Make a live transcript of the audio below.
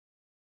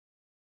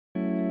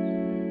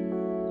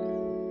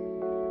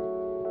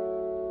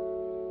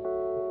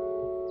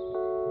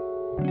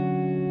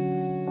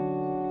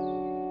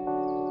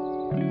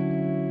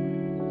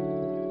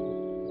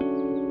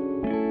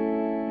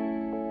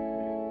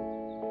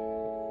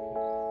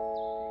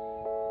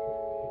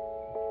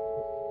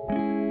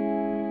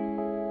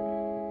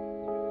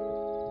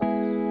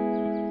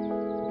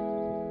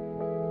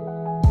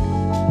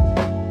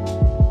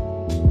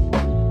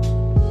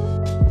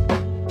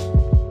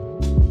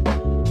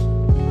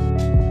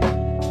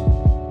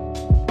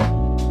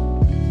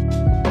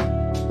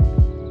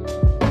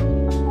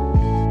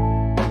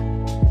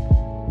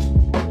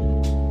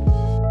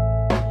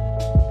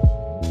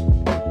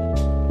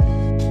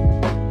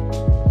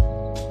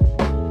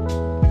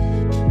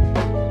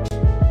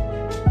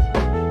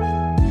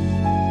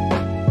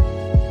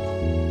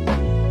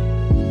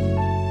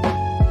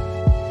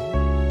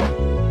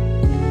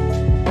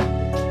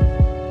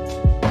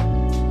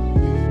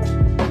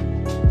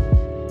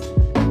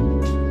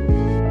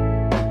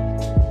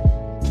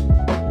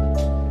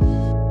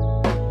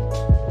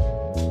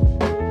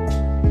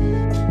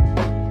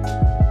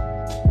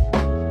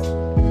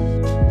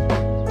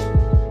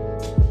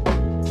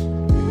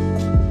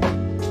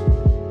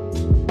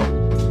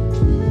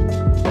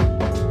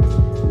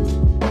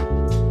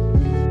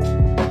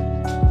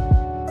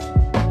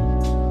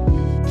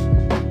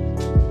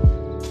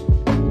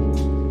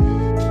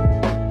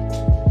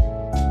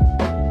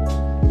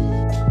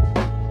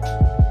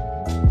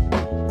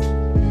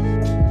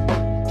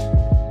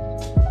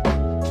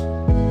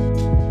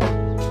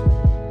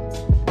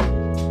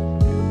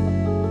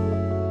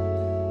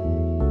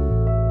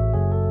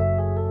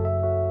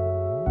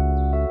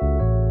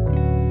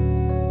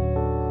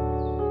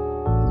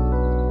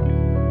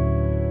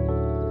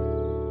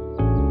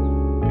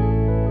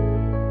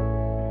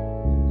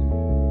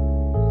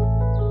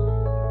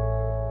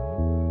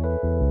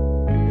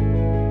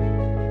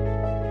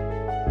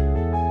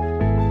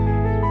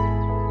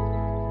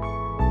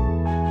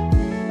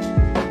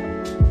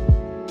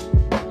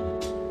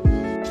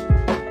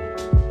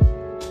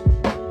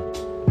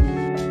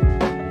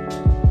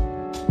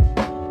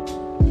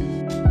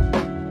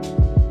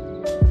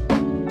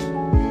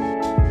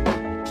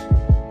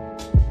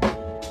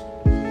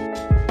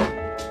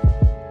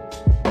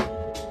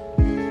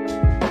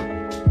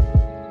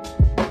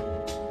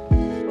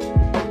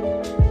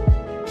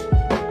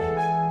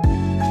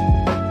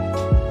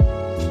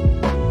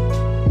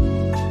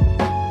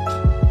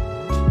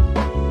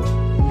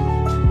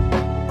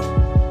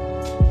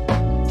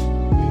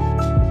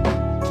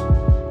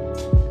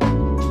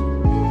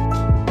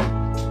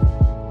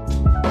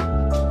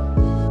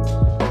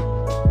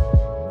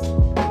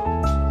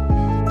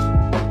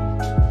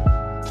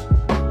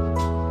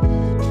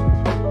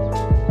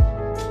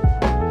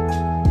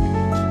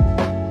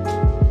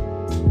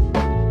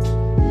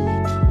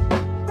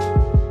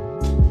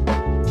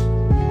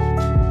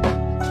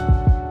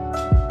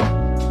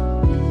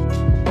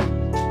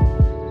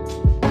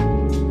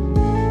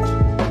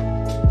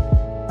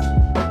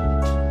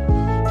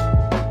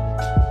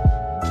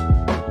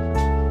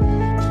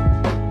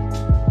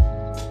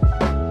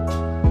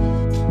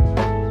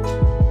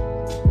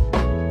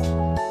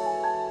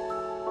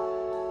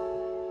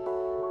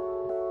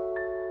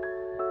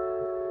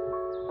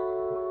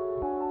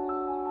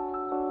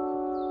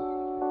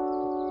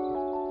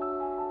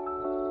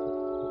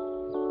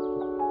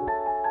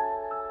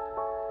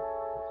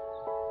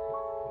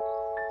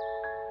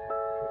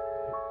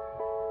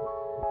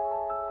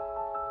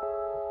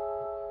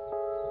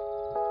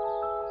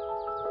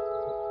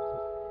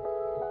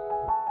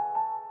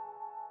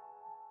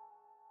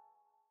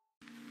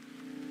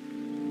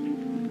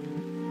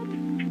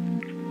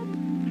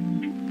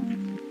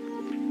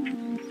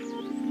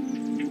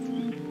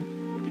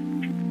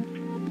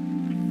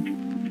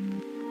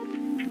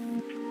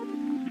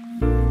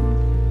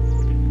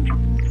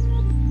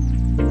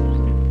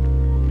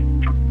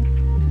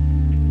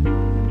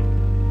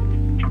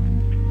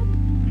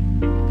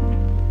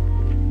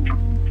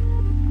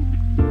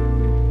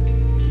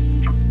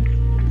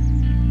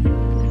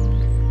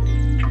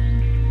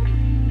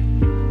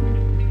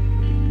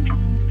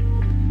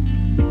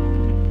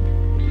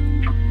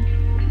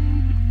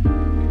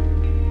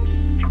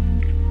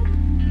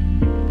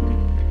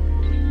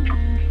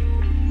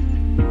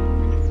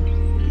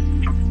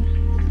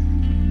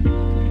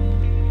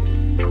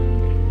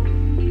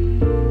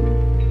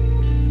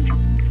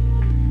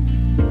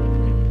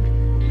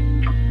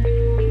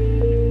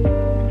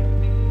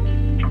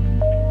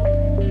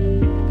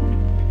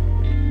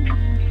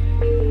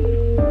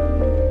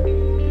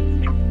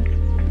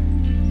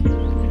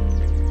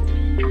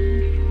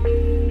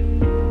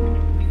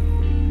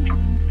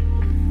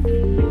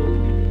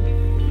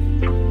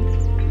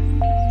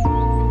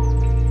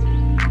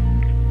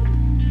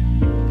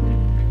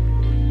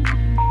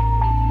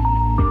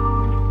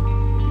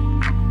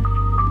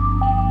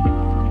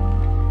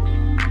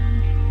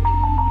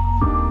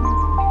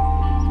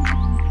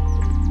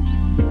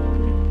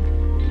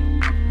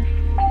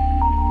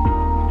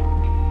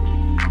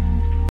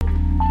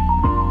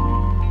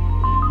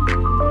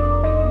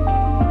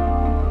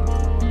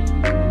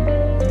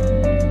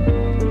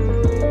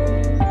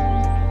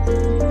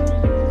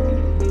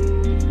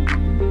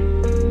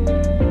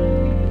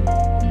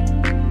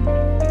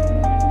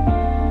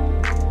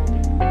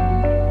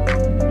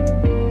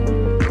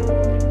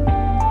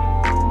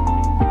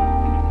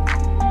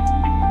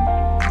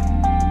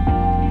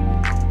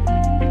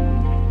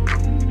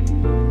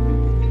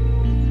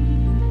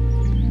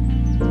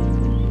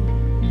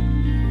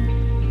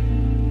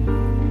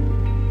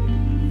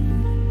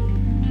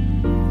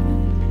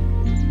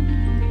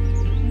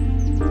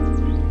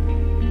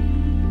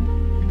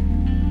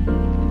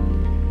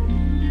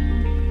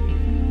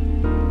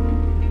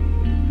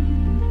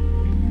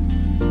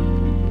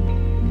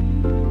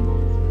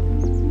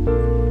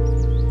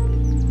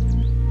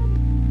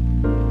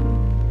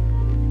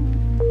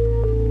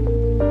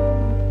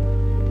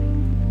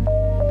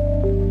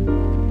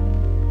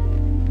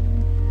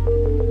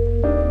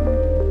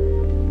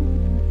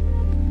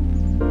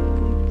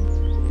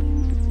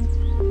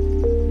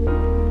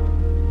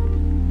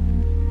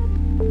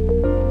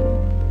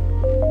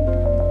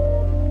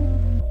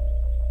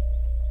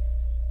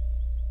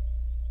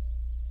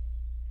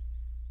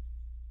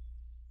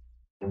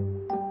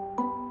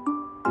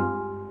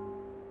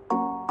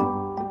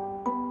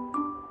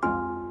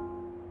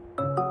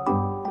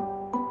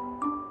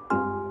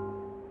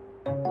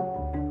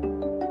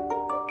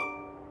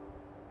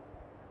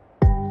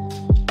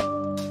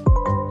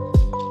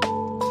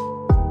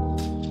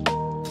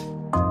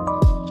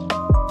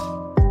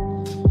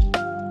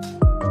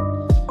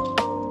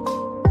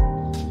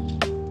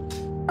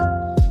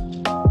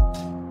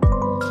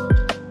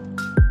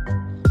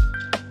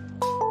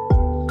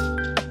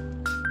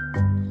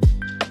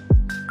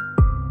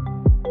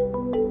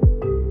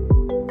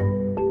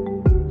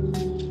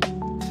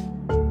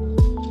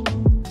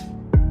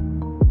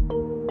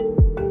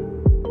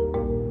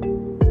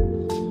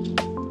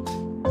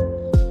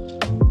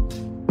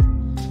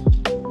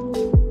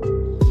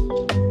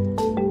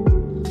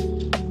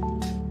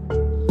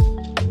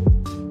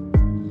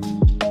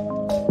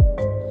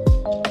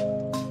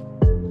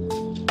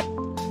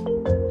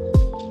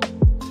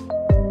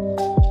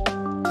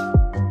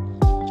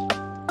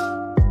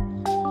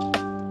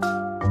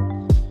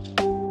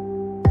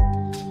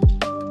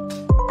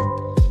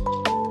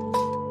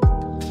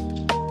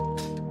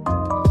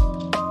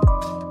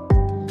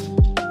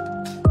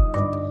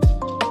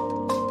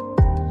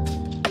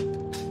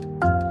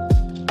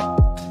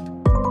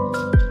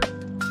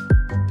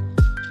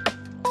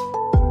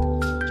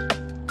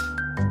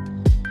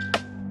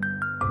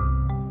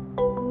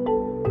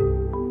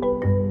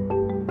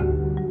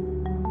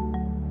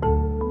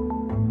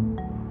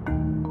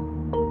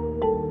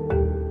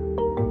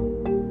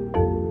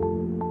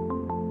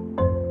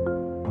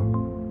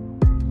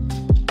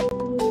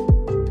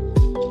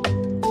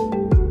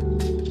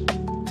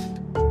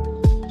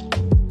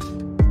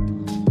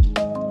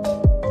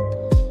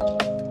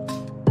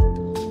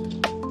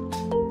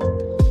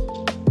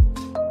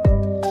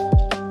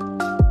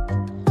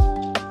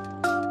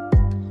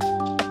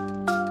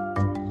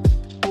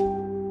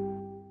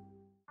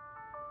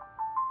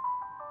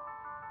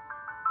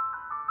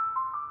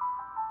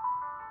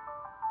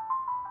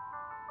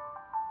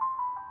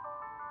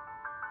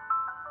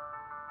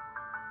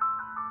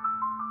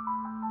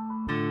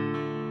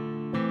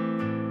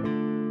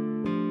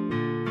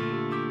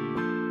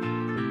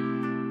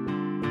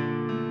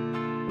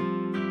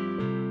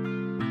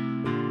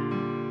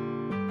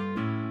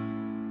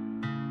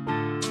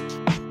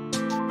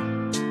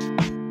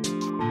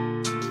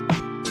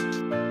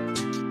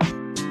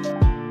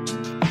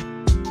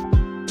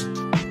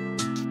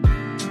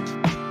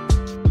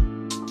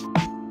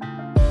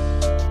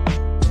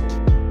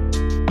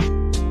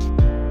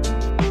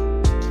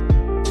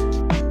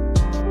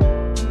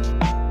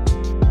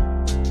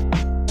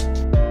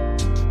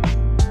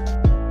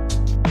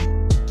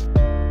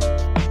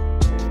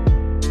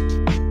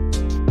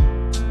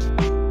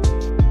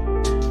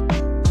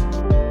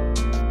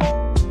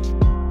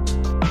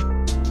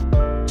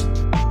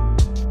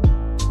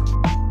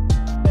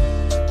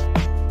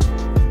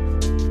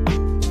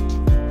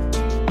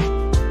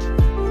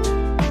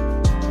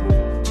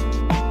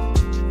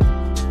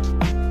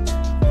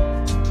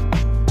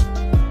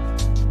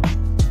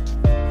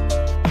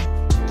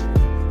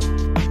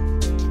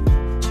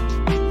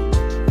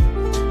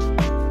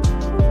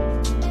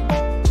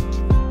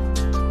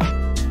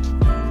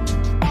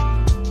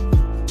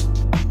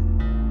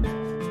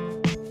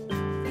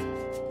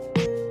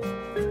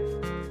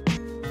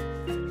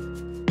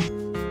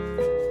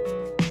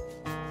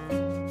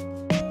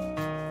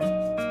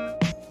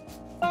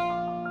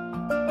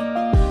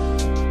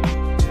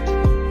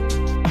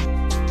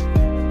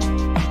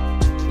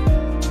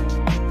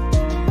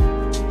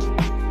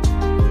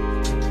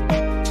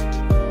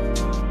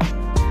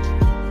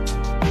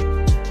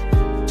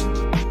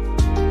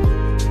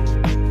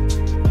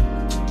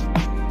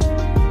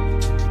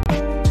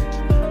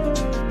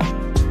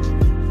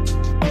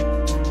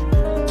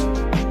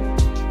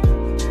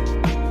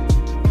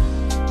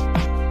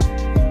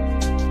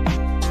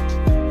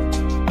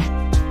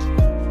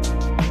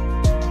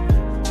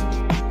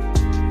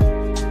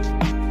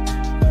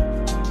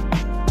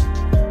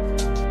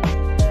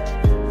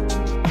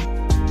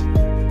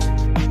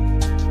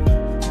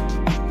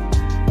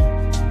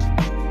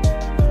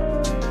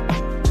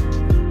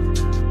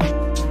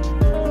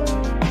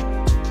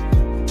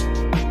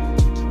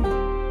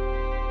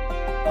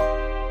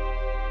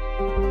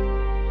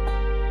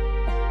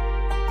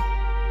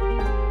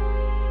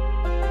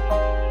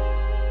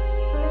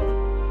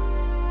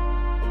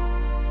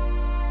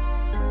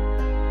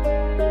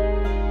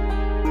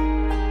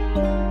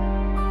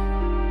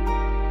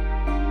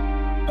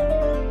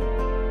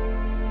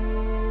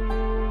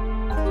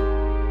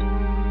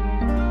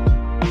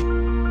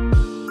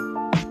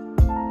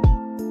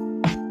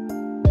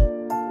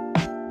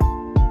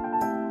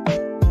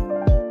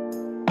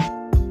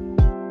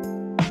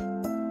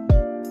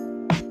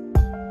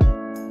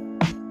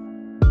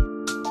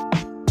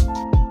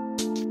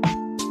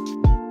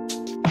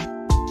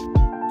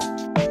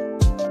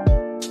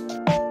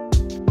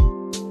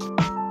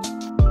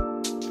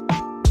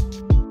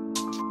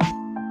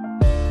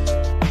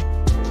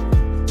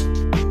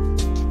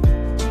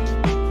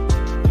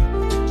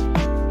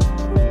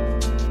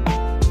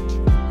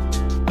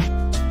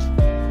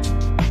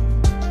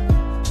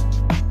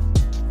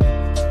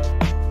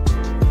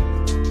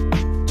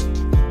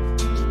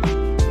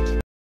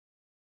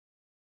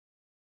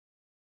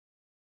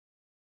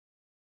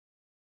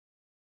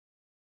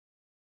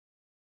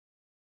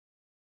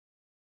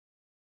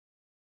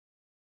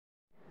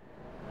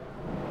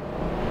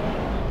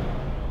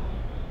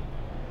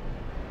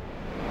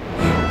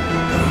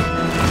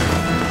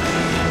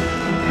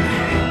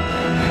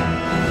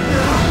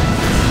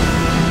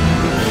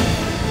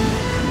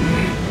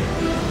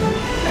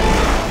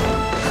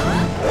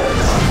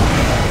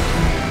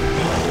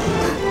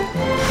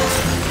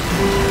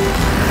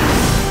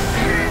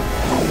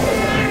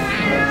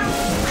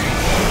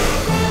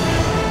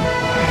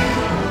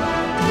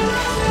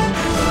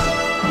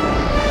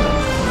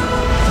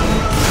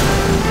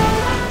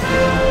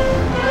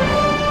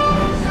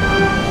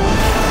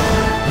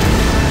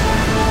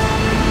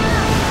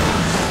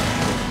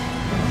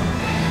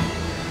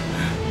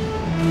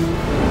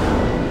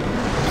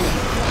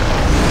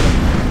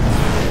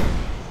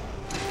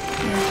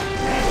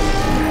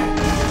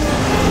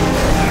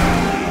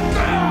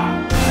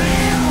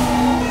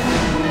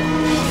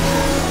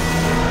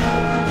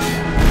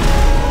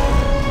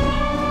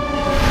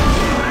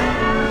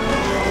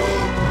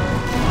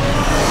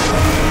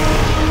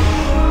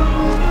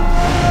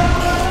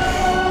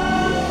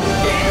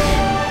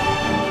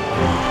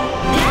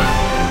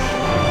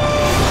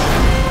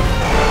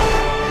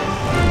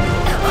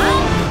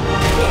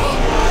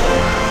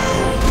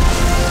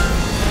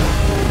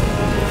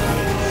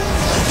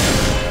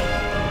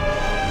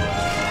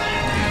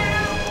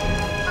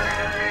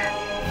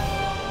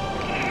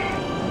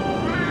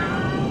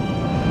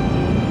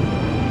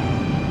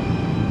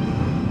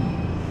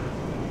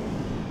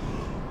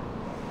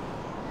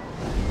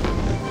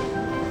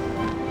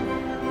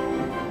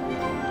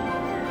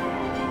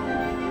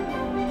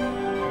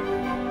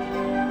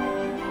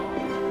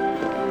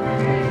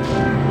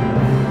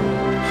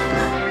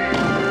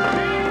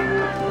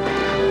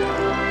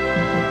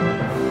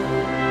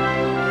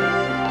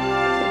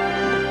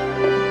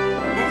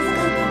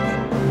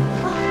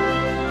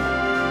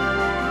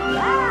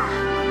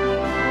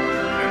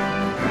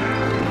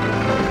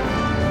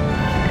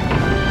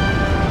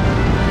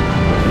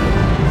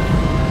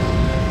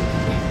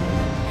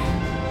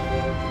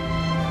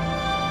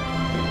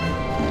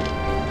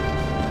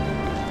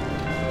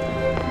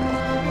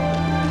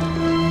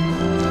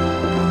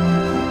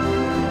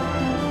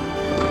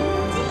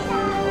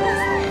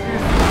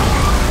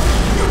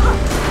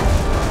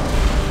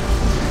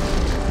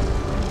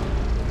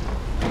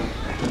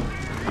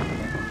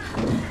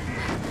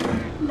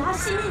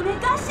私に寝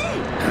かし。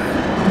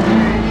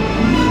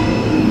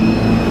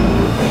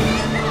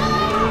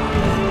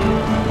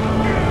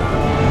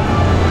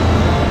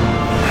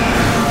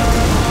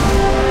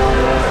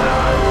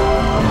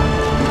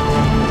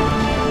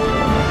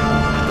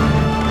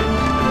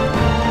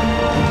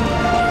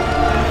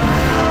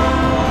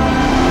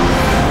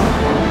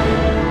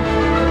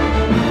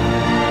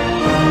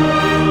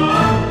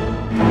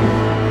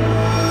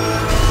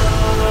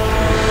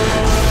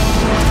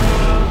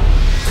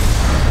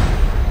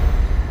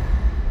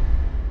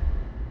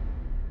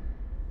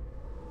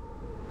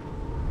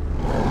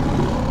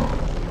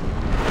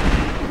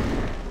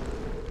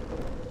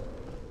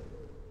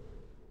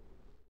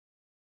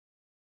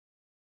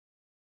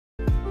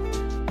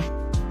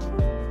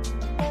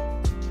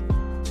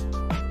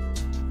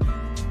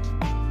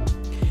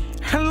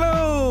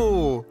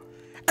Hello,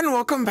 and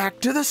welcome back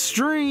to the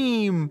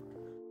stream.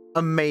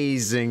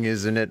 Amazing,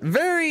 isn't it?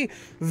 Very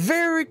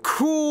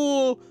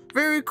cool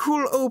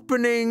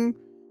opening.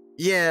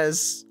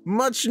 Yes,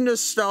 much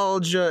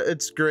nostalgia.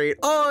 It's great.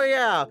 Oh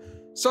yeah,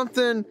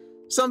 something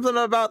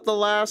about the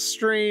last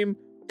stream.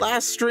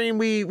 Last stream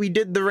we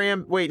did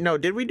the wait, no,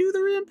 did we do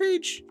the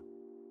rampage?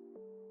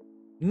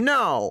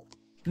 No,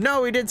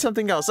 we did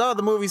something else. Oh,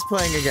 the movie's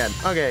playing again.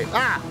 Okay.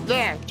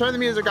 Yeah, turn the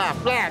music off.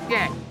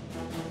 Yeah.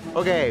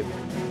 Okay.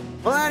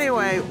 Well,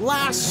 anyway,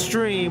 last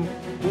stream,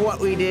 what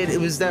we did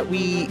was that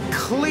we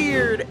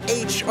cleared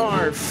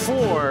HR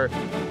 4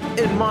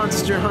 in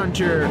Monster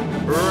Hunter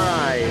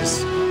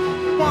Rise.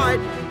 But,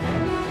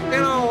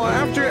 you know,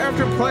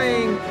 after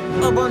playing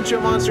a bunch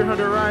of Monster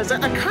Hunter Rise,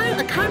 I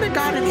kind of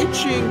got an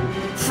itching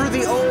for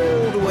the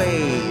old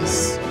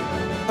ways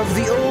of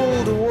the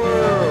old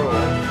world.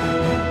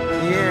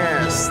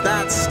 Yes,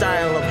 that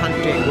style of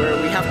hunting where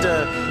we have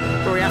to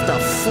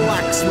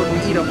flex when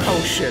we eat a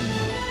potion.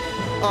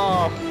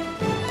 Oh,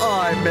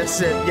 I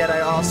miss it, yet I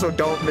also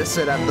don't miss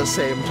it at the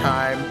same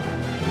time.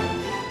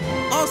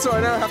 Also,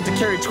 I now have to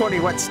carry 20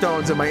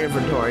 whetstones in my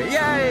inventory.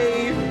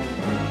 Yay!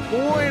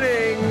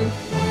 Winning!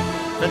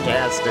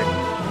 Fantastic.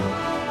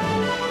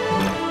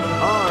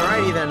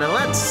 Alrighty then, now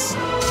let's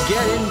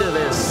get into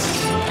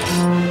this.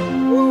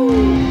 Woo!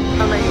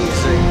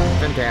 Amazing.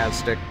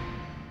 Fantastic.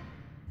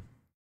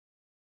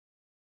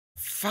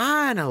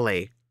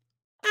 Finally!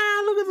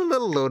 Look at the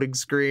little loading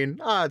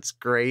screen. Oh, it's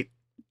great.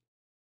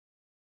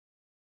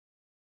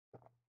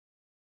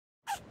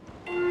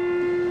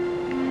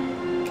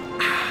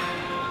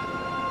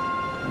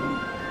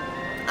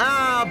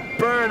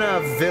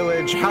 Burna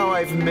Village, how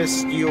I've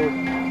missed you.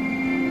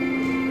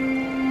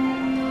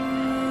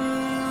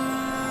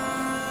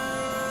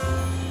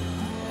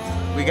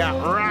 We got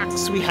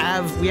rocks, we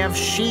have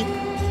sheep,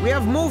 we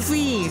have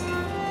Moofy.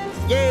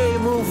 Yay,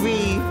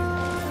 Moofy.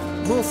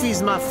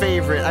 Moofy's my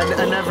favorite.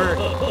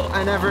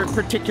 I never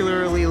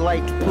particularly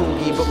liked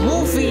Poogie, but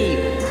Moofy!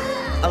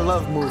 I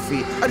love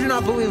Moofy. I do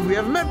not believe we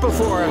have met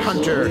before,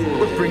 Hunter.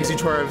 What brings you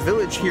to our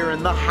village here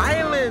in the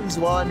Highlands?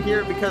 Well, I'm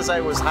here because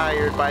I was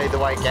hired by the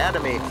White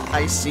Academy.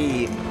 I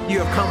see. You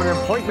have come an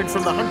appointment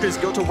from the Hunters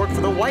Guild to work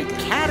for the White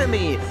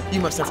Academy. You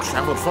must have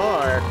traveled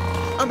far.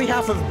 On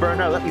behalf of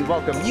Burna, let me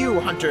welcome you,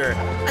 Hunter.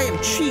 I am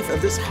chief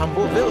of this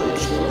humble village.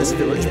 This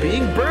village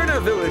being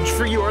Burna Village,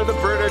 for you are the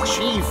Burna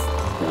chief.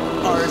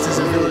 Ours is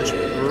a village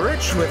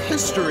rich with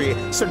history,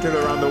 centered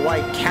around the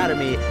White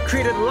Academy,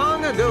 created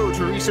long ago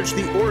to research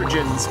the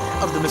origins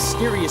of the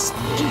mysterious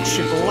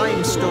ancient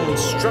limestone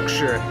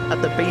structure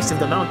at the base of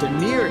the mountain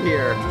near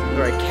here. The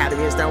White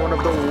Academy is now one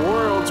of the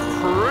world's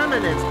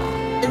preeminent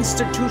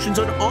institutions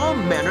on all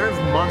manner of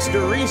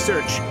monster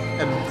research.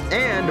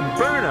 And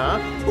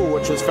Burna,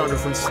 which was founded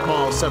from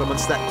small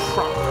settlements that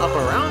cropped up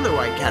around the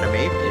White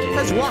Academy,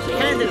 has walked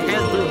hand in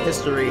hand through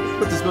history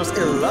with this most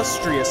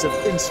illustrious of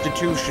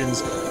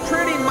institutions.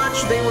 Pretty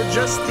much they were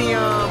just the,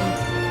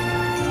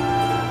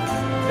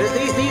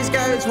 these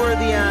guys were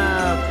the,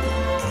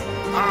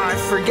 I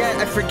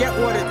forget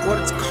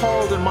what it's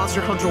called in Monster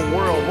Hunter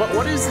World.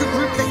 What is the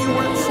group that you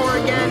work for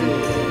again?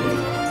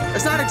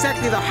 It's not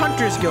exactly the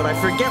Hunters Guild, I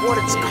forget what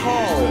it's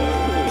called.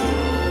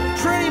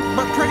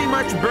 Pretty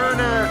much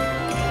Burna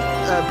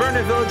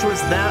Village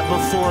was that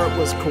before it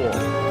was cool.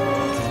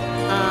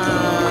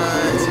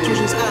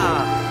 Institutions,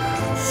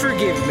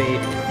 forgive me.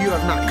 You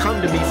have not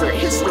come to me for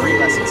history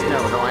lessons. No,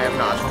 I have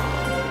not.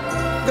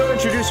 Go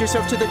introduce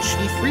yourself to the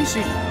chief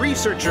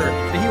researcher,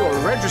 and he will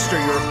register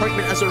your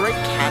appointment as a White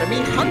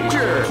Academy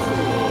Hunter.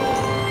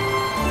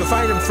 You'll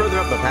find him further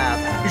up the path.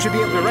 You should be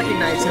able to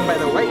recognize him by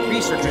the white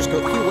researcher's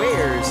coat he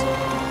wears.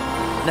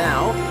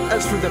 Now,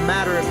 as for the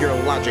matter of your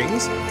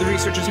lodgings, the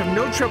researchers have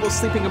no trouble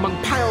sleeping among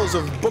piles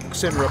of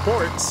books and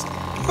reports.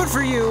 But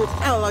for you,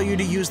 I'll allow you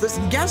to use this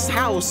guest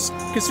house.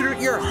 Consider it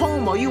your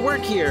home while you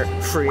work here,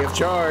 free of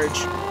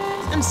charge.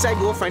 Inside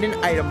you will find an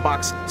item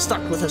box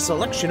stocked with a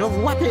selection of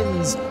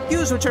weapons.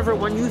 Use whichever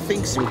one you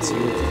think suits you.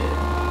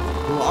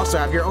 You will also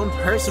have your own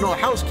personal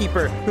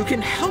housekeeper who can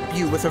help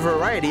you with a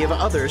variety of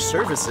other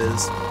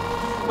services.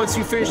 Once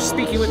you finish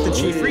speaking with the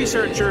chief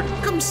researcher,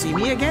 come see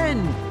me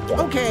again.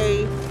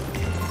 Okay.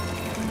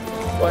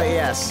 Well,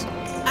 yes.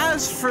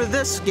 As for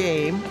this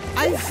game,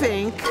 I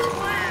think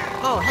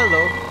Oh,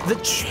 hello. The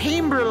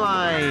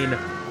Chamberlain.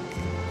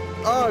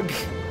 Ugh.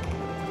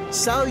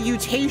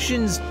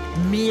 Salutations,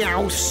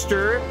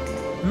 Meowster.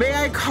 May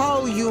I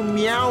call you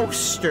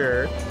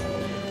Meowster?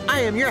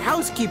 I am your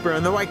housekeeper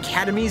in the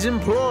Academy's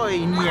employ,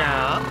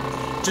 yeah.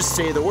 Just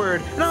say the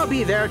word, and I'll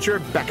be there at your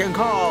beck and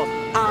call.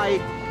 I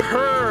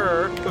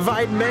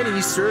provide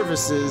many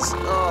services.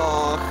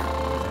 Ugh.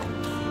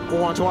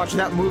 Want to watch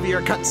that movie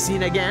or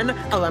cutscene again?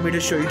 Allow me to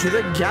show you to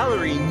the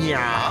gallery,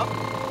 yeah.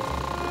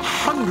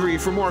 Hungry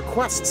for more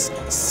quests,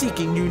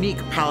 seeking unique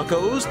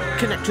palicos,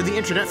 connect to the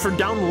internet for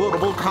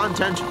downloadable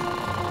content.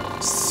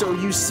 So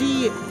you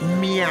see,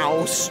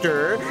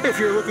 Meowster, if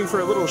you're looking for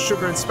a little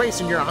sugar and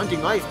spice in your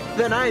hunting life,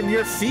 then I'm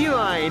your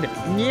feline,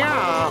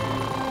 yeah.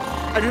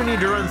 I do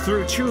need to run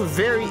through 2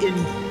 very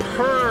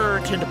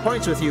impertinent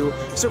points with you,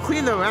 so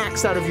clean the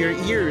wax out of your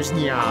ears,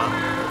 yeah.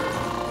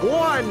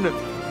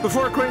 1,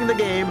 before quitting the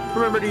game,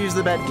 remember to use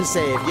the bed to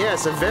save.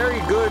 Yes, a very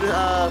good,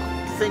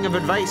 thing of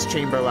advice,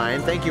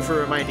 Chamberlain. Thank you for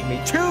reminding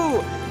me. 2,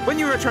 when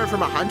you return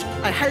from a hunt,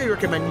 I highly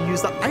recommend you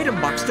use the item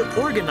box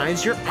to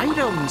organize your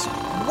items.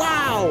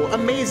 Wow,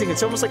 amazing.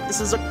 It's almost like this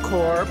is a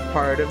core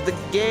part of the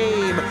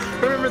game.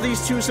 Remember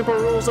these 2 simple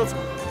rules of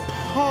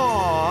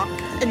paw,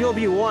 and you'll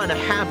be one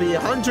happy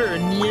hunter.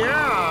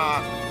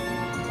 Yeah.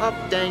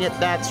 Oh, dang it.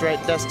 That's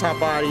right.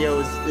 Desktop audio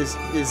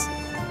is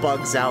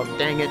bugs out.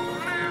 Dang it.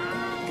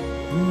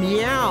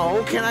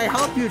 Meow, can I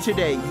help you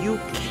today? You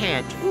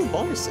can't. Ooh,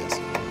 bonuses.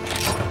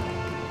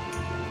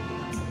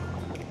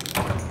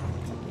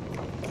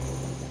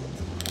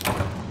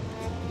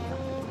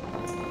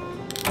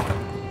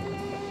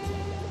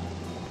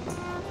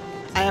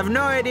 I have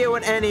no idea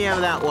what any of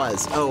that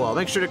was. Oh well,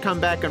 make sure to come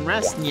back and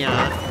rest,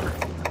 yeah.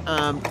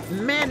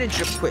 Manage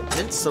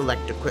equipment,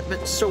 select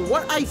equipment. So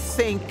what I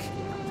think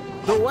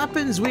the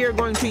weapons we are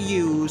going to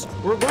use,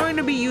 we're going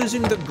to be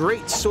using the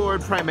Great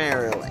Sword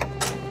primarily.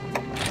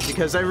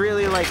 Because I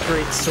really like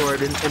Great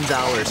Sword in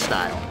Valor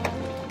style.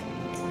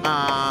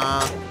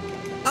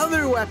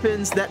 Other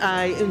weapons that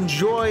I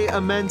enjoy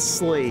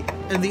immensely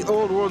in the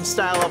old world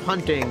style of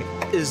hunting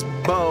is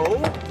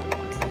bow,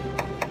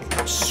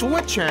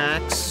 switch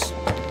axe,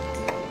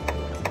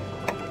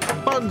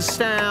 bug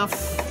staff,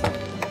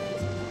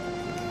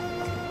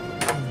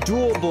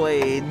 dual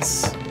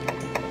blades,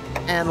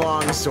 and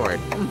longsword.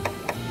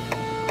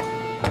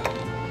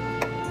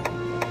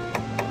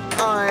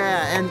 Oh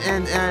yeah,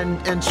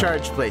 and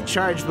charge blade.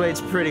 Charge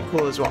blade's pretty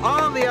cool as well.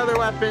 All the other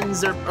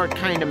weapons are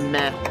kind of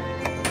meh.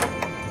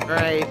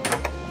 Right?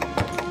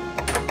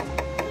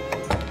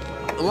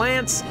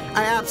 Lance,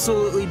 I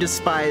absolutely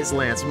despise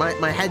Lance.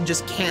 My head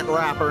just can't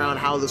wrap around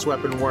how this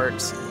weapon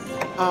works.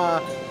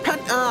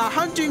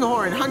 Hunting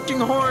horn. Hunting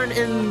horn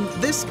in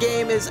this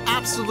game is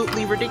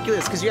absolutely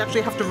ridiculous because you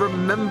actually have to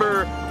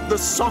remember the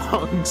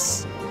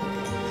songs.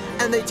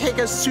 And they take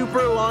a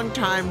super long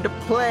time to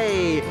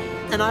play.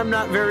 And I'm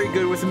not very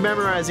good with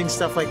memorizing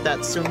stuff like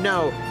that, so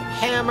no.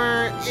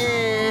 Hammer,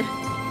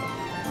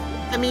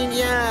 I mean,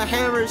 yeah,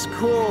 hammer's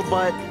cool,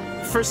 but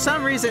for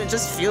some reason it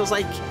just feels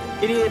like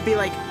it needed to be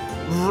like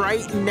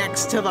right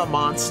next to the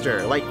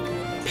monster, like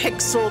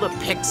pixel to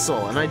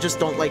pixel, and I just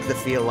don't like the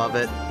feel of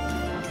it.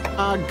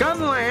 Gun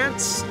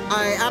lance,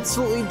 I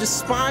absolutely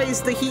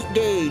despise the heat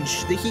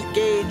gauge. The heat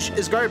gauge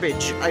is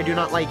garbage. I do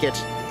not like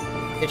it.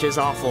 It is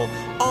awful.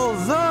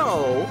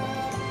 Although,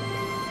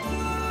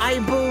 I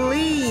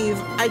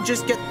believe I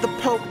just get the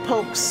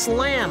poke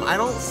slam. I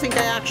don't think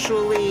I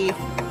actually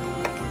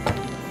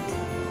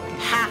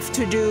have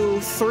to do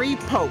 3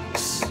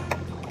 pokes.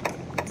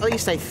 At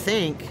least I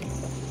think.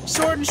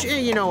 Sword and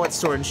shield, you know what,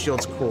 sword and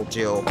shield's cool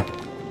too.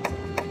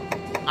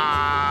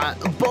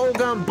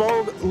 Bowgun,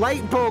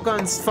 light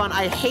bowgun's fun.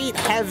 I hate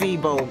heavy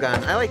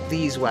bowgun. I like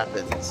these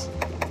weapons.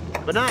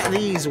 But not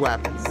these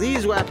weapons.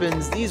 These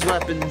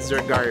weapons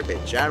are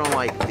garbage. I don't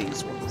like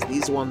these ones.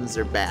 These ones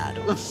are bad.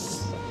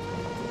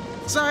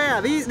 So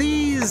yeah,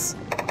 these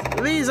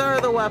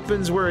are the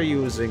weapons we're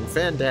using.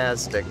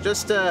 Fantastic.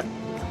 Just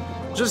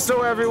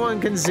so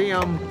everyone can see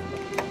them.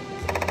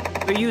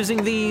 We're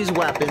using these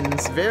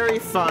weapons. Very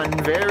fun,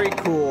 very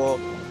cool.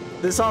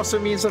 This also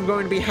means I'm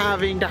going to be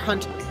having to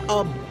hunt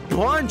a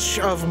bunch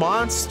of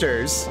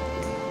monsters.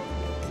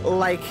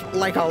 Like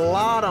a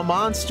lot of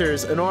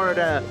monsters in order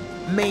to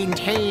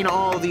maintain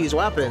all these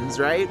weapons,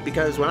 right?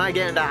 Because when I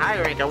get into high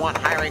rank, I want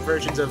high rank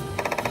versions of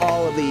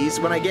all of these.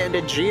 When I get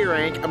into G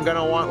rank, I'm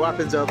gonna want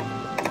weapons of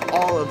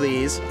all of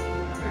these.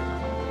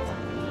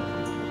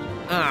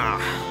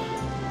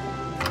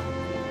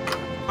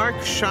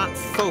 Arc shot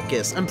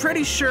focus. I'm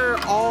pretty sure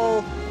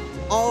all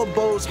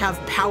bows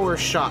have power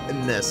shot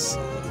in this,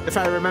 if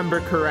I remember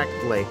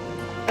correctly.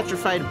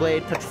 Petrified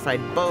blade,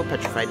 petrified bow,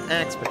 petrified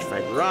axe,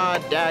 petrified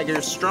rod,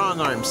 dagger, strong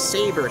arm,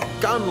 saber,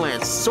 gun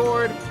lance,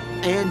 sword,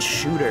 and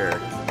shooter.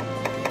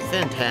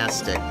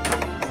 Fantastic.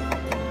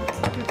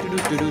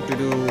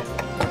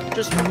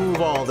 Just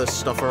move all this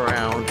stuff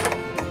around.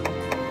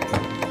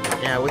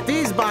 Yeah, with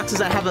these boxes,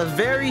 I have a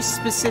very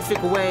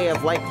specific way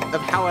of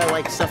how I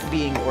like stuff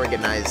being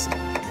organized.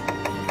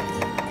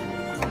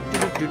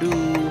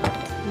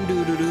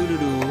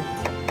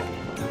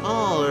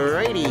 All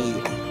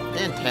Alrighty.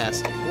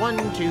 Fantastic. 1,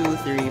 2,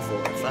 3,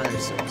 4,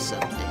 5, 6,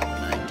 7, 8,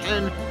 9,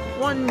 10.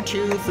 1,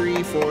 2,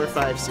 3, 4,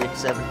 5, 6,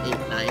 7,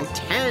 8, 9,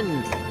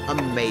 10.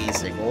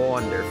 Amazing.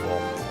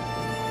 Wonderful.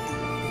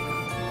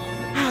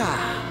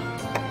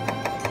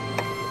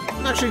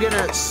 I'm actually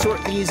gonna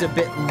sort these a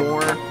bit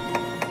more.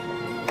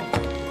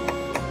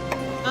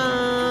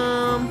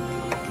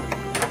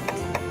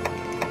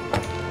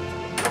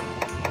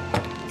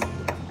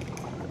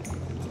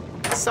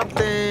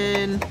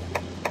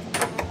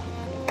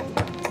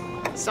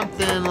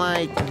 Something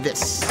like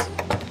this.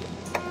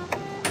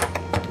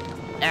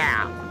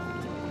 Yeah.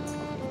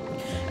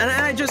 And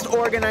I just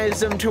organized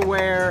them to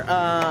where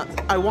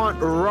I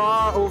want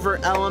raw over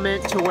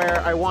element to where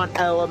I want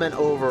element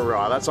over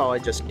raw. That's all I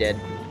just did.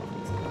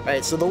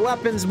 Alright, so the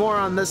weapons more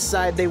on this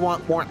side, they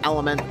want more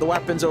element. The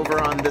weapons over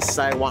on this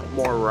side want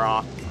more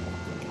raw.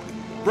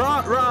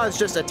 Raw is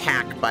just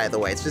attack, by the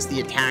way. It's just the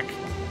attack.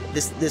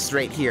 This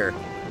right here.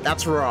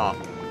 That's raw.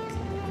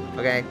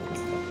 Okay?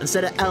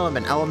 Instead of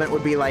element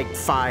would be like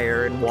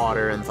fire and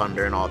water and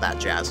thunder and all that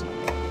jazz.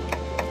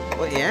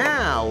 But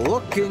yeah,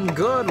 looking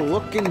good,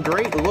 looking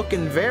great,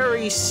 looking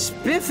very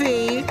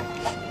spiffy.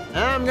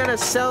 I'm gonna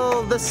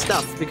sell this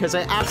stuff because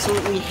I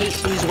absolutely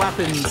hate these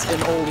weapons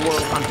in old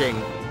world hunting.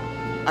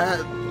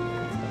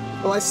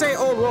 Well, I say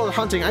old world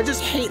hunting, I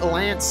just hate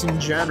lance in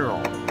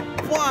general.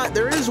 But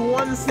there is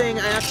one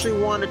thing I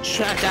actually want to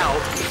check out,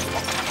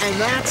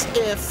 and that's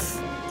if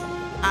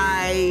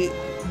I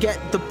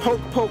get the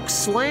poke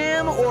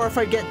slam or if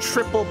I get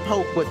triple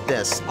poke with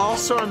this.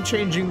 Also, I'm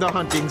changing the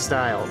hunting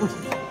style.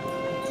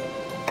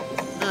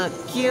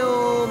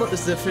 Guild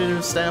is the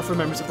definitive style for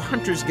members of the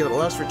Hunters Guild. It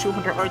allows for 2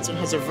 hunter arts and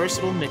has a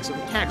versatile mix of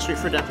attacks, great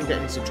for adapting to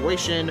any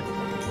situation.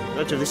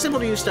 Relatively simple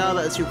to use style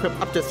that lets you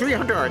equip up to 3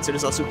 hunter arts. It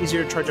is also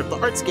easier to charge up the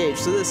arts gauge,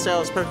 so this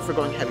style is perfect for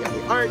going heavy on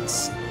the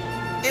arts.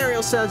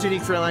 Aerial style is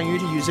unique for allowing you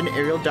to use an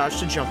aerial dodge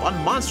to jump on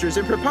monsters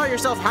and propel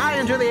yourself high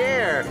into the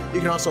air. You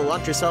can also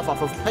launch yourself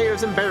off of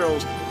players and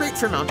barrels, great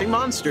for mounting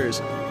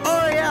monsters.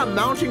 Oh yeah,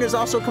 mounting is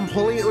also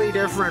completely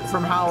different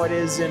from how it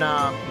is in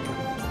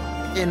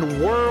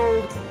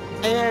World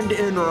and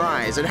in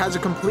Rise. It has a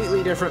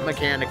completely different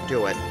mechanic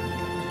to it.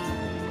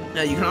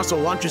 Now, you can also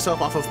launch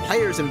yourself off of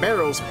players and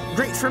barrels,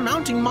 great for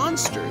mounting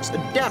monsters.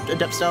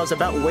 Adept style is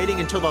about waiting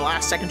until the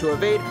last second to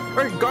evade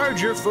or guard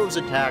your foe's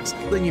attacks,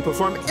 letting you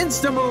perform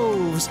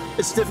insta-moves.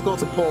 It's difficult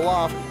to pull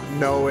off,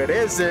 no it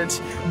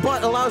isn't,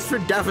 but allows for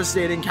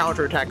devastating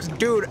counterattacks.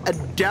 Dude,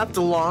 Adept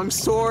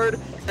Longsword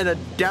and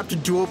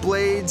Adept Dual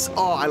Blades,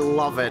 oh, I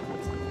love it.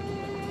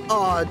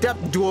 Oh,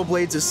 Adept Dual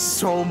Blades is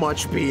so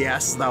much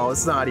BS though,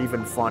 it's not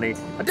even funny.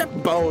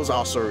 Adept Bow is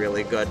also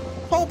really good.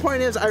 Whole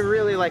point is, I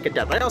really like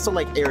Adept. I also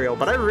like Aerial,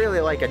 but I really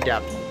like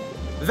Adept.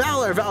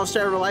 Valor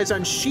style relies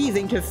on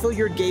sheathing to fill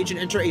your gauge and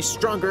enter a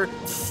stronger,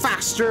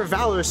 faster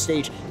Valor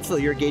stage. Fill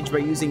your gauge by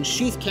using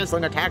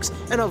sheath-canceling attacks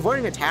and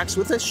avoiding attacks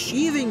with a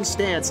sheathing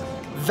stance.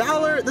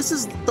 Valor, this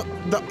is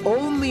the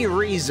only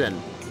reason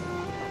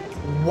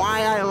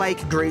why I like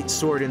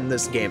Greatsword in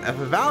this game. If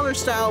Valor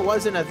style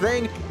wasn't a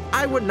thing,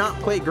 I would not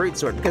play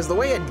Greatsword, because the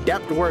way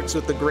Adept works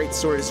with the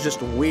Greatsword is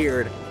just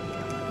weird.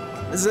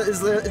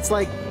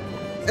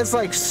 It's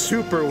like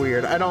super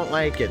weird. I don't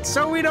like it.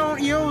 So we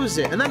don't use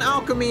it. And then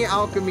Alchemy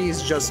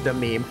is just a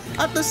meme.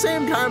 At the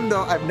same time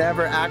though, I've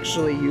never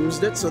actually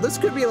used it. So this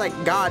could be like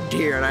God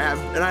tier and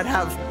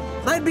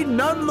I'd be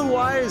none the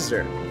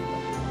wiser.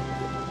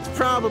 It's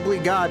probably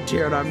God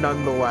tier and I'm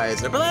none the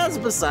wiser. But that's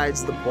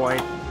besides the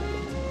point.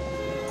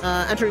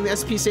 Entering the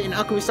SP state in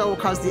Alchemy style will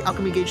cause the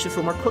Alchemy gauge to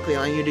fill more quickly,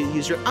 allowing you to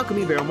use your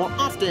Alchemy barrel more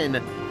often.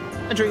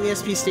 Entering the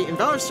SP state in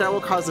Valor style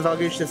will cause the Valor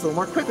gauge to fill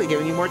more quickly,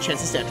 giving you more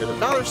chances to enter the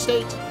Valor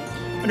state.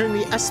 Entering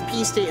the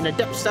SP state in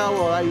Adept style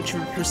will allow you to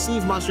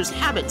perceive monsters'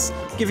 habits,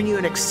 giving you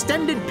an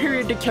extended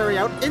period to carry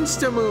out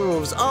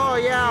insta-moves. Oh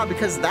yeah,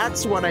 because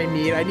that's what I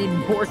need. I need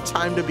more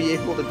time to be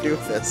able to do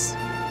this.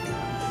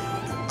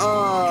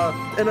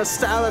 In a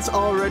style that's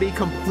already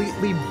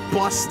completely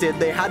busted,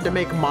 they had to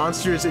make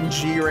monsters in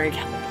G rank.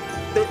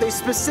 They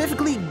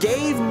specifically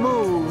gave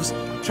moves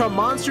to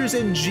monsters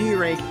in G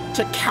rank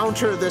to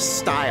counter this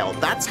style.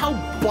 That's how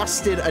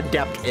busted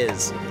Adept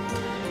is.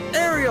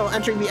 Aerial,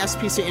 entering the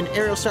SP state in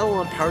Aerial style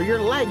will empower your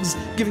legs,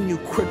 giving you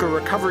quicker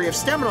recovery of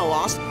stamina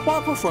loss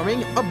while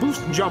performing a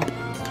boost jump.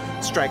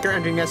 Striker,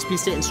 entering the SP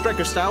state in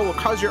Striker style will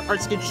cause your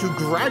arts gauge to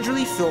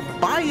gradually fill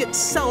by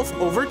itself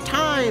over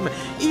time,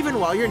 even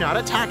while you're not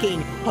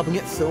attacking, helping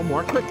it fill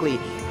more quickly.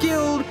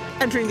 Guild,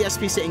 entering the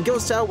SP state in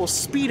Guild style will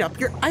speed up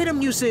your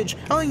item usage,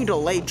 allowing you to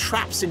lay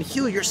traps and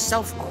heal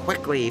yourself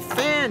quickly.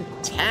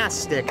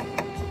 Fantastic.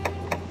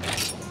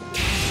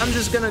 I'm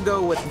just gonna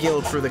go with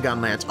Guild for the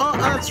Gunlance. Oh,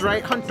 that's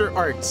right, Hunter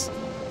Arts.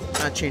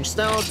 Change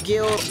style,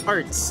 Guild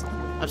Arts.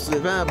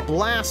 Absolute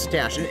Blast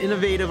Dash, an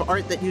innovative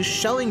art that uses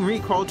shelling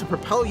recoil to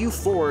propel you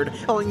forward,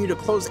 allowing you to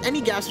close any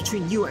gaps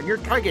between you and your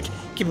target,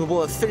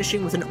 capable of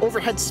finishing with an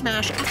overhead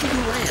smash after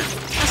you land.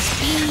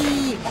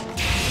 SP!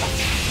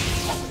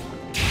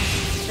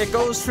 It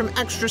goes from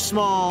extra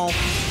small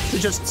to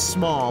just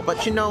small,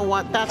 but you know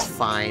what? That's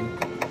fine.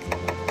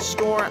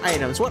 Store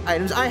items. What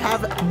items? I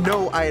have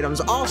no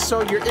items.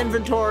 Also, your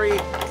inventory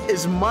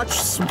is much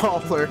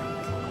smaller.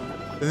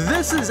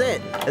 This is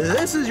it.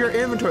 This is your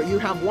inventory. You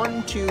have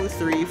 1, 2,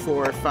 3,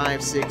 4,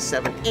 5, 6,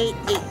 7, 8.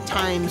 8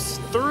 times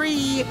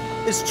 3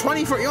 is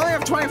 24. You only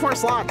have 24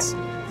 slots.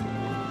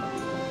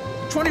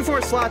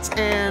 24 slots,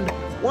 and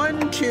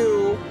 1,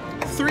 2,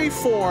 3,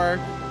 4,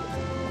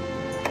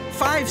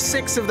 5,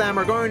 6 of them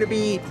are going to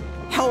be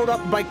held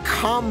up by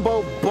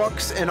combo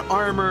books and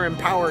armor and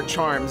power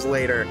charms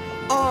later.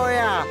 Oh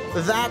yeah,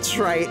 that's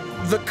right,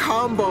 the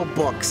combo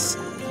books.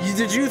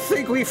 Did you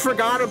think we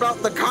forgot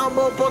about the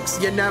combo books?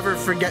 You never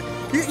forget.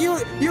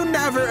 You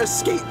never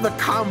escape the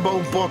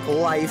combo book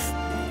life.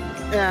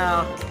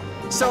 Yeah.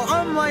 So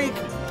unlike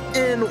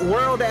in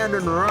World End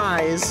and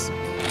Rise,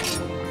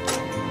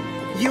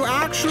 you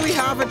actually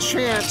have a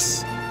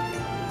chance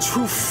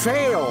to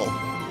fail.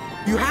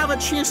 You have a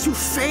chance to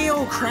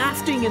fail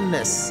crafting in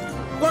this.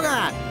 Look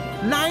at that,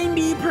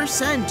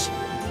 90%.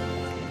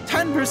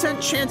 10%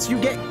 chance you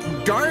get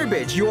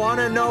garbage. You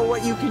wanna know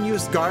what you can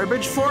use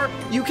garbage for?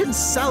 You can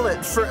sell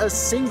it for a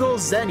single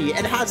zenny.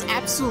 It has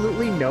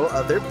absolutely no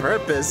other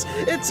purpose.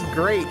 It's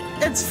great,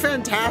 it's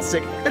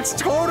fantastic. It's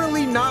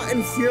totally not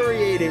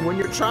infuriating when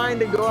you're trying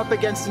to go up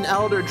against an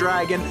elder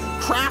dragon,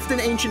 craft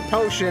an ancient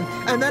potion,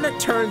 and then it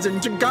turns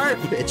into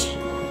garbage.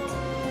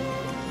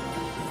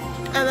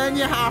 And then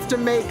you have to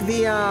make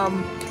the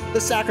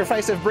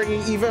sacrifice of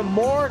bringing even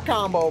more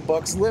combo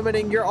books,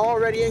 limiting your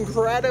already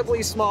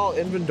incredibly small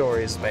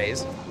inventory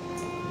space.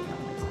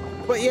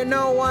 But you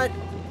know what?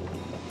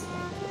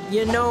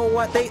 You know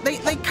what? They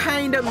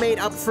kind of made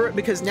up for it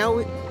because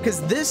now,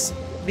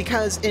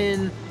 because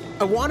in,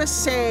 I want to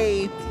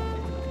say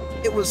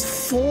it was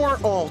 4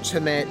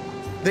 Ultimate,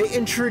 they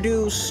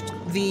introduced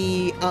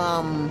the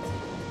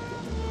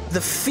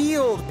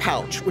field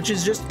pouch, which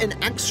is just an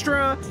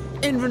extra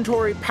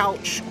inventory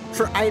pouch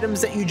for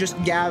items that you just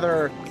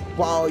gather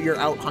while you're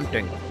out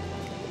hunting.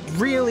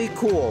 Really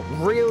cool,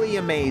 really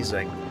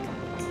amazing.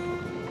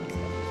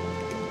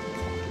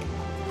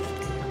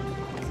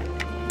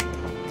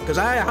 Because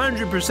I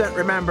 100%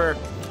 remember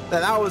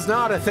that was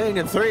not a thing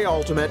in 3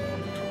 Ultimate.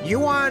 You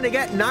want to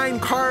get 9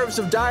 carves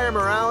of Dire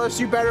Miralis,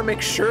 you better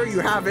make sure you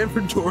have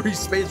inventory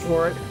space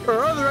for it,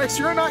 or otherwise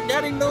you're not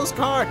getting those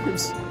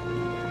carves.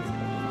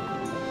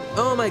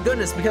 Oh my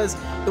goodness, because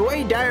the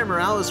way Dire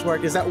Miralis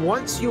worked is that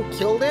once you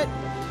killed it,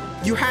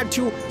 you had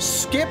to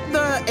skip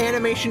the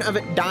animation of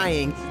it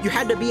dying. You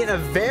had to be in a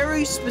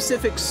very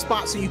specific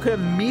spot so you could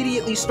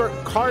immediately start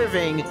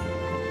carving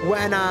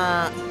when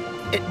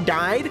it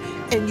died,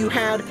 and you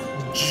had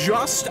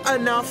just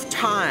enough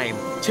time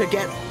to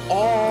get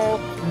all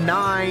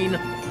 9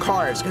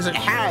 carves, because it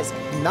has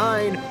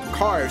 9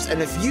 carves,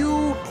 and if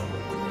you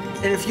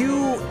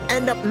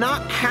end up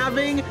not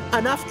having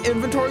enough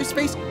inventory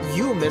space,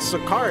 you miss a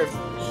carve.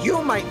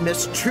 You might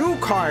miss 2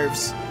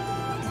 carves.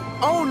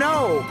 Oh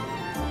no!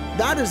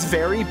 That is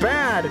very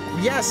bad.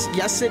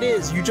 Yes it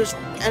is. You just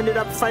ended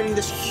up fighting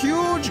this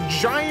huge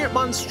giant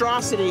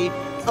monstrosity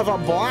of a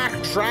black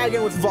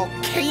dragon with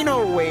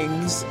volcano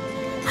wings,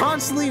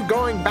 constantly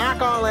going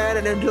back on land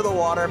and into the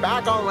water,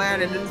 back on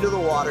land and into the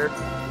water,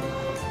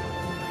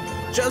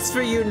 just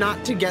for you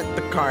not to get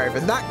the carve.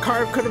 And that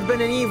carve could have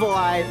been an Evil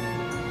Eye.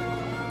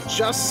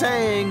 Just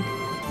saying.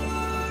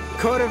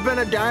 Could have been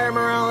a Dire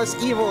Miralis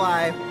Evil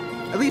Eye.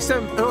 At least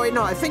oh wait,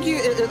 no, I think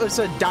it was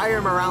a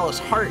Dire Miralis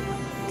Heart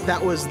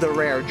that was the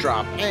rare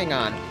drop. Hang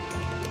on.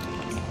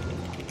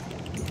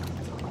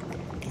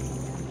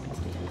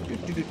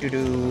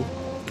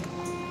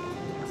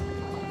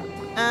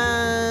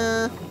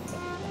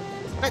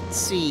 Let's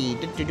see.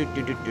 Let's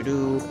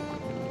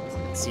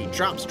see.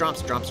 Drops.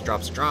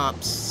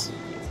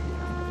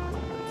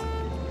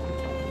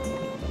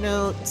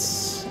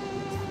 Notes.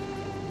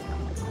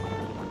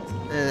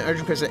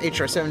 Urgent request at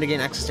HR 7 to gain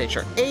access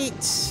to HR 8.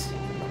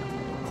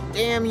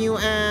 Damn you,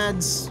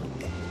 ads.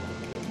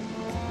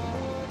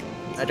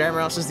 Dire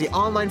Miralis is the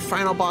online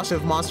final boss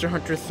of Monster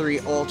Hunter 3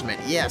 Ultimate.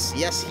 Yes,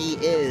 he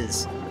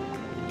is.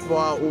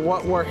 Well,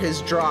 what were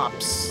his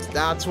drops?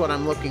 That's what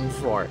I'm looking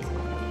for.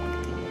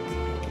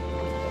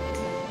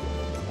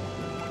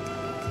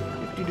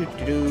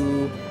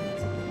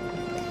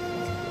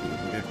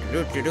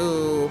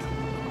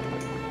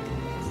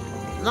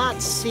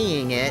 Not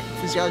seeing it.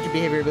 Physiology,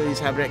 behavior, abilities,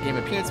 habitat, game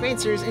appearance, main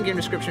series, in-game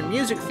description,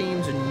 music,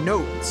 themes, and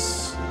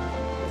notes.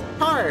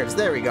 Carves,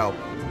 there we go.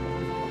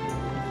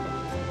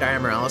 Dire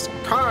Miralis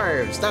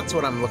carves, that's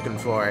what I'm looking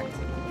for.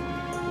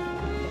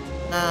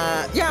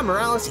 Yeah,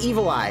 Miralis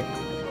Evil Eye.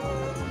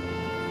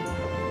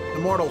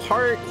 Immortal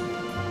Heart.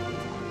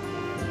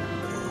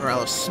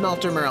 Miralis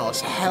Smelter,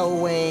 Miralis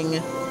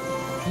Hellwing.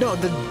 No,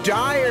 the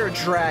Dire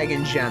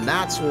Dragon Gem,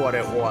 that's what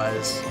it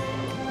was.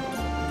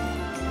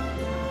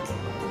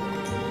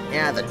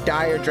 Yeah, the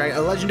Dire Dragon,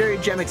 a legendary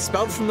gem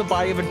expelled from the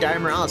body of a Dire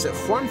Miralis. It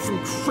formed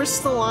from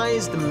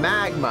crystallized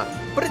magma,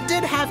 but it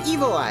did have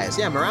Evil Eyes.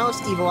 Yeah,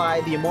 Miralis Evil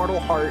Eye, the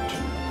Immortal Heart,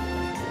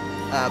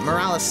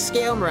 Miralis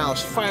Scale,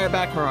 Miralis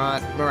Fireback,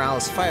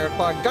 Miralis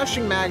Fireclaw,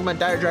 Gushing Magma,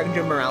 Dire Dragon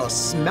Gem, Miralis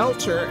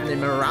Smelter, and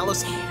then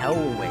Miralis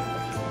Hellwing.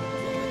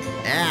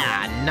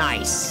 Yeah,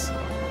 nice.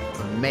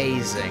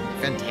 Amazing.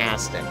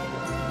 Fantastic.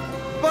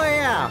 But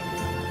yeah.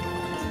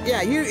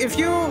 Yeah, if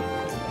you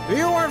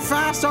weren't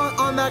fast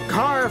on that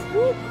car,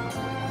 whoop,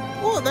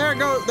 oh, there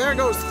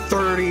goes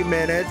 30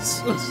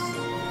 minutes.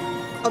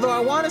 Although I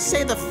want to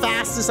say the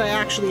fastest I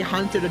actually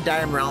hunted a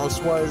Diamorphos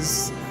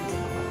was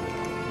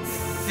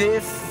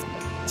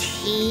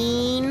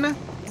 15?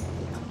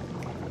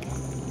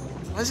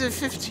 Was it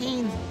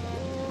 15?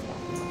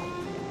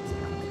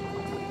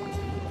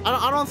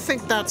 I don't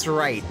think that's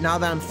right, now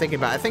that I'm thinking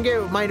about it. I think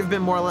it might have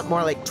been more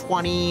like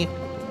 20,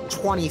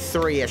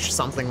 23-ish,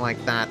 something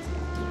like that.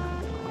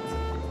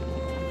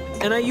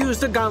 And I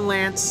used a gun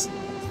lance.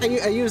 I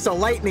used a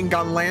lightning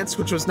gun lance,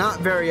 which was not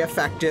very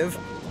effective.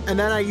 And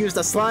then I used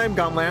a slime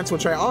gun lance,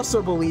 which I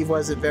also believe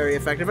wasn't very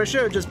effective. I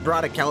should have just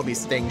brought a Kelby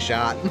Sting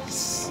shot.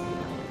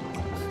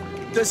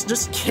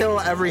 just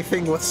kill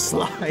everything with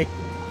slime.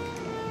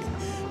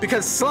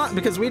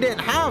 Because we didn't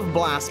have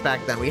blast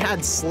back then. We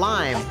had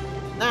slime.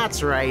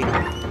 That's right.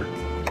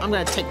 I'm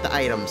gonna take the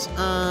items.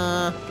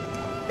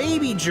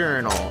 Baby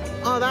journal.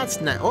 Oh, that's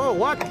not. Oh,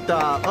 what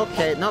the?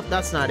 Okay, nope,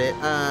 that's not it.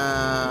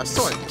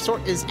 Sort.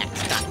 Sort is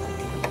X. Got it.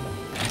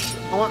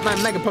 I want my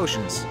mega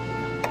potions.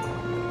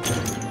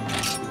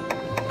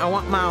 I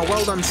want my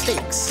well done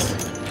steaks.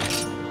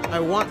 I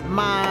want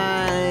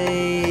my.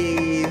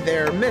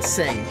 They're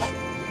missing.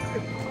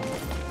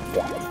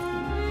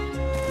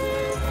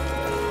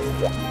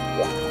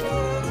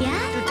 Yeah.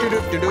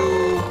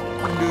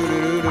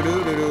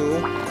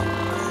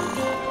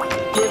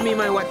 Give me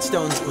my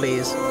whetstones,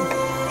 please.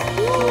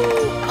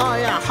 Oh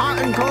yeah, hot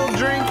and cold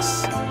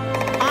drinks.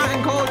 Hot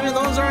and cold drinks,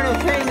 those aren't a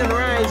thing in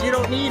Rise. You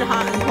don't need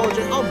hot and cold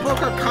drinks. Oh,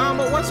 book a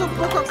combo. What's a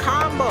book of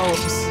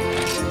combos?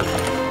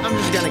 I'm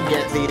just gonna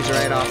get these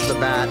right off the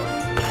bat.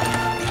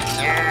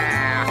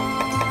 Yeah.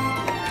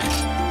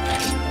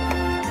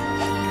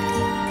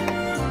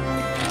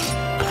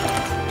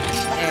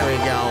 There we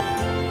go.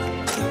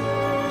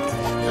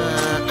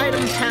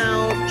 Item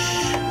pouch.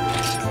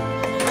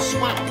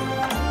 Swap.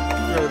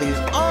 Throw these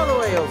all the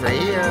way over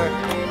here.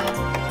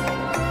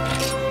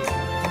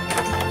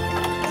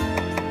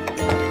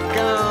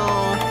 Go.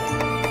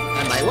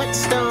 And my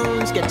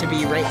whetstones get to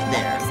be right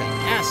there.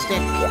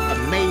 Fantastic.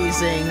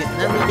 Amazing.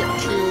 Then we get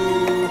to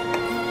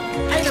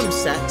item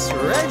sets.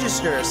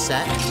 Register a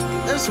set.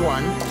 This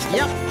one.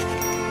 Yep.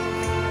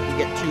 We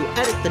get to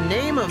edit the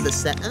name of the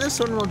set, and this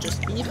one will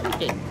just be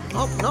hunting.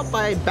 Oh, nope,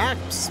 I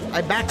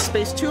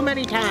backspace too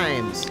many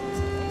times.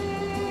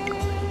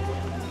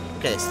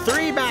 Okay, it's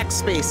 3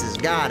 backspaces,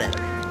 got it.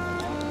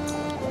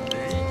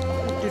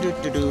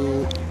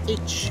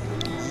 H,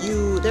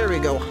 U, there we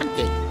go,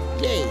 hunting.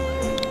 Yay.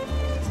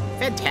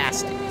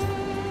 Fantastic.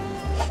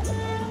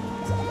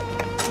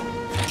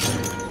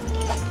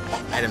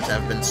 Items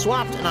have been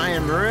swapped, and I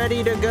am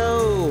ready to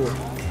go.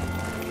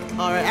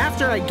 Alright,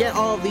 after I get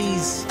all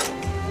these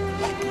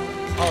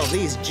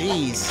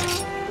G's.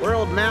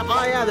 World map.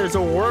 Oh yeah, there's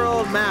a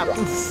world map.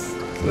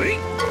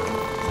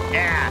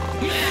 Yeah.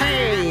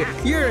 Hey,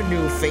 you're a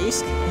new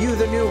face. You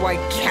the new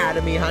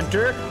Academy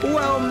Hunter.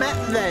 Well met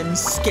then,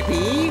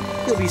 Skippy.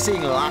 You'll be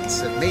seeing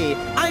lots of me.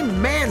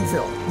 I'm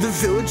Manville, the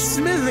village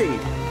smithy.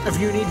 If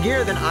you need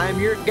gear, then I'm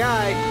your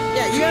guy.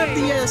 Yeah, you have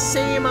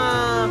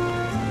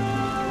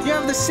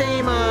the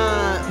same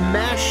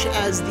mesh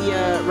as the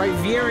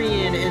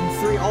Riverian in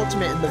 3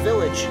 Ultimate in the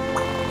village.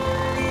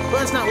 But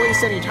let's not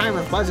waste any time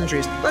with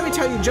pleasantries. Let me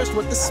tell you just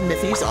what the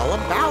smithy's all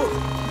about.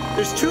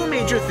 There's 2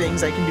 major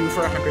things I can do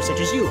for a hunter such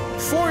as you.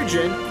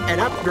 Forging and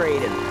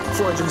upgrading.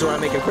 Forging's where I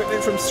make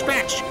equipment from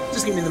scratch.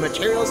 Just give me the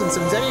materials and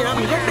some zenny and I'm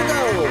good to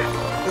go.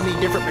 You'll need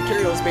different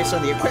materials based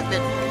on the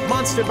equipment.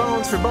 Monster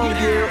bones for bone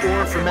gear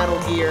or for metal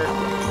gear.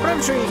 But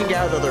I'm sure you can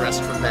gather the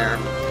rest from there.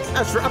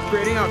 As for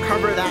upgrading, I'll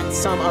cover that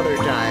some other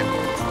time.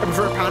 I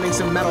prefer pounding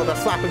some metal to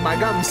flapping my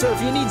gums, so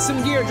if you need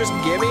some gear, just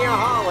give me a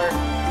holler.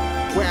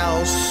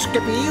 Well,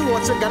 Skippy,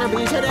 what's it gonna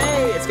be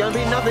today? It's gonna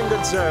be nothing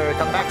good, sir.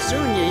 Come back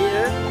soon, you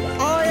hear?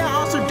 Oh yeah,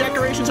 also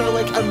decorations are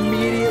like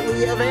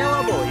immediately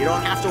available. You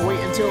don't have to wait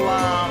until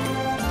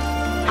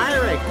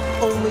hiring.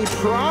 Only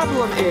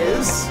problem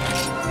is,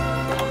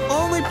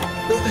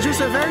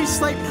 just a very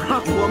slight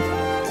problem.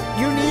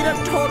 You need a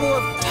total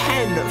of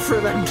 10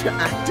 for them to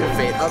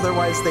activate,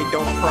 otherwise they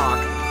don't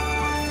proc.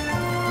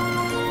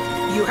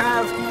 You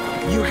have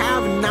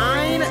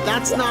 9,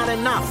 that's not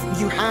enough.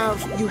 You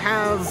have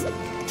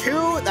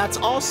 2, that's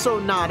also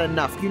not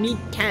enough. You need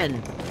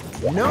 10.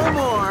 No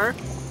more.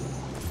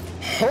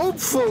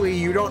 Hopefully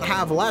you don't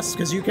have less,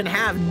 because you can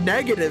have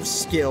negative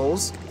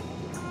skills.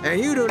 And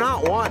you do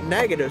not want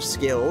negative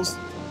skills.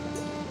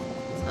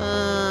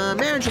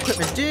 Manage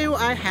equipment. Do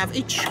I have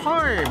a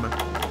charm?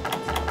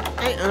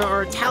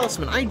 Or a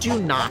talisman? I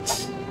do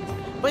not.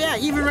 But yeah,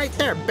 even right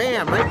there.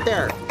 Bam, right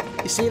there.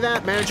 You see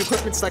that? Manage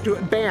equipment, select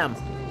it. Bam.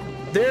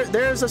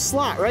 There's a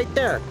slot right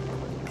there.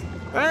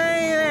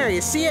 Right there,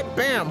 you see it?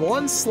 Bam,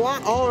 1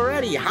 slot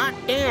already. Hot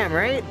damn,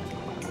 right?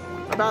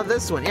 How about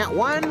this one? Yeah,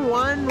 1,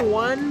 1,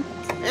 1.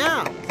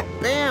 Yeah,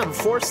 bam,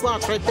 4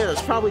 slots right there.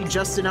 That's probably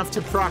just enough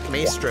to proc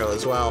Maestro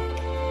as well.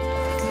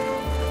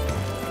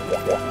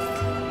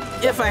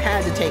 If I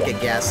had to take a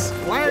guess,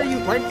 did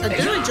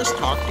I just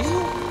talk to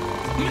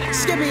you?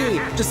 Skippy!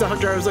 Just the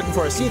hunter I was looking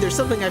for. See, there's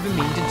something I've been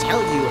meaning to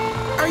tell you.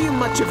 Are you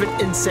much of an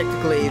insect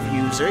glaive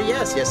user?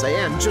 Yes, I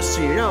am. Just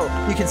so you know,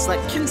 you can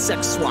select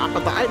Kinsect Swap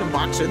at the item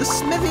box or the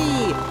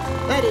smithy.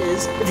 That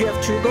is, if you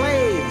have 2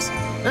 glaives.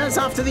 Then it's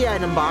off to the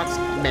item box,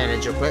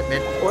 manage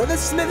equipment, or the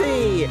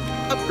smithy,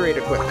 upgrade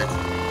equipment.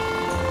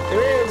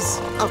 There is,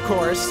 of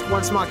course,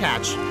 one small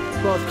catch.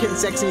 Both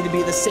Kinsects need to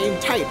be the same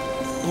type.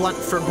 Blunt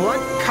for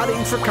blunt,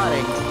 cutting for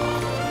cutting.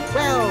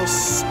 Well,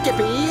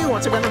 Skippy,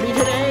 what's it gonna be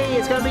today?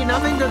 It's gonna be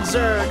nothing good,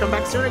 sir. Come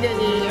back soon again.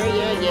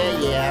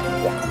 Yeah.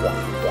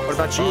 What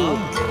about you?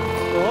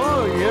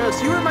 Oh,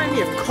 yes, you remind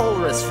me of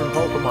Colress from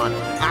Pokemon.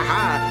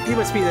 Aha, you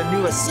must be the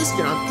new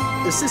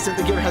assistant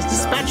the giver has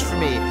dispatched for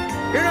me.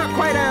 You're not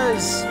quite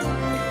as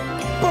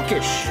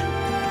bookish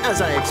as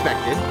I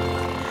expected.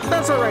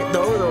 That's all right,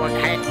 though.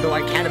 The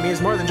Academy is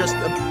more than just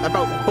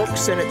about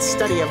books and its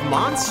study of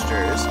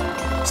monsters.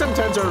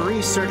 Sometimes our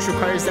research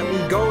requires that we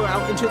go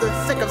out into the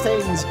thick of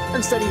things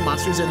and study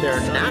monsters in their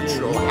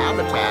natural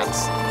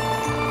habitats.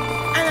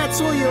 And that's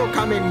where you'll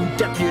come in,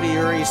 Deputy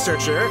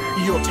Researcher.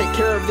 You'll take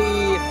care of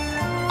the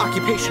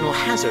occupational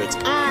hazards.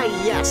 Ah,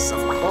 yes, of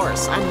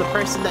course. I'm the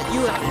person that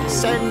you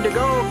send to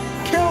go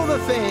kill the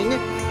thing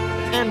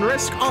and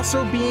risk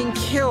also being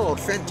killed.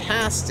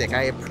 Fantastic.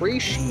 I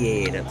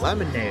appreciate it.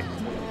 Lemonade.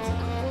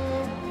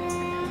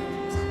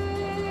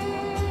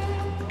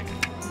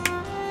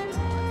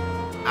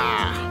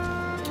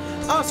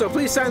 Also,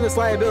 please sign this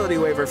liability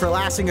waiver for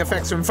lasting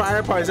effects from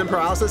fire, poison,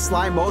 paralysis,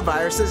 slime, mold,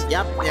 viruses.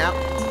 Yep.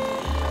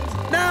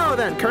 Now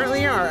then,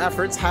 currently our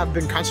efforts have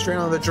been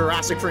concentrating on the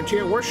Jurassic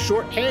frontier. We're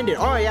short-handed.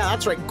 Oh yeah,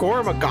 that's right,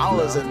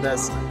 Gormagala's in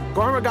this.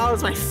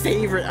 Gormagala's my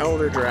favorite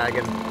Elder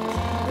Dragon.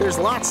 There's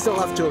lots still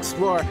left to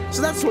explore,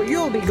 so that's where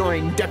you'll be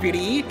going,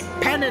 Deputy.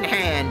 Pen in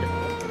hand.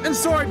 And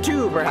sword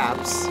too,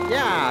 perhaps.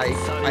 Yeah,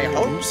 I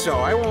hope so.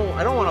 I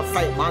don't want to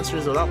fight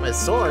monsters without my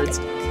swords.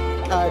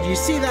 Do you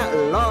see that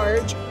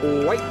large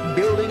white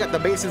building at the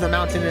base of the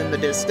mountain in the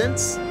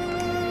distance?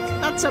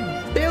 That's a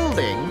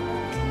building.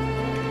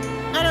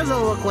 That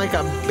doesn't look like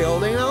a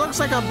building. That looks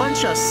like a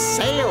bunch of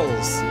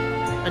sails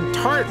and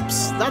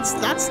tarps.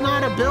 That's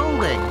not a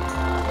building.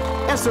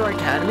 That's the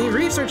Academy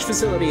Research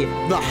Facility,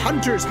 the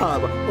Hunters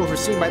Hub,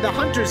 overseen by the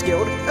Hunters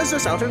Guild, is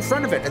just out in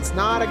front of it. It's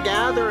not a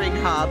gathering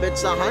hub,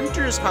 it's a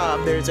Hunters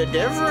Hub. There's a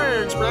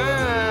difference.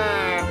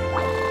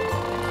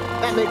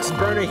 That makes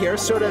Berna here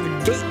sort of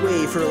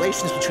gateway for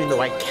relations between the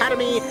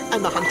Academy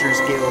and the Hunters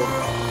Guild.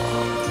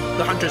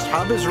 The Hunters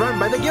Hub is run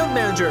by the guild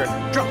manager.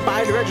 Drop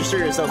by to register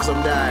yourself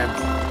sometime.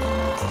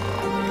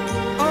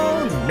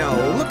 Oh no,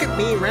 look at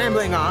me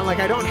rambling on like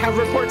I don't have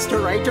reports to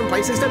write and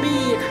places to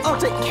be. I'll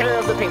take care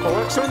of the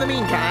paperwork, so in the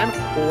meantime,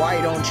 why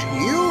don't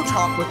you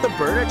talk with the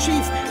Berna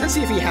chief and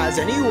see if he has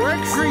any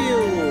work for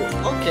you?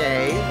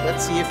 Okay,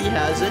 let's see if he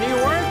has any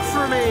work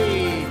for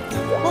me.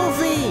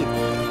 Wolfie!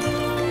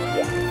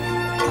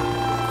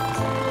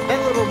 That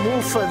little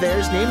Moofa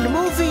there's named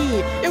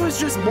Moofy. It was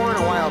just born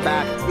a while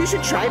back. You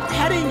should try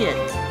petting it.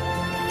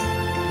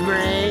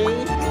 Gray.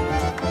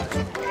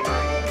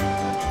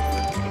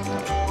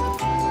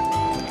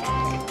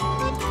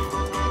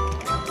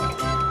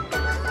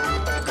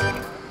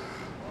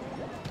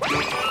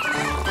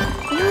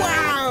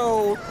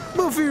 Wow!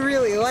 Moofy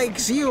really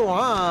likes you,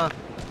 huh?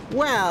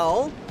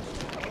 Well,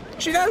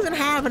 she doesn't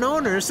have an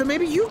owner, so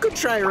maybe you could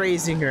try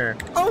raising her.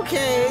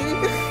 Okay.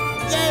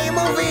 Yay,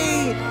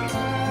 Moofy!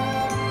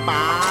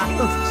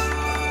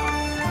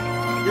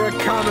 You're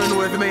coming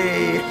with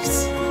me.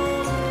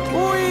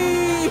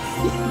 Whee!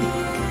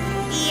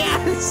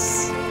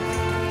 Yes!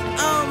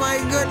 Oh my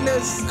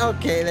goodness.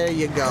 Okay, there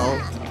you go.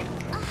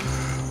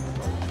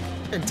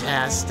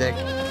 Fantastic.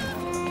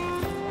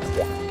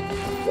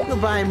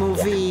 Goodbye,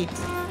 movie.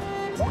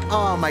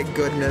 Oh my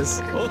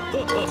goodness.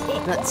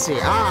 Let's see.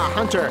 Ah,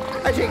 Hunter,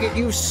 I take it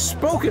you've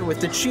spoken with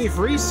the chief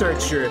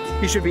researcher.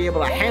 You should be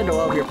able to handle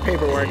all of your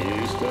paperwork.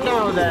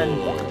 Now then,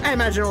 I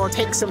imagine it will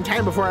take some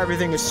time before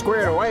everything is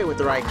squared away with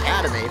the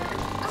Academy.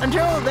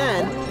 Until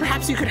then,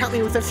 perhaps you could help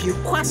me with a few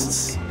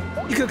quests.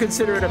 You could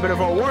consider it a bit of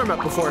a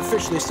warm-up before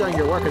officially starting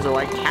your work as a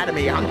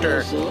Academy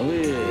Hunter.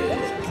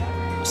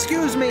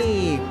 Excuse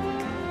me.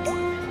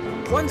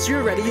 Once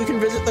you're ready, you can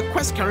visit the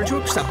quest counter to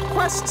accept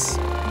quests.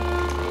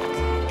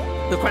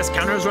 The quest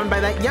counter is run by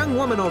that young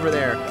woman over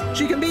there.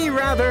 She can be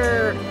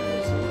rather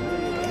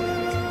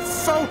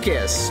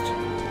focused,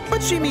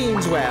 but she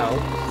means well.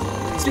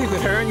 Speak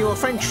with her and you will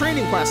find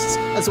training quests,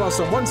 as well as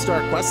some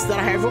one-star quests that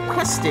I have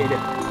requested.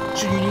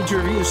 Should you need to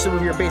review some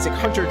of your basic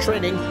hunter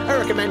training, I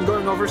recommend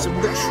going over some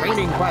of the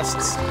training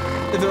quests.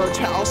 The village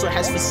also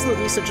has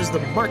facilities such as the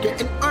market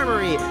and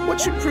armory,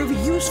 which should prove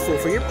useful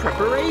for your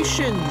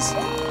preparations.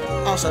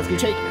 Also, if you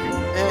take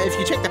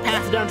the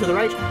path down to the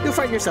right, you'll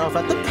find yourself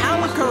at the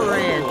Palica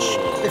Ranch.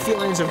 The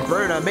felines of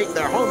Berna make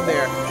their home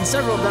there, and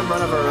several of them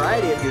run a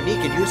variety of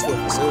unique and useful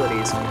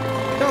facilities.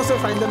 You'll also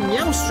find the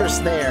Meowstress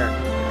there.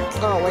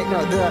 Oh, wait,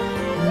 no, the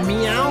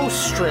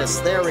Meowstress.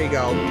 There we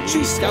go.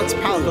 She scouts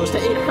Palicos to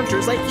aid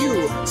hunters like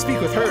you. Speak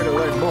with her to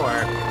learn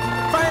more.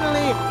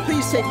 Finally,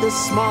 Please take this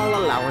small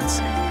allowance,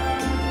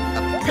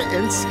 a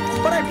pittance,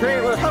 but I pray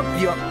it will help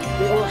you.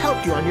 It will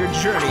help you on your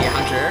journey,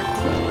 Hunter.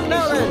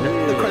 Now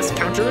then, the quest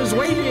counter is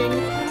waiting.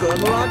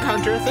 Good luck,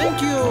 Hunter.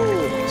 Thank you.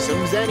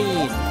 Some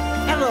Zenny.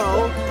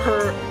 Hello,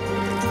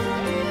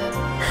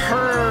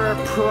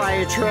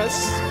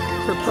 proprietress.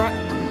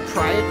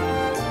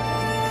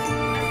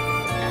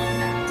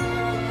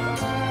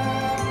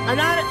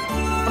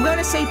 I'm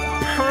gonna say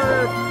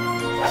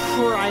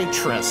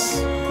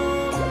proprietress.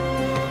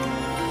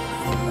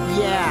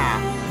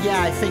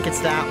 Yeah, I think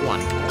it's that one.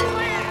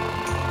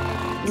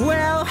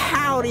 Well,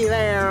 howdy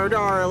there,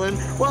 darling.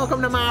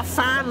 Welcome to my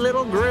fine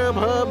little grub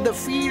hub, the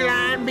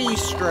Feline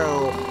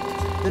Bistro.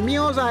 The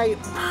meals I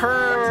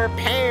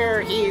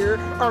prepare here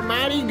are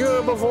mighty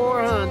good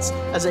before hunts,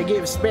 as they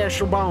give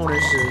special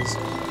bonuses.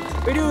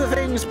 We do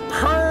things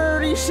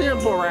pretty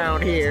simple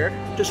around here.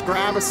 Just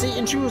grab a seat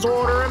and choose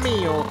order a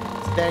meal.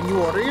 Then you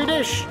order your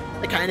dish.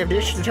 The kind of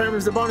dish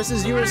determines the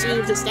bonuses you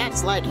receive to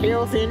stats like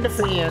health and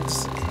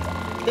defense.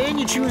 Then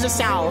you choose a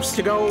sauce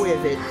to go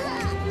with it.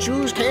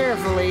 Choose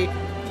carefully.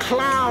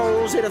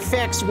 Clause, it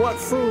affects what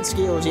food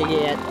skills you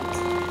get.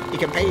 You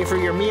can pay for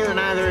your meal in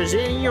either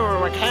Zenny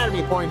or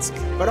Academy points,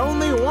 but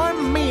only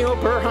one meal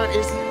per hunt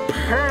is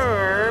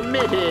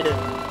permitted.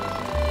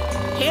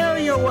 Tell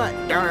you what,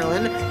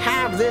 darling,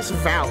 have this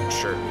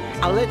voucher.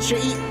 It'll let you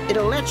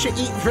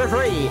eat for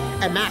free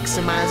and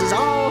maximizes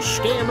all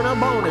stamina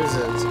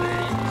bonuses.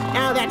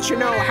 Now that you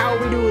know how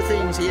we do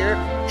things here,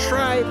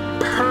 try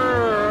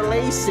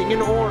perlacing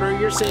an order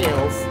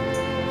yourself.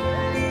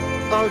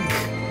 Ugh.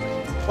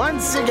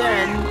 Once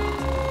again,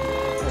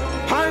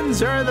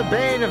 puns are the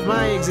bane of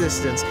my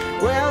existence.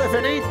 Well, if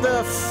it ain't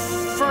the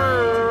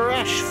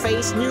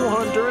fresh-faced new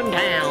hunter in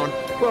town,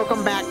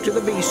 welcome back to the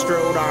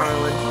bistro,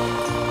 darling.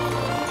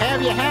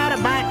 Have you had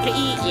a bite to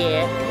eat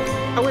yet?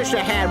 I wish I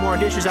had more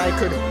dishes I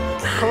could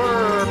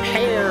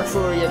prepare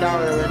for you,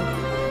 darling.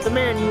 The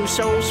menu's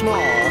so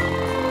small.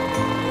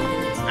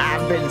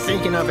 I've been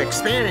thinking of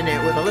expanding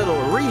it with a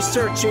little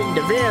research and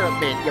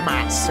development, you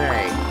might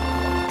say.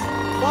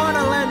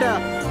 Wanna lend a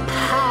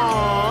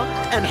paw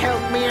and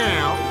help me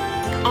out?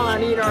 All I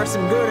need are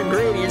some good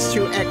ingredients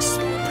to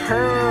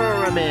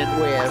experiment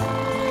with.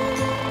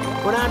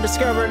 When I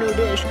discover a new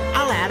dish,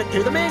 I'll add it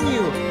to the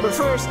menu. But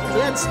first,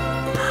 let's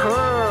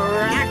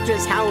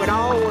practice how it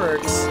all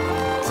works.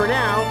 For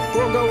now,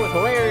 we'll go with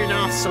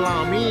Larionov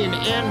salami and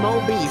Anmo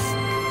beef.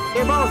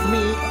 They're both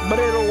meat, but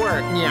it'll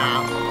work,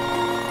 yeah.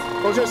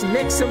 We'll just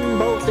mix them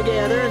both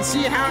together and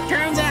see how it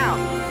turns out.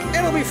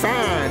 It'll be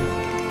fine.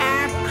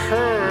 I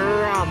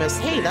promise.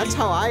 Hey, that's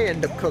how I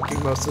end up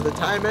cooking most of the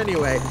time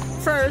anyway.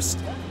 First,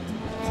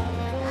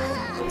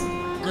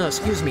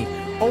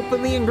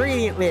 open the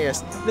ingredient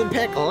list, then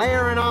pick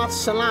Larionov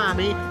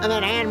salami and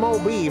then Anmo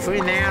beef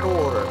in that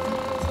order.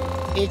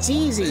 It's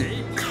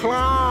easy.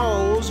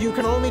 Clause, you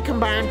can only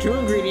combine 2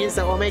 ingredients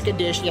that will make a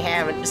dish you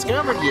haven't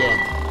discovered yet.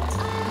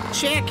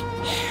 Check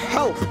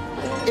help.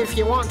 If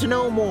you want to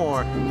know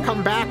more,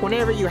 come back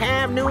whenever you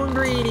have new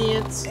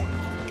ingredients.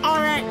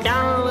 Alright,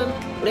 darling,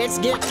 let's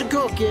get to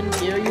cooking.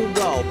 Here you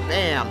go.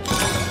 Bam.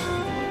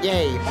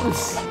 Yay.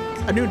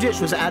 A new dish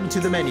was added to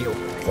the menu.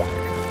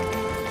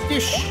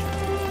 Dish.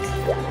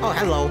 Oh,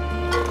 hello.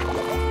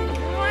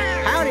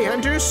 Howdy,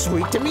 Hunters.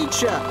 Sweet to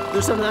meet ya.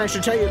 There's something I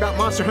should tell you about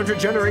Monster Hunter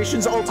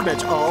Generations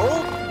Ultimate.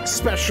 Oh?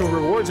 Special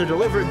rewards are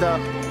delivered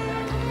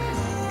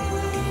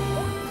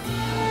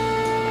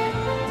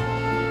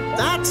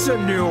That's a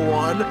new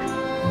one.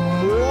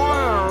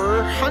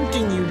 More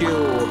hunting you do.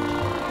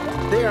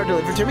 They are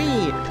delivered to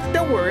me.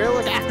 Don't worry, I'll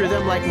look after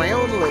them like my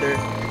own litter.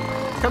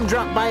 Come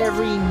drop by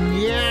every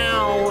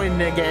now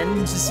and again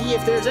to see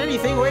if there's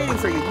anything waiting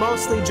for you.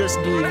 Mostly just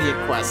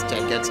deviant quest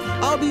tickets.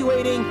 I'll be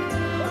waiting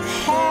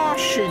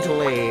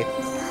patiently.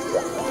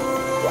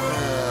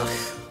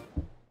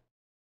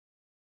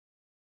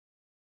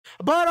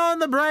 But on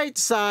the bright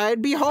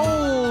side,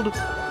 behold,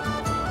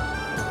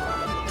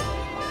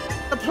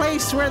 the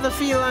place where the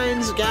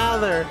felines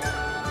gather.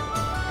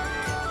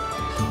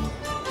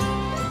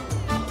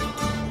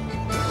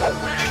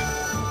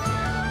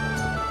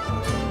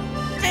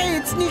 Hey,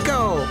 it's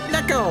Nico!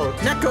 Neko!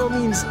 Neko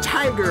means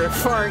tiger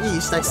far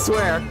east, I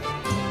swear.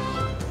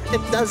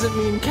 It doesn't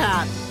mean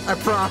cat, I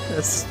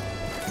promise.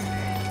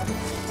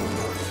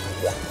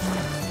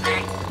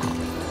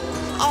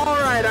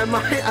 Alright, I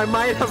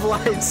might have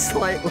lied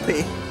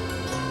slightly.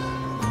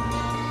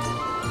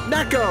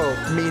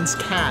 Neko means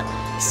cat.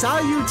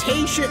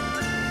 Salutation.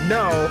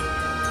 No.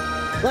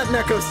 Let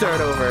Neko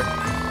start over.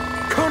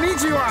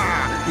 Konnichiwa!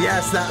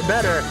 Yes, that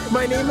better.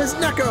 My name is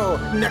Neko.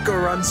 Neko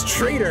runs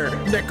Trader.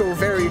 Neko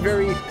very,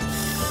 very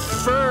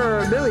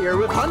familiar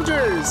with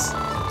hunters.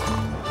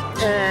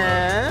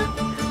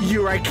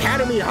 Your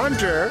Academy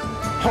Hunter.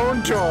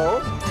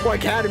 Honto. Well,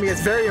 Academy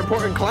is very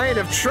important client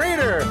of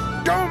Trader.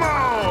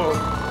 Domo!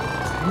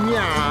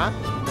 Yeah.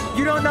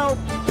 You don't know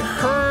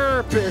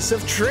purpose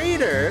of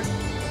Trader?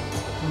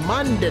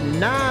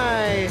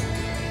 Mondanai.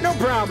 No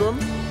problem.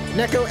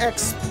 Neko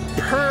explained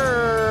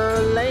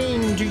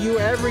to you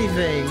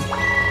everything.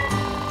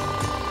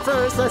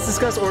 First, let's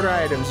discuss order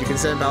items. You can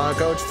send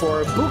Palico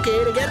for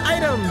bouquet to get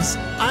items.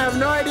 I have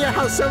no idea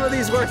how some of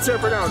these words are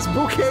pronounced.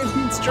 Bouquet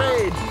means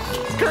trade.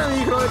 Currently,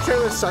 you can only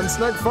trade with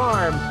Sunsnug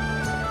Farm.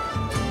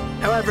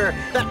 However,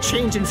 that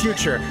changed in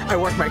future. I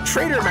work my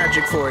trader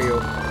magic for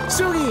you.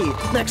 Sugi!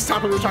 Next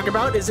topic we'll talk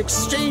about is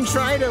exchange for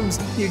items.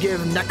 You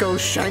give Neko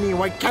shiny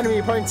White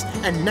Academy points,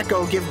 and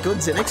Neko give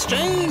goods in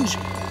exchange.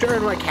 To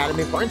earn White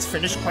Academy points,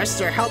 finish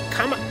quests or help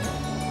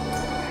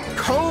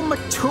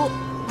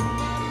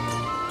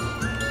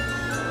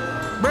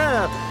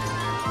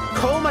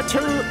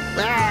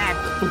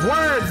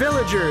word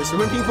villagers.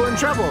 When people in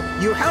trouble,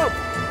 you help.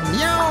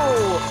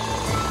 Meow!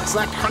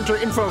 Select Hunter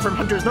info from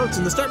Hunter's notes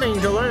in the start menu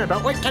to learn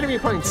about White Academy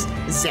points.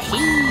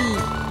 Zahi!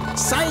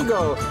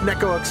 Saigo!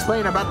 Neko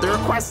explain about the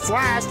requests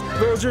last.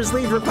 Villagers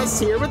leave requests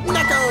here with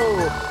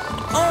Neko!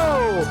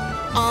 Oh!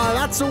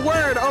 That's a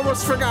word!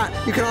 Almost forgot.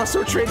 You can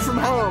also trade from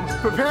home.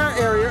 Prepare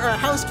area or a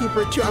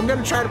housekeeper too. I'm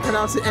gonna try to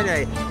pronounce it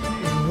anyway.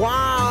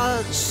 Wasurita?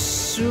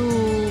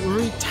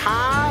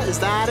 Is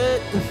that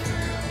it?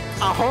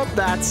 I hope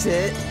that's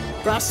it.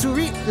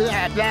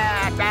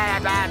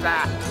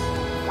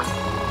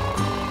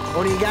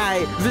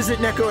 Onigai, visit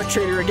Neko a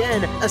trader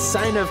again, a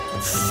sign of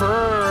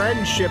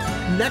friendship.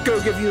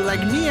 Neko give you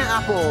Lagnia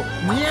apple.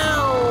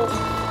 Meow!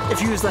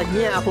 If you use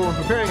Lagnia apple when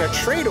preparing a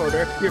trade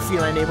order, you're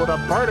feeling able to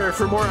barter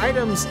for more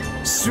items.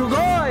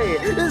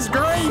 Sugoi is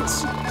great!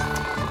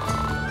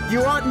 You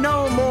want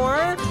no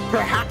more?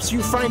 Perhaps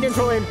you find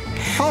info in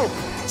help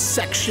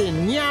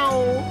section.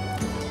 Meow!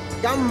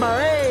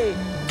 Gambare!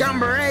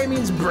 Gambare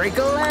means break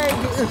a leg.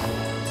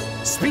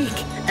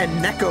 Speak,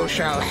 and Neko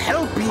shall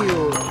help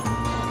you.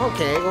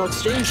 Okay, well,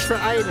 exchange for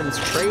items,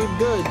 trade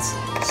goods,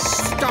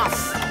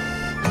 stuff,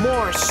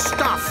 more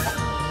stuff,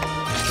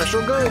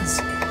 special goods.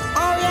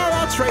 Oh yeah,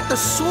 that's right, the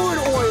sword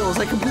oils.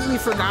 I completely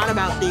forgot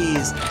about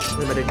these.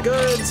 Limited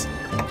goods,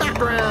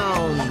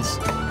 backgrounds,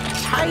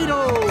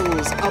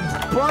 titles, a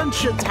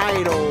bunch of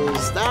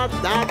titles.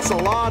 That's a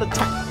lot of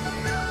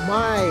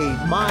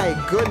my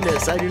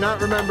goodness, I do not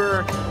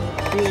remember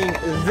being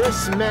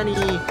this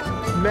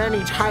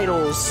many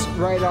titles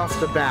right off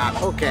the bat.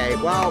 Okay,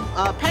 well,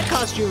 pet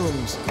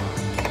costumes.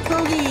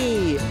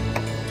 Boogie!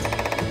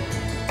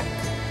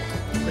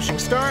 Wishing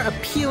Star,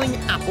 Appealing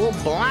Apple,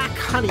 Black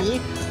Honey,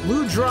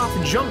 Ludroth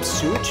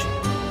Jumpsuit,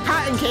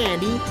 Cotton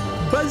Candy,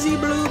 Buzzy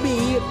Blue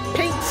Bee,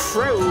 Pink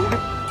Frog,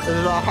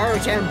 the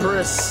Heart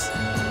Empress.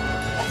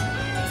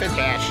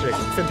 Fantastic,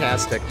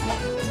 fantastic.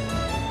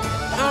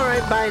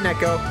 Alright, bye,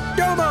 Neko.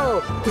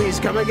 Domo! Please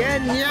come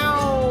again,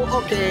 meow!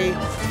 Okay.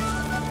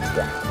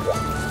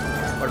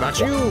 What about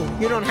you?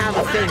 You don't have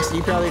a thing, so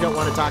you probably don't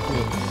want to talk to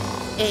me.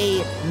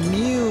 A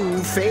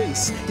Mew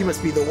face. You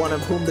must be the one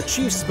of whom the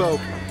chief spoke.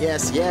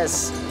 Yes,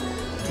 yes.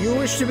 You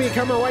wish to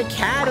become a White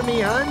Academy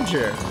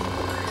Hunter.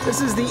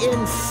 This is the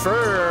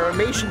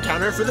information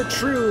counter for the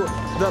true,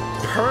 the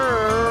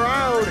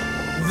proud,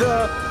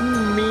 the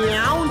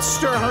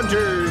Meowster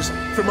Hunters.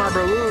 From our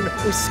balloon,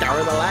 we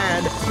scour the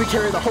land. We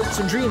carry the hopes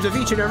and dreams of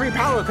each and every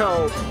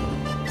Palico.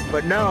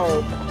 But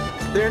no,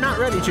 they're not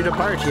ready to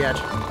depart yet.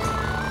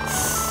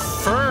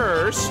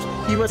 First,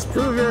 you must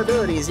prove your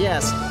abilities,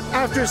 yes.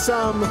 After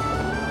some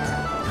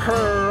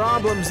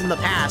problems in the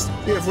past,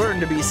 you have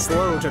learned to be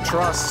slow to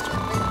trust.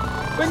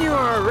 When you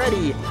are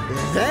ready,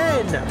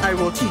 then I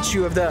will teach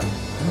you of the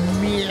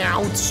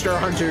Meowster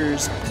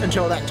Hunters.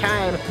 Until that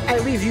time, I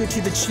leave you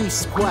to the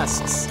chief's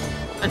quests.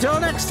 Until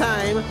next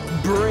time,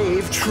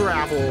 brave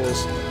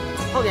travels.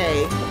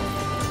 Okay.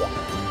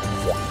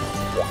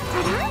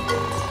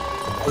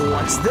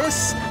 What's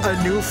this?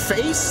 A new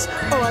face?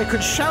 Oh, I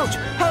could shout,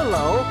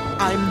 hello,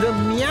 I'm the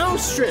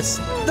Meowstress,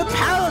 the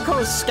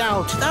Palico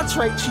Scout. That's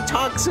right, she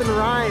talks and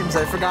rhymes.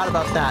 I forgot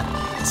about that.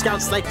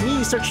 Scouts like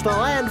me search the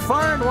land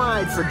far and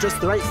wide for just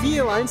the right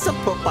felines to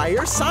put by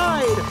your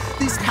side.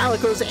 These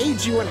Palicos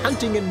aid you in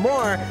hunting and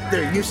more.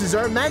 Their uses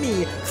are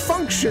many,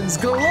 functions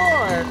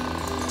galore.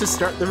 To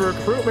start the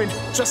recruitment,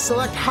 just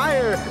select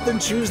higher, then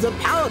choose the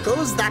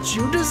Palicos that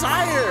you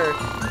desire.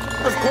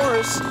 Of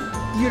course,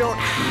 you don't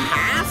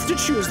have to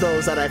choose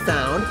those that I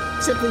found.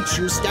 Simply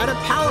choose Scout a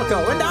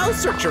Palico and I'll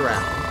search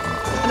around.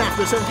 And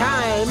after some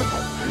time,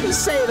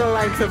 say the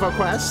length of a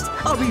quest,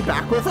 I'll be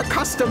back with a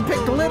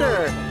custom-picked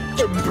litter.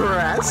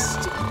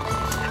 Impressed?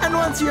 And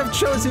once you have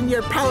chosen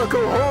your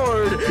Palico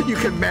horde, you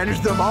can manage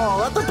them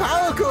all at the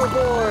Palico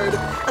board.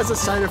 As a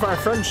sign of our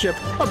friendship,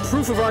 a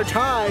proof of our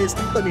ties,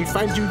 let me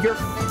find you your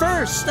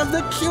first of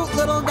the cute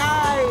little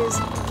guys.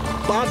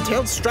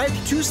 Bobtailed Stripe,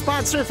 2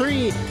 spots or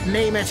 3.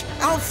 Name it,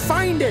 I'll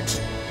find it.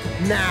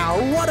 Now,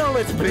 what'll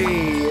it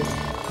be?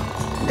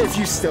 If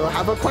you still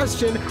have a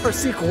question or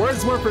seek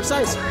words more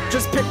precise,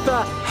 just pick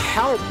the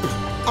help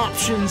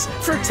options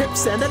for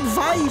tips and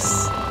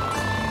advice.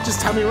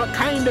 Just tell me what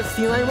kind of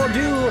feline will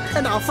do,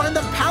 and I'll find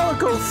the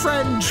Palico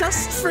friend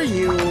just for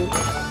you.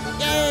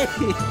 Yay!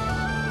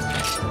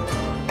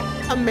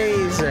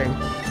 Amazing.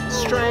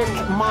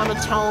 Strength,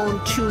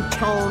 monotone,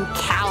 two-tone,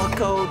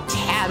 calico,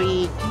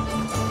 tabby.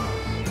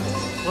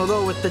 We'll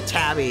go with the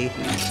tabby.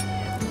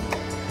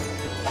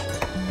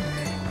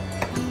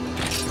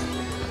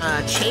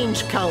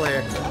 change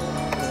color.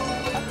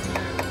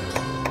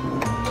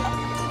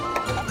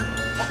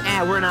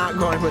 We're not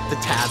going with the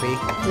tabby.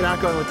 We're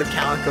not going with the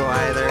calico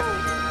either.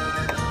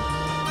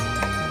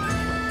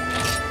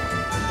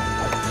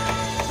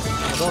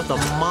 I'll go with the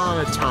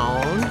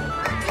monotone.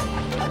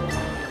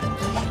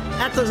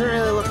 That doesn't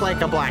really look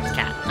like a black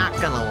cat, not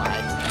gonna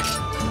lie.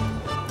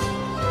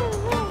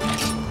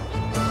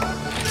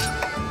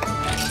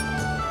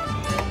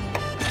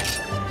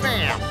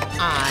 Bam!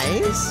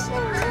 Eyes.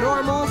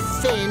 Normal,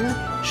 thin,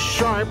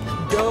 sharp,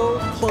 doe,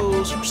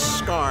 closed,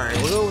 scarred.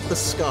 We'll go with the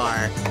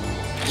scar.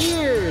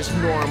 Ears,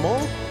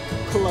 normal,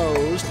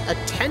 closed,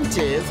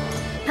 attentive,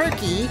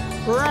 perky,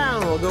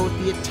 round. We'll go with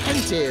the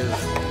attentive.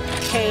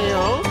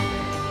 Tail,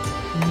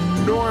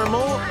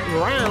 normal,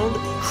 round,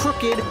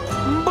 crooked,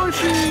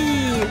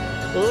 bushy.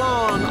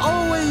 Long,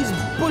 always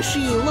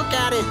bushy. Look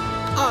at it.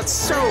 Oh, it's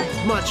so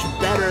much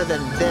better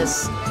than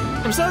this.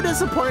 I'm so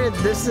disappointed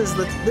this is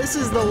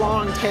the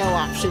long tail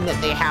option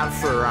that they have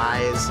for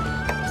Rise.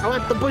 I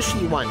want the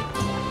bushy one.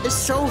 It's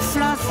so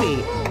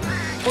fluffy.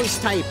 Voice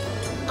type.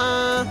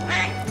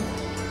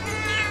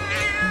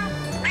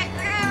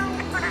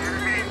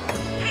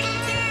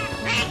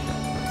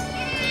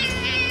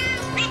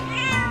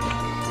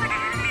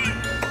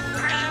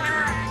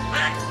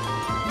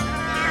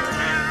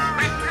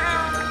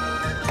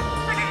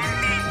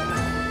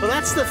 Well,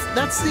 that's the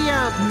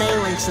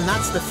Malinx, and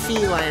that's the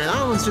feline, and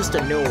that one's just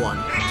a new one.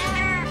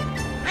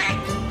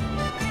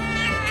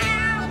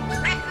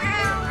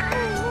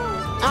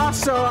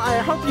 Also, I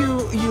hope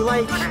you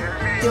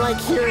like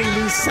hearing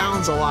these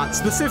sounds a lot,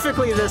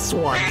 specifically this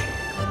one.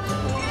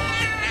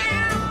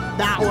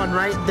 That one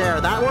right there.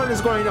 That one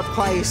is going to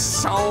play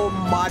so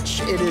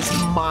much, it is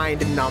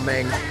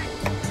mind-numbing.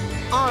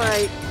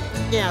 Alright.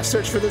 Yeah,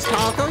 search for this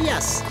calico?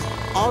 Yes.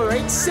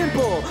 Alright,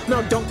 simple.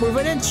 Now don't move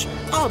an inch.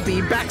 I'll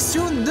be back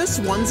soon. This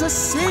one's a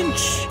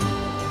cinch.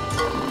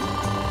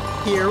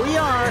 Here we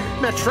are,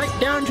 matched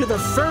right down to the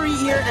furry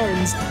ear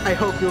ends. I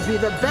hope you'll be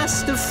the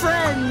best of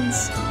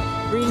friends.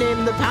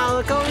 Rename the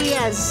Palico,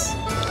 yes.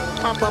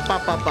 Pop, pop,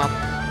 pop, pop, pop.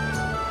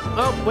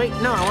 Oh, wait,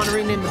 no, I want to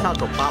rename the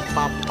Palico. Pop,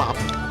 pop, pop,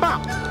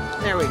 pop.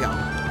 There we go.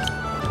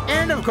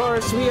 And of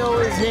course, we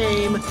always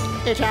name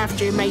it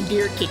after my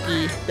dear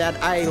kitty that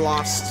I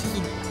lost.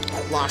 He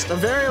lost a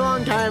very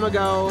long time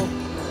ago.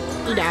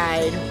 He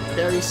died.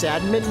 Very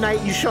sad.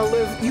 Midnight, you shall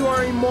live. You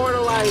are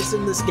immortalized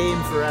in this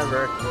game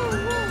forever.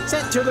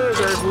 Sent to the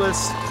reserve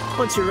list.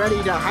 Once you're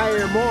ready to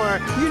hire more,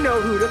 you know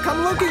who to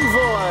come looking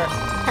for.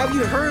 Have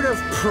you heard of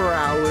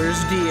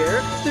prowlers,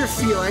 dear? They're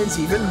felines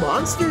even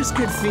monsters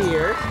could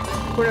fear.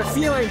 When a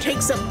feline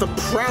takes up the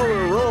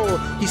prowler role,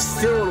 he's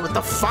filled with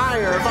the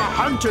fire of a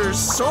hunter's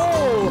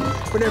soul.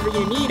 Whenever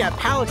you need a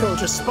Palico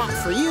to spot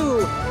for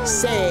you,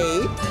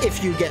 say,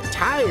 if you get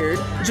tired,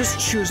 just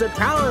choose a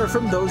prowler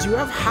from those you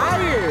have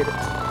hired.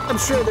 I'm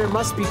sure there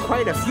must be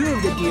quite a few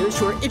of the deers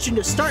who are itching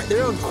to start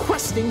their own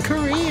questing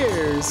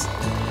careers.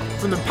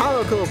 From the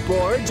Palico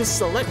board, just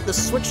select the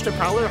switch to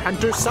prowler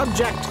hunter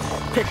subject.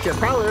 Pick your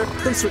prowler,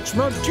 then switch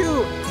mode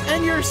 2,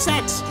 and you're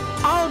set.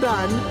 All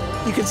done.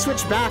 You can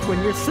switch back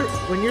when you're through.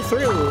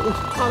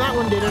 Oh, that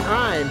one didn't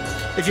rhyme.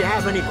 If you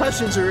have any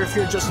questions or if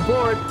you're just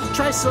bored,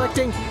 try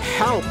selecting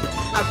Help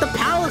at the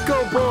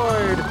Palico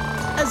board.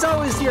 As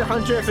always, dear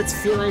hunter, if it's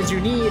felines you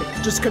need,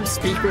 just come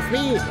speak with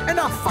me, and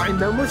I'll find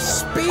them with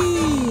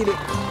speed.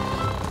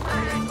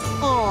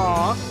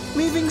 Aw,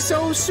 leaving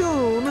so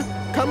soon?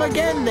 Come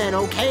again then,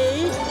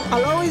 okay?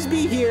 I'll always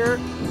be here,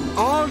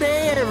 all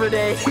day, every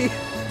day.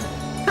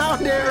 How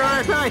did it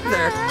rhyme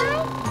either?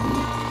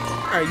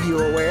 Are you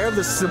aware of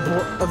the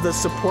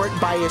support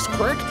bias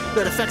quirk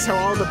that affects how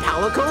all the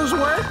Palicos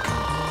work?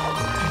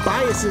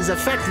 Biases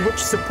affect which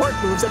support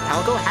moves a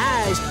Palico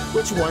has,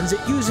 which ones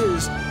it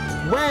uses,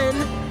 when,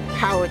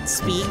 how it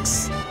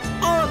speaks,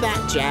 all of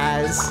that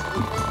jazz.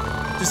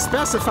 To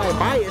specify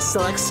bias,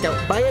 select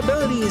Scout by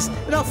abilities,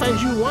 and I'll find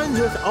you ones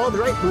with all the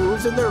right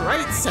moves and the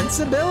right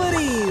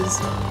sensibilities.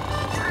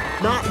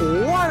 Not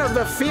one of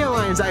the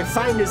felines I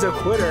find is a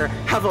quitter.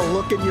 Have a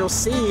look and you'll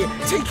see.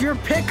 Take your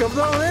pick of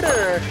the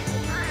litter.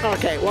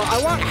 Okay, well,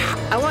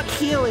 I want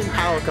healing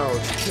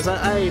Palicos, because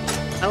I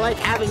like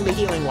having the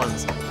healing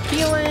ones.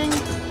 Healing,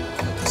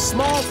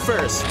 small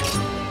first.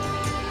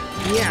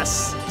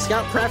 Yes,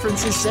 scout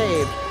preferences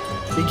saved.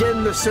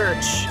 Begin the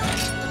search.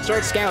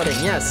 Start scouting,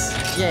 yes.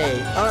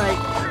 Yay. Alright.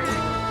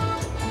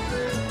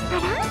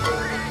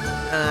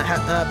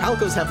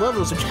 Palicos have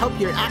levels which help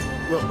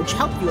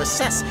you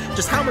assess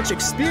just how much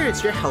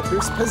experience your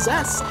helpers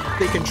possess.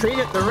 They can train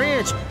at the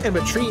ranch in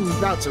between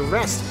bouts of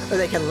rest, or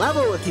they can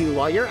level with you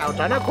while you're out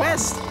on a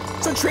quest.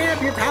 So train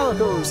up your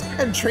Palicos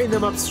and train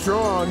them up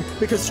strong,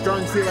 because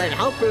strong feline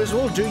helpers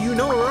will do you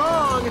no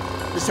wrong.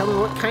 Just tell me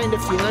what kind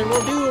of feline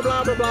will do,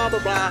 blah, blah, blah, blah,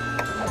 blah.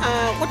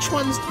 Which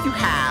ones do you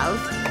have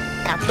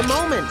at the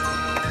moment?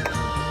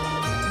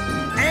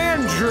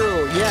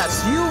 Andrew,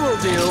 yes, you will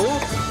do.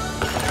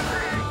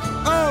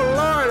 Oh,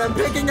 Lord, I'm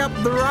picking up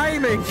the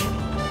rhyming.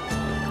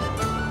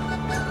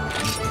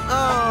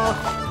 Oh.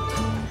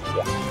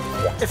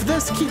 If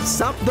this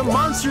keeps up, the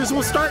monsters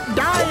will start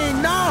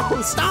dying.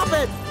 No, stop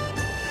it.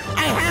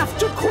 I have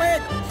to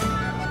quit.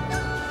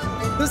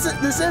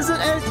 This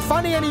isn't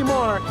funny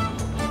anymore.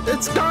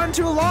 It's gone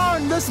too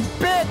long, this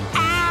bit.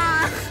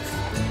 Ah!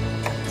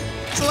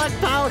 Select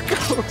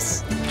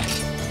Palicos.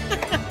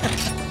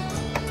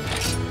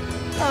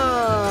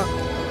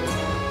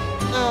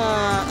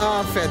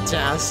 Oh,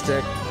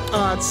 fantastic.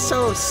 Oh, it's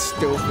so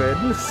stupid.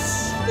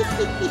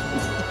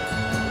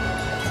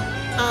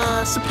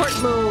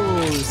 Support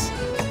moves.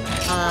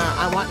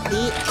 I want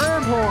the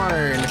Herb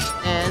Horn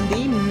and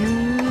the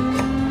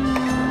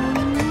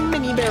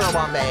Mini Barrel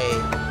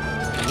Bombay.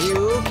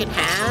 You can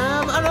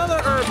have another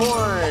Herb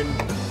Horn.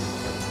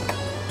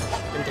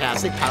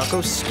 Fantastic.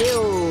 Palico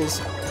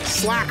skills.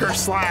 Slacker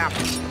Slap.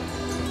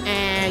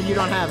 And you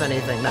don't have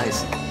anything.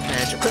 Nice.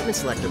 Manage equipment.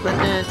 Select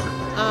equipment.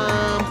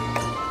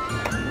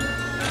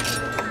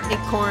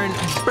 Acorn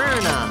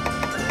Burna.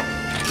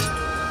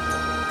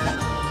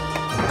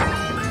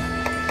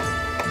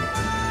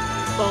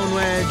 Bone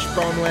Wedge,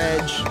 Bone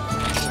Wedge.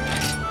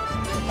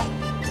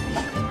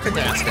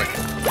 Fantastic.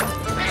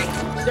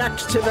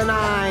 Decked to the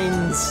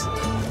nines.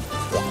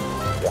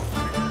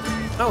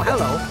 Oh,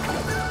 hello.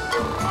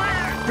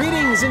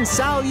 Greetings and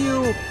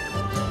salu.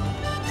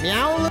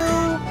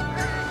 Meowlu.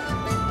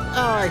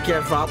 Oh, I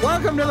give up.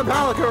 Welcome to the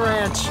Palico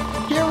Ranch.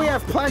 Here we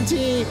have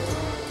plenty,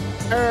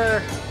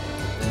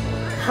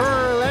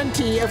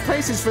 plenty of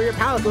places for your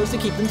Palicos to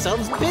keep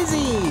themselves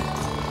busy.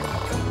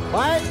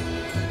 What?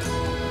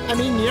 I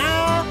mean,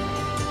 yeah.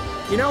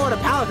 You know what a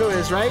Palico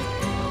is, right?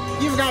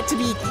 You've got to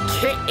be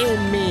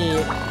kidding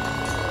me.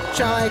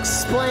 Shall I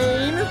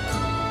explain?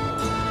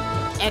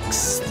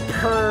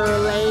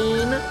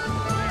 Explain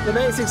the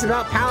basics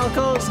about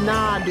Palicos?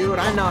 Nah, dude,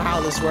 I know how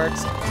this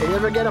works. If you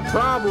ever get a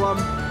problem,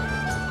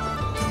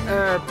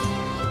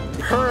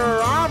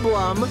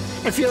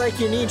 and feel like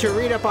you need to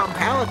read up on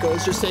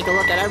Palicos, just take a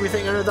look at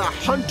everything under the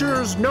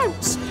Hunter's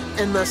Notes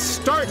in the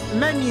Start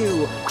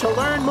menu to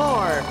learn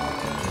more.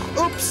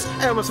 Oops,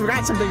 I almost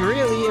forgot something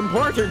really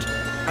important.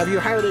 Have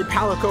you hired a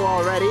Palico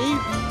already?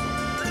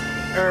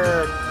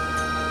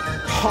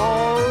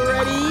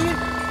 Already?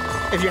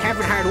 If you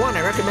haven't hired one,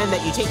 I recommend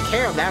that you take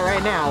care of that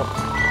right now.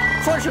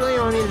 Fortunately,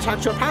 you only need to talk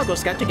to a Palico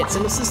scout to get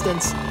some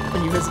assistance.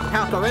 When you visit the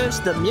Palico Ranch,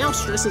 the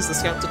Meowstress is the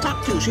scout to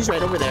talk to. She's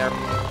right over there.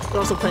 There are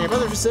also plenty of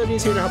other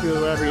facilities here to help you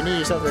with whatever you need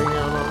yourself. There's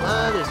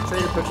a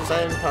trade to purchase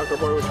items, Palico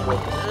board, which will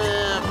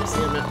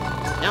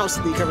now it's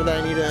the cover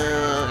that I need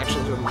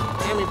actually do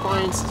academy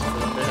points.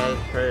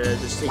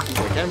 Just take these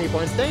academy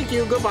points. Thank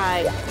you.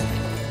 Goodbye.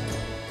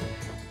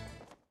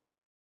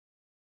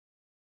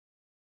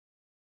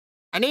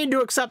 I need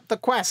to accept the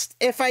quest.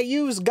 If I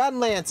use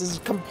Gunlance is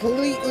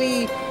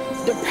completely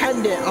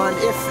dependent on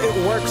if it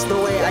works the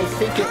way I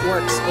think it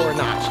works or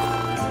not.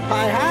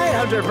 Hi,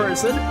 Hunter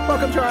person.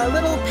 Welcome to our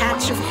little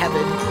patch of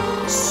heaven.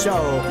 So,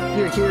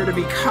 you're here to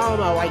become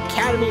a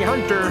Academy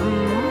Hunter,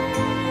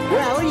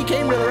 Well, you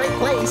came to the right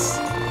place.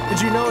 Did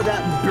you know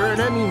that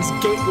Burna means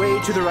gateway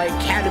to the right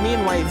academy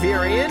in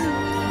Wyverian?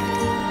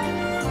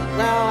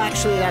 Well,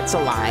 actually, that's a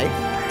lie.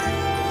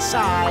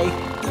 Sigh.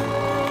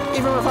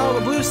 Even with all the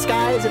blue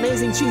skies,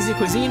 amazing cheesy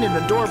cuisine, and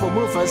adorable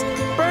Moofas,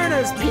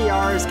 Burna's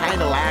PR is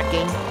kinda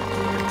lacking.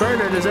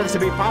 Burna deserves to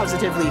be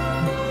positively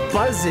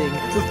buzzing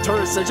with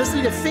tourists. I just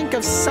need to think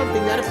of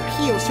something that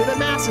appeals to the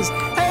masses.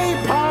 Hey,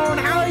 Pwn,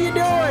 how are you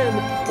doing?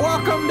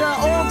 Welcome to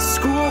Old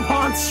School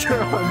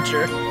Monster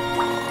Hunter.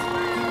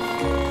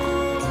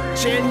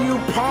 Jin Yu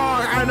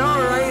Pong, I know,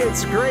 right?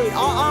 It's great.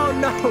 Oh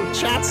no,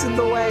 chat's in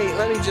the way.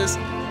 Let me just...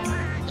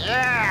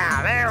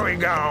 Yeah, there we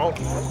go.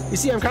 You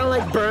see, I'm kind of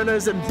like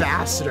Burna's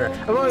ambassador.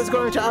 I'm always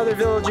going to other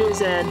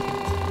villages and...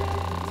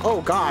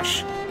 Oh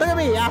gosh, look at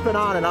me yapping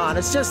on and on.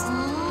 It's just,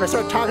 when I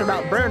start talking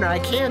about Burna, I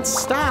can't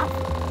stop.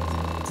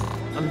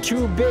 I'm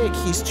too big,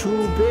 he's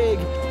too big.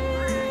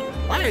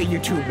 Why are you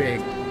too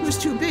big? Who's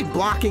too big?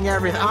 Blocking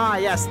everything. Ah,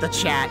 yes, the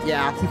chat,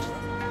 yeah.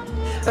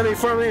 Let me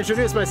formally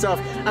introduce myself.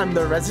 I'm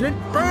the resident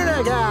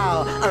Burna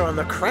gal. I run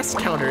the quest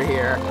counter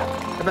here.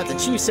 I bet the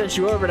chief sent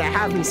you over to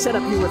have me set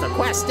up you with a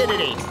quest, didn't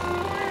he?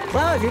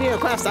 Well, if you need a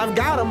quest, I've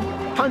got them.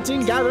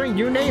 Hunting, gathering,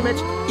 you name it.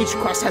 Each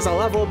quest has a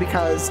level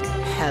because,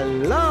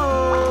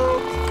 hello,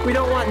 we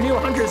don't want new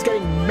hunters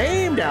getting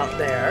maimed out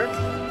there.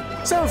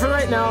 So for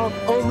right now,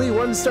 only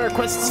 1-star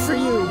quests for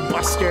you,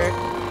 Buster.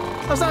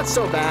 That's not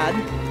so bad.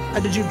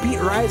 Did you beat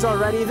Rise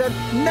already then?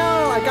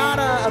 No, I got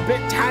a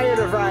bit tired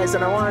of Rise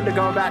and I wanted to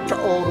go back to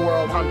old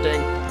world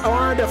hunting. I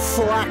wanted to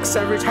flex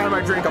every time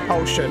I drink a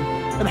potion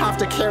and have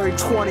to carry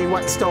 20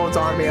 whetstones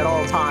on me at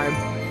all time.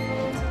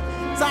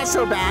 It's not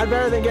so bad,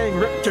 better than getting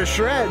ripped to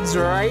shreds,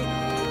 right?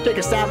 Take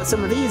a stab at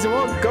some of these and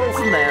we'll go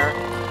from there.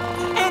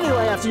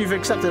 Anyway, after you've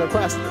accepted a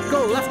quest,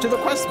 go left to the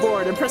quest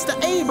board and press the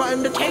A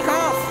button to take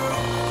off.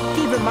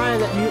 Keep in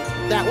mind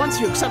that once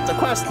you accept the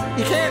quest,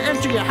 you can't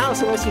enter your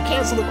house unless you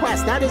cancel the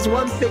quest. That is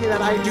one thing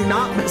that I do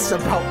not miss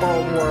about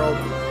Old World,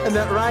 and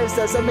that Rise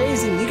does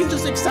amazing. You can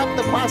just accept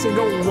the quest and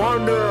go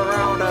wander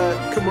around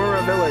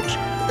Kamura Village.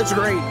 It's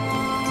great.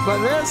 But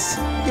this,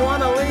 you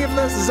want to leave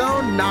this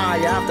zone? Nah,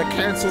 you have to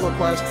cancel the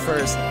quest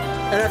first.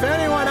 And if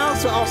anyone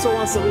else also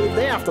wants to leave,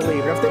 they have to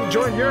leave. And if they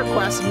join your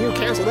quest and you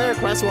cancel their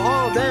quest, well,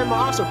 all of them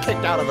are also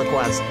kicked out of the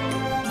quest.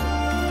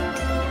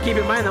 Keep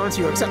in mind that once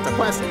you accept the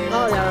quest,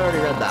 oh yeah, I already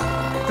read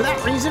that. For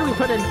that reason, we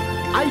put an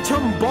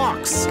item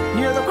box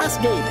near the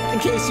quest gate in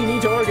case you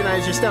need to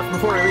organize your stuff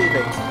before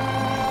leaving.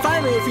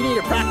 Finally, if you need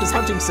to practice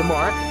hunting some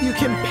more, you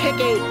can pick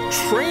a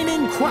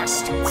training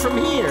quest from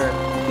here.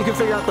 You can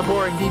figure out the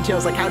boring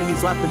details like how to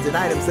use weapons and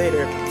items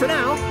later. For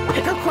now,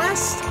 pick a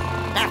quest.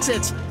 That's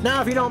it.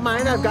 Now, if you don't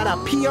mind, I've got a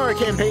PR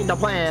campaign to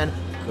plan.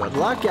 Good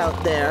luck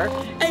out there.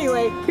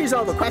 Anyway, here's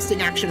all the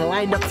questing action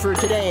lined up for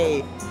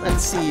today.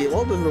 Let's see.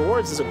 Well, the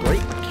rewards is a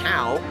great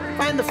cow.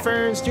 Find the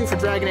ferns, do for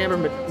Dragon Amber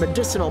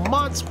medicinal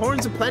moths,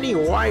 horns of plenty,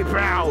 wipe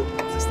out.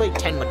 Slay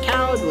 10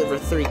 Macau, deliver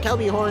 3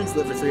 Kelby horns,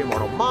 deliver 3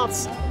 immortal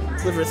moths,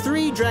 deliver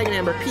 3 Dragon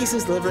Amber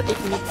pieces, deliver 8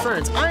 unique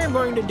ferns. I am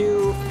going to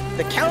do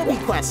the Kelby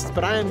quest,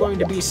 but I am going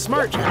to be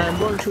smart, and I'm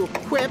going to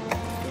equip,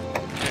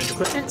 and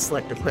equipment,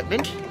 select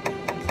equipment,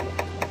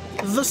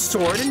 the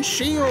sword and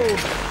shield,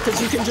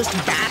 because you can just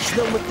bash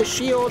them with the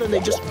shield and they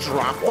just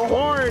drop the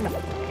horn.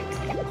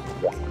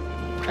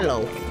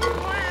 Hello.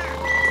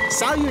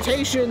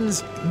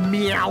 Salutations,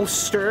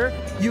 Meowster.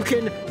 You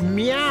can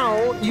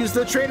meow, use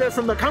the trader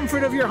from the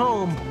comfort of your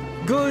home.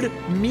 Good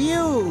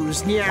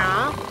mews,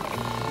 yeah.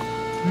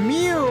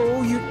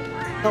 Mew,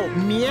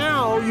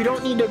 meow, you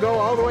don't need to go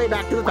all the way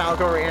back to the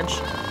Falco Ranch.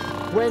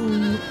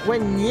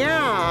 When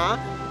yeah,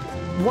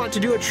 want to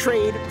do a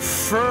trade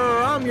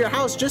from your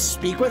house, just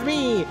speak with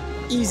me.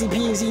 Easy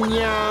peasy,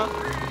 yeah.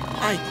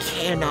 I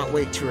cannot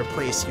wait to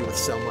replace you with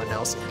someone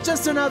else.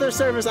 Just another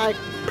service I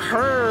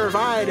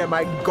provide, and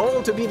my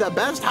goal to be the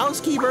best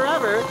housekeeper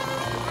ever.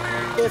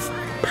 If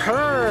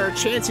per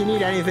chance you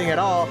need anything at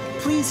all,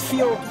 please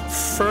feel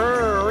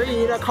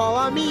free to call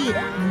on me,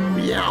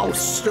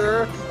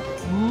 Meowster.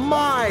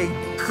 My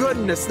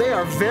goodness, they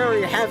are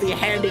very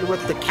heavy-handed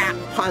with the cat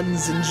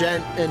puns in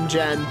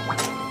Gen.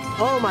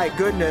 Oh my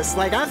goodness,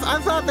 like I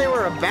thought they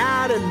were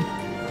bad and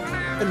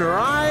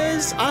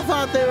Rise. I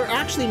thought they were,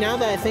 actually, now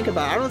that I think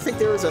about it, I don't think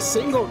there was a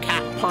single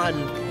cat pun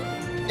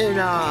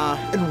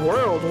in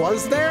World,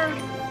 was there?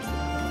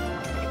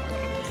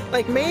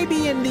 Like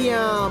maybe in the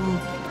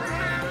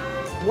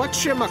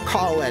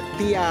whatchamacallit,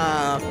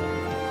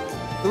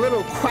 the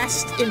little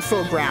quest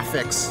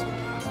infographics.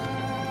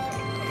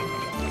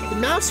 Did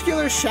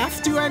Muscular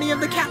Chef do any of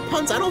the cat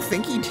puns? I don't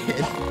think he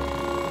did.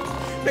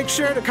 Make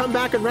sure to come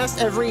back and rest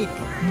every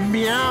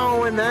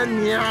meow and then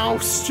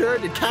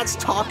Meowster. Did cats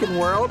talk in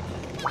World?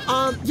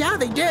 Yeah,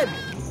 they did.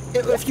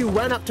 If you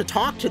went up to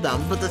talk to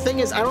them. But the thing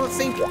is, I don't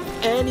think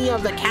any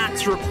of the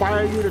cats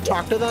require you to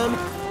talk to them,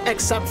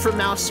 except for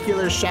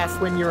Muscular Chef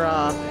when you're,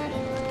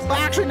 well,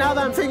 actually, now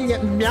that I'm thinking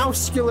it,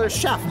 Muscular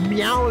Chef.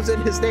 Meow is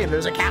in his name.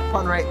 There's a cat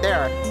pun right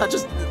there.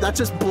 That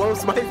just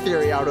blows my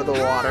theory out of the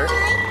water.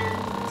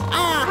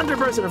 Ah, Hunter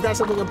person, I've got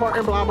something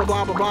important, blah, blah,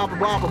 blah, blah, blah,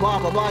 blah, blah, blah,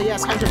 blah, blah.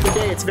 Yes, Hunter per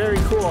day, it's very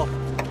cool.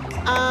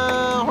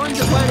 Horns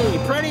of plenty.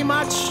 Pretty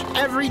much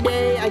every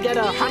day I get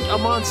to hunt a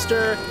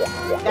monster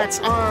that's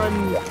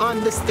on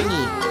this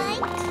thingy.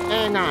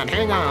 Hang on,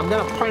 I'm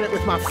gonna point it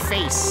with my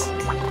face.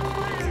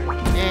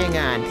 Hang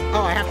on.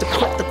 Oh, I have to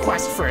quit the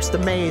quest first,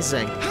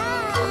 amazing.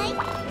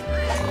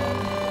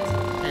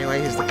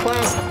 Anyway, here's the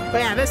quest. But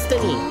yeah, this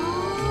thingy.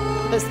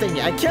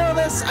 I kill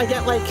this, I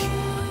get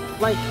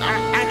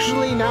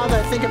actually, now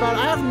that I think about it,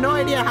 I have no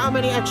idea how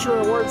many extra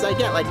rewards I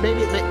get. Like,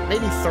 maybe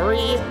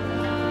 3?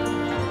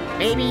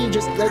 Maybe you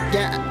just like,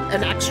 get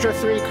an extra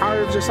 3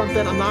 cards or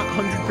something. I'm not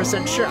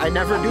 100% sure. I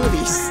never do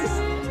these.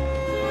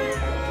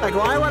 Like,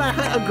 why would I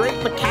hunt a Great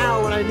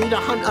Macau when I need to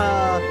hunt,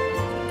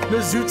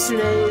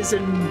 Mizutsunes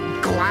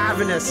and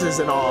Glavenuses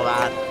and all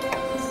that?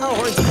 Oh,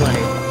 horns of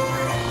plenty.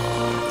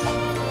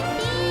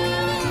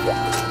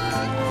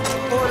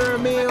 Order a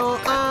meal.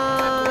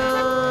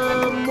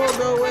 We'll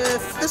go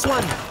with this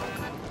one.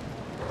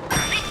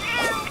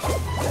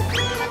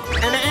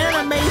 An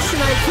animation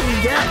I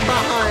can get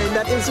behind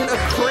that isn't a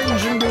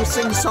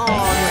cringe-inducing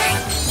song.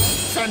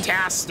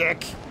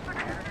 Fantastic.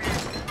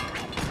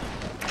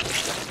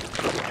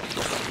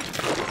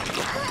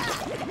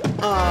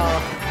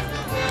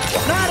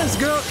 Not as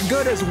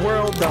good as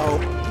World, though.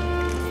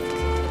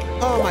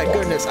 Oh my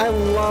goodness, I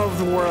love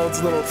the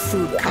World's little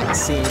food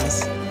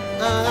cutscenes.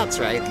 That's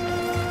right.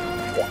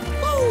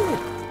 Woo!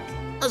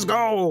 Let's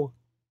go!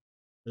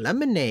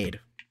 Lemonade.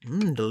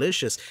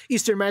 Delicious.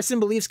 Eastern medicine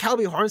believes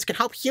Kelby horns can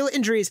help heal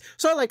injuries,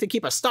 so I like to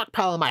keep a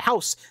stockpile in my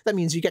house. That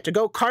means you get to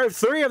go carve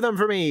 3 of them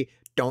for me.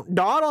 Don't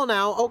dawdle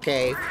now,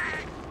 okay.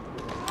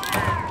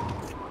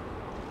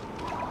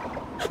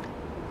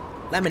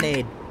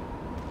 Lemonade.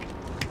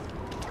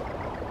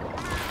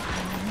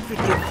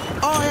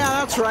 Oh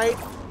yeah, that's right.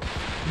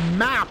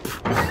 Map.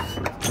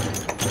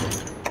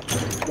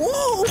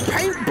 Whoa,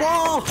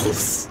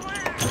 paintballs!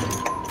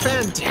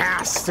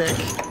 Fantastic.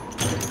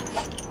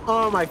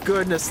 Oh my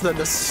goodness, the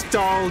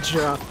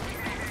nostalgia.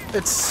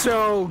 It's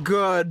so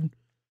good.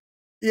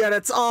 Yet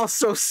it's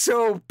also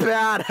so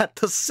bad at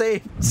the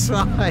same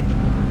time.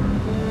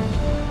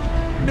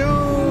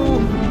 No!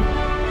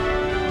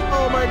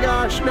 Oh my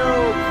gosh,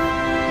 no!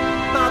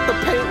 Not the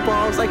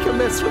paintballs. I can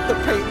miss with the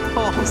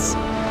paintballs.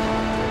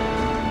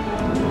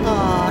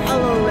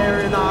 Hello,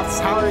 Larinoths.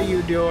 How are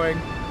you doing?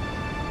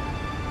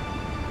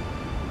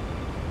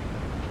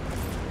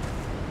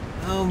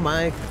 Oh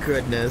my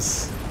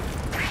goodness.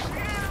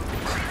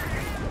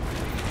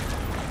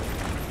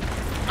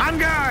 On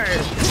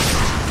guard!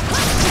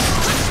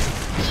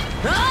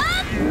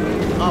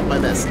 Oh, I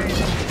missed.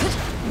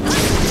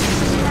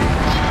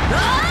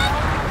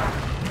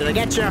 Did I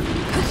get you?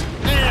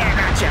 Yeah, I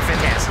got you.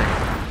 Fantastic.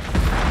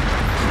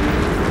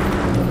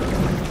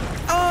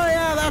 Oh,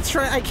 yeah, that's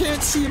right. I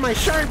can't see my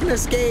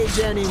sharpness gauge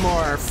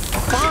anymore.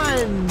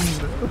 Fun!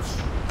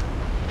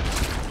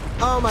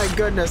 Oh my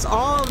goodness.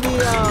 All of the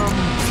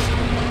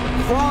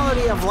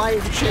quality of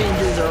life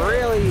changes are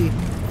really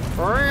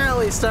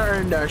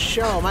starting to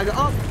show.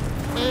 Oh,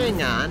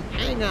 hang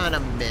on a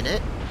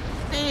minute.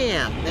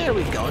 Bam, there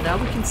we go. Now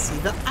we can see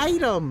the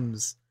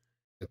items.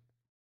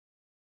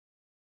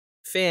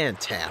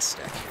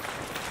 Fantastic.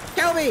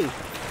 Kelby,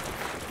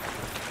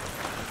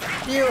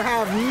 you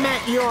have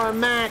met your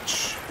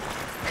match.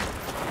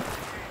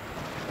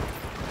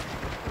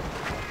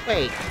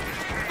 Wait,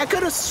 I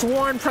could have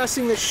sworn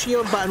pressing the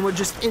shield button would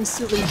just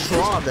instantly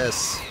draw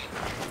this.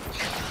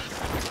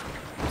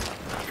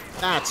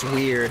 That's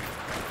weird.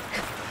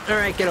 All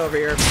right, get over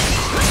here.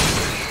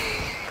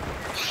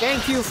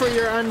 Thank you for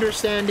your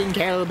understanding,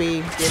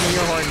 Kelby. Give me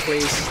your horn,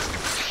 please.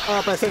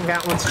 Oh, I think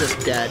that one's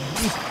just dead.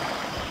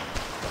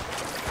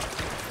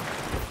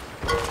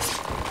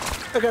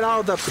 Look at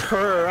all the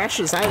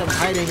precious items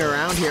hiding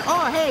around here.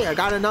 Oh, hey, I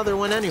got another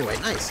one anyway.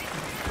 Nice.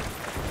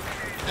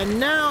 And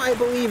now I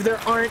believe there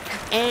aren't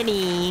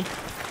any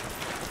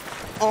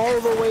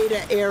all the way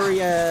to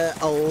area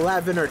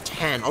 11 or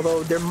 10.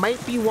 Although there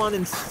might be one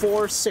in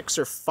 4, 6,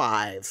 or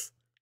 5.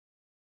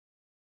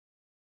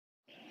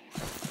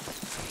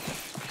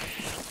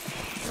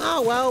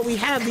 Oh, well, we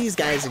have these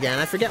guys again.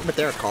 I forget what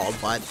they're called,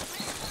 but...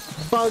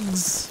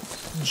 Bugs.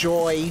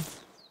 Joy.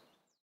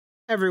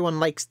 Everyone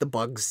likes the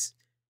bugs.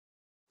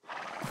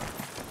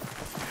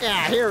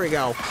 Yeah, here we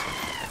go.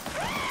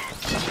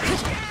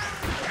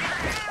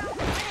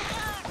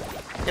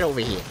 Get over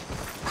here.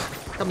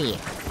 Come here.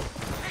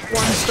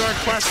 1-star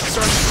quests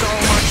are so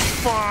much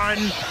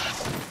fun!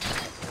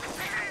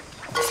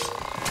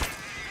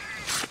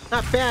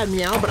 Not bad,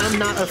 Meow, but I'm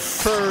not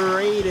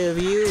afraid of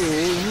you.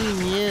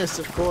 Yes,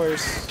 of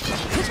course.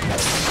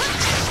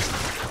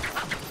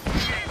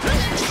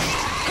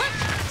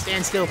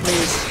 Stand still,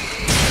 please.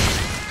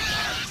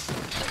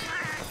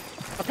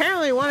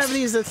 Apparently one of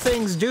these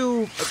things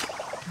do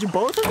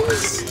both of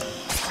these?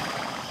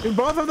 Do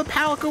both of the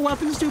Palico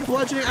weapons do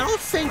bludgeoning? I don't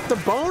think the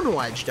Bone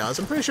Wedge does.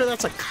 I'm pretty sure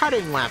that's a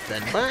cutting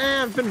weapon, but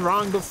I've been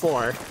wrong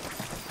before.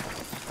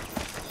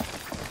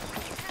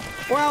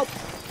 Well,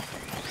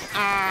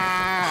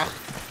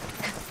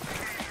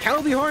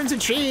 Kelby Horns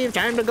achieved.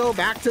 Time to go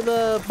back to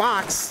the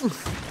box,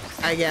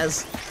 I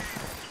guess.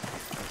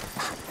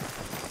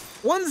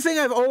 One thing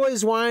I've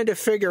always wanted to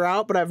figure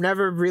out, but I've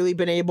never really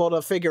been able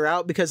to figure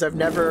out because I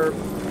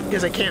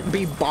can't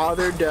be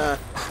bothered to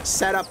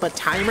set up a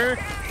timer,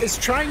 is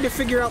trying to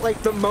figure out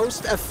like the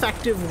most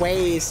effective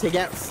ways to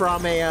get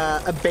from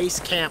a base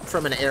camp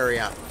from an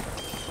area.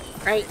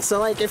 Right? So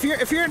like if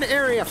you're in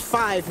area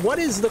 5, what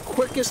is the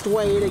quickest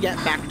way to get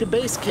back to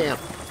base camp?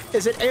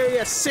 Is it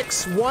area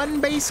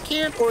 6-1 base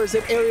camp or is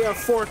it area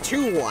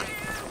 4-2-1?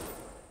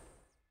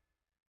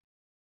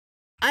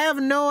 I have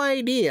no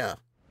idea.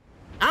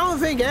 I don't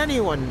think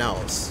anyone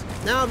knows,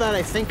 now that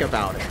I think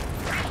about it.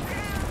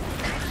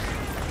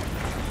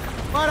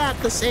 But at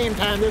the same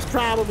time, there's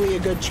probably a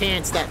good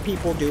chance that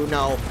people do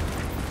know.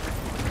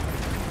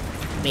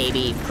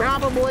 Maybe,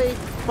 probably,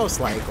 most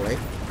likely.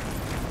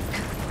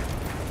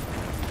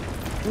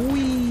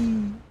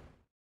 Whee!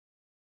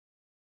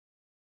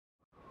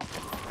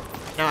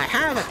 Now I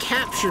have a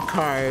capture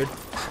card,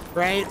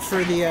 right,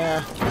 for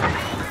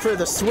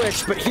the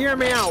Switch, but hear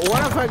me out.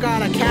 What if I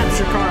got a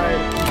capture card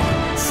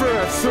for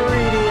a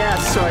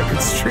 3DS so I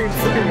could stream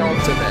 3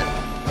 Ultimate?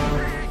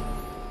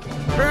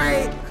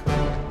 Right?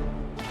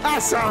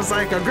 That sounds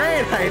like a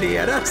great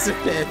idea,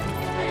 doesn't it?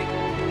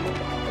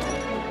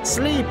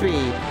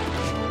 Sleepy.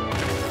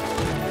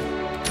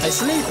 I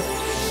sleep.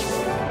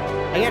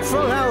 I get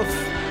full health.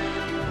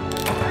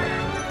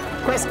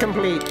 Quest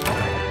complete.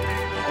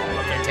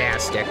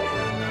 Fantastic.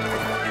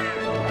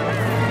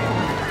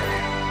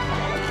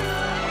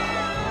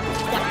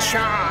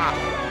 Gotcha!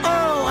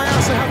 Oh, I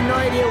also have no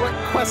idea what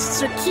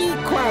quests are key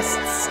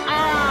quests.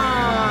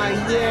 Ah,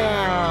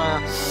 yeah.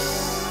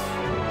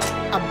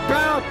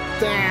 About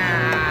that.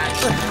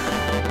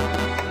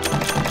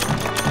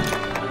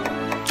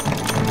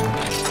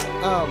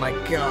 Oh my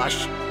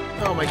gosh.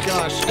 Oh my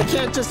gosh. I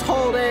can't just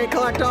hold A and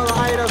collect all the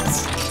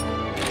items.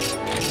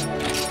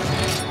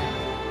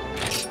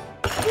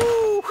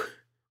 Woo.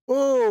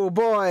 Oh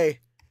boy.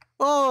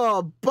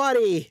 Oh,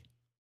 buddy.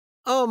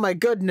 Oh my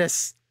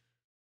goodness.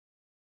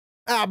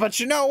 Ah, but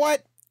you know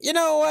what? You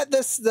know what?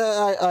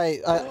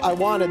 I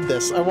wanted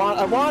this. I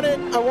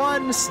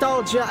want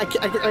nostalgia. I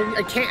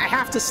can't. I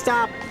have to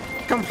stop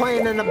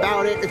complaining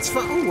about it. It's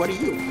fun. Ooh, what do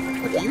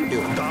you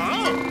do?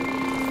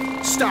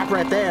 Stop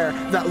right there.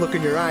 That look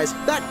in your eyes,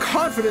 that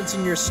confidence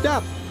in your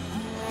step.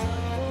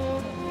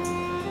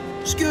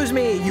 Excuse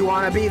me, you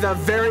want to be the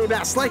very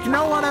best, like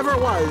no one ever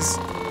was.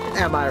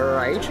 Am I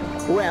right?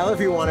 Well,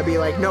 if you want to be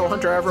like no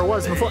hunter ever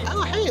was before.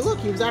 Oh, hey, look,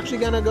 he was actually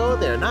going to go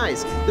there.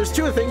 Nice. There's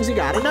two things you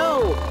got to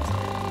know.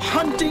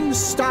 Hunting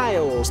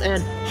styles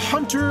and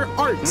hunter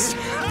arts.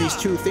 These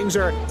two things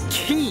are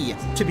key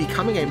to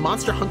becoming a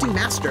monster hunting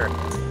master.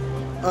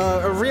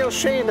 A real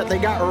shame that they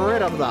got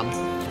rid of them.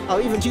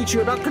 I'll even teach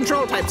you about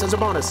control types as a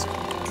bonus.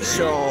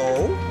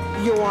 So,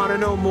 you want to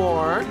know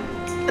more?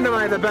 And am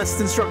I the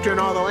best instructor in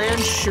all the land?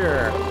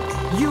 Sure.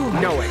 You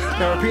know it.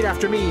 Now repeat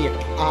after me.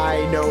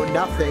 I know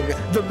nothing.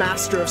 The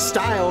master of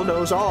style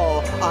knows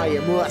all. I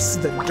am less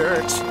than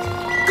dirt.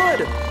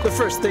 Good! The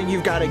first thing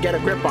you've got to get a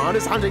grip on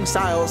is hunting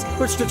styles,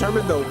 which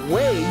determine the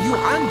way you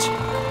hunt.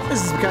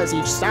 This is because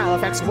each style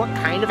affects what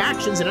kind of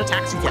actions and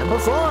attacks you can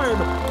perform.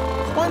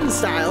 One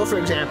style, for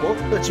example,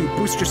 lets you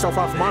boost yourself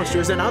off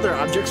monsters and other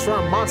objects for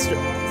a monster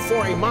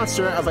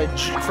of a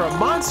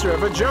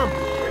jump.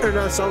 And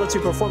another style lets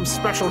you perform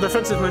special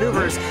defensive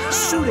maneuvers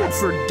suited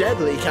for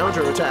deadly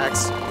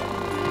counterattacks.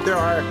 There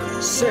are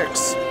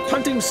 6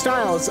 hunting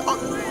styles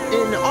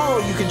in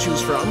all you can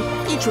choose from,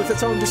 each with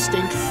its own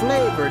distinct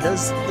flavor.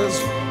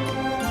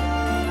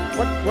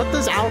 What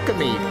does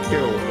alchemy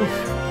do?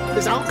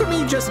 Is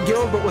alchemy just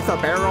guild but with a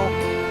barrel?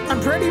 I'm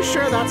pretty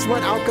sure that's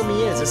what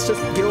alchemy is. It's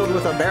just guild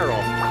with a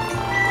barrel.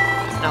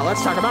 Now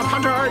let's talk about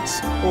hunter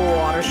arts.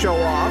 Want to show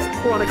off?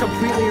 Want to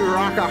completely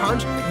rock a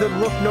hunt?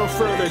 Then look no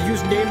further.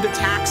 Use named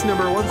attacks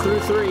number 1 through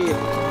 3.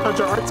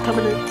 Hunter arts come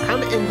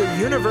in the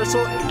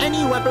universal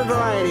any weapon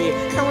variety,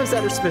 and ones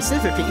that are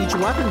specific to each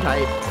weapon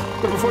type.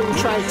 But before you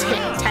try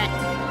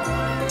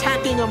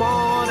tacking them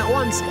all on at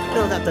once,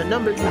 know that the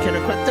number you can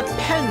equip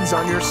depends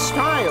on your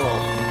style.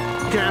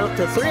 You can have up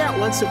to 3 at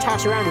once to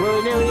toss around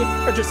willy-nilly,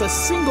 or just a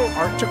single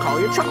art to call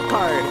your trump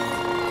card.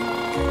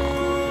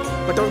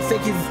 But don't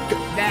think you've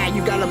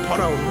got to put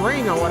a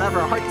ring on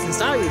whatever heart and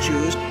style you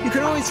choose. You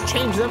can always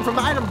change them from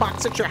the item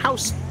box at your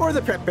house or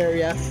the prep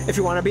area. If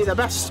you want to be the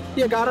best,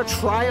 you gotta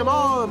try them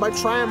all. And by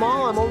try them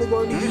all, I'm only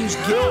going to use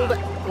guild.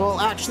 Well,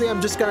 actually,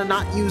 I'm just gonna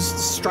not use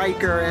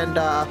striker and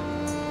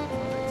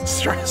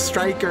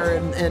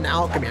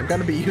alchemy. I'm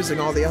gonna be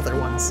using all the other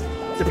ones,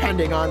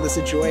 depending on the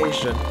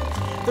situation.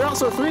 There are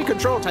also 3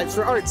 control types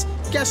for arts,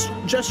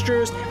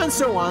 gestures, and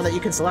so on that you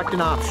can select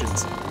in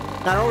options.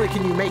 Not only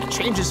can you make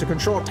changes to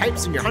control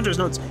types in your hunter's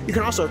notes, you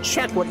can also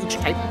check what each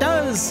type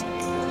does.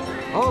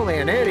 Only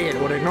an idiot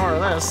would ignore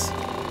this.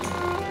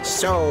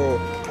 So,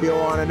 you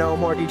want to know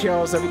more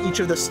details of each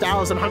of the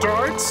styles and hunter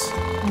arts?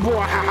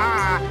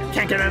 Bwahaha!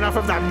 Can't get enough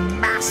of the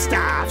master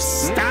of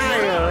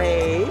style,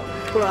 eh?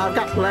 Well, I've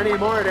got plenty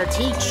more to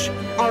teach.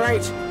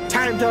 Alright,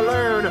 time to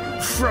learn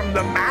from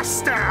the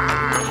master!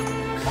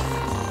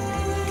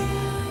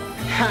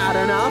 Had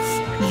enough?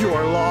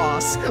 Your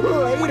loss.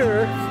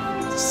 Later!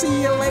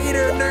 See you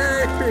later,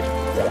 nerd!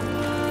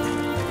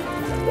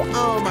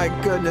 Oh my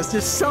goodness,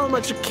 there's so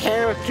much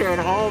character in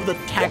all of the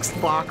text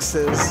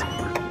boxes.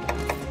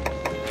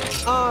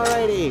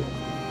 Alrighty.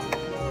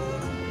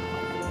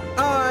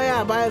 Oh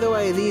yeah, by the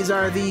way, these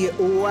are the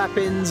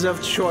weapons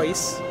of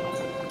choice.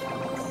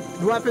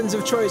 Weapons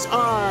of choice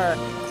are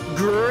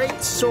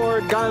Great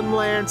Sword, Gun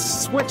Lance,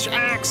 Switch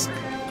Axe,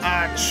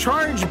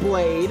 Charge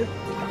Blade,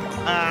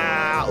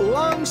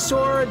 Long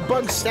Sword,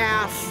 Bug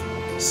Staff,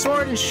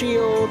 Sword and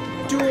Shield,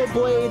 Dual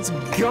Blades,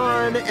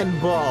 Gun, and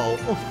Bow.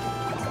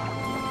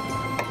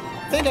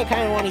 I think I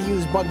kind of want to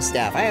use Bug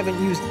Staff. I haven't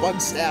used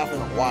Bug Staff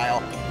in a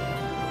while.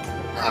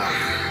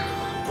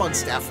 Bug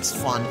Staff is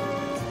fun.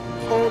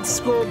 Old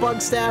school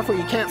Bug Staff where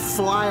you can't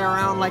fly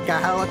around like a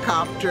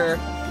helicopter.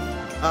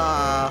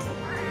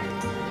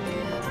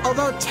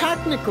 Although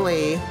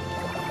technically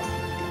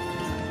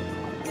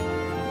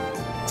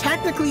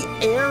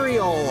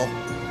aerial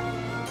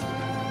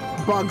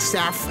Bug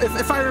Staff,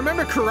 if I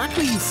remember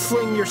correctly, you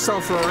fling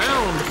yourself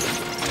around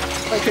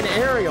like an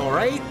aerial,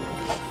 right?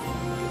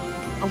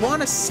 I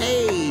want to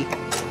say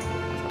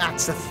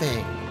that's a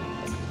thing.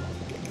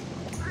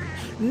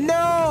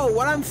 No,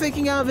 what I'm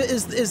thinking of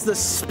is the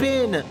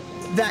spin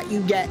that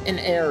you get in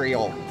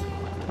aerial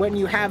when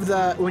you have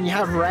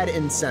red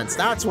incense.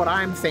 That's what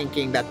I'm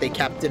thinking that they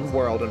kept in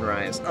World and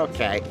Rise.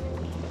 Okay,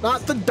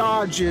 not the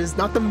dodges,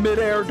 not the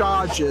mid-air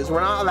dodges. We're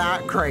not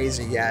that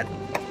crazy yet.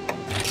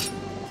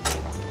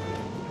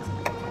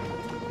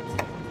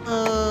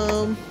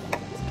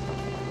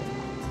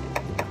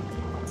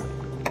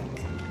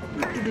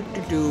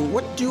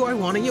 What do I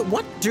want to use?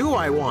 What do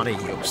I want to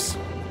use?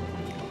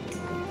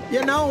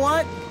 You know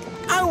what?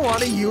 I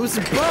want to use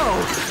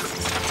both.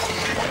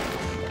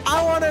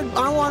 I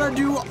want to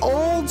do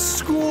old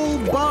school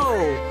bow,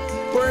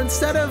 where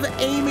instead of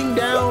aiming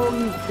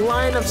down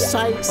line of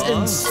sights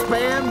and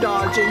spam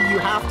dodging, you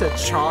have to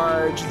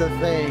charge the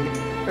thing.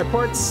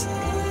 Reports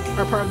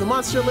are part of the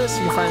monster list.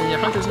 You can find in your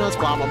hunter's notes.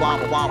 Blah blah blah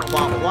blah blah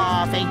blah blah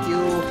blah. Thank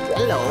you.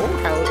 Hello.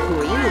 Who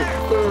are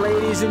you,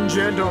 ladies and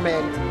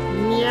gentlemen?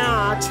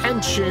 Yeah,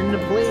 attention,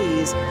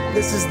 please.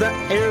 This is the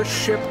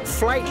airship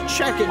flight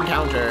check-in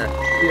counter.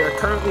 We are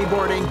currently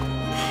boarding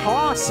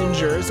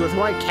passengers with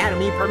Y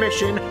Academy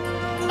permission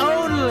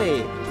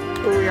only.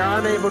 We are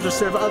unable to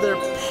serve other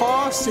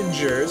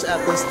passengers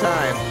at this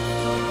time.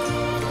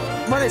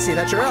 But I see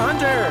that you're a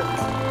hunter.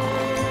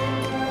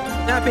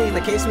 That being the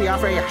case, we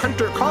offer a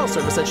hunter call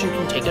service that you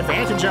can take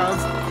advantage of.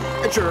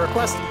 At your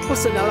request, we'll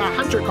send out a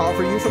hunter call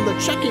for you from the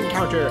check-in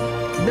counter.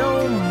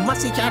 No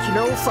mussy cat,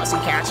 no fussy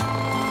cat.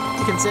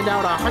 You can send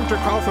out a hunter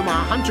call from a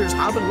hunter's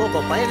hub and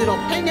local plan. It'll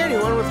ping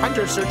anyone with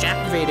hunter search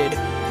activated.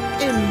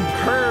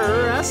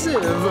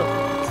 Impressive.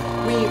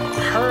 We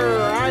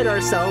pride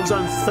ourselves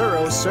on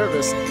thorough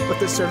service, but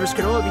this service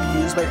can only be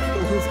used by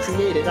people who've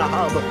created a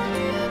hub.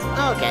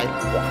 Okay,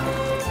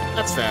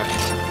 that's fair.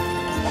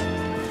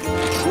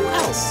 Who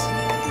else?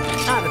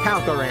 Ah, the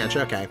Palco Ranch,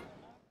 okay.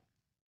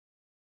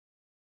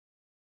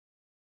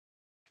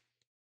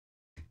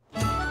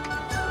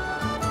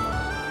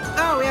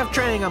 Oh, we have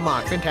training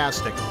unlocked,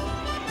 fantastic.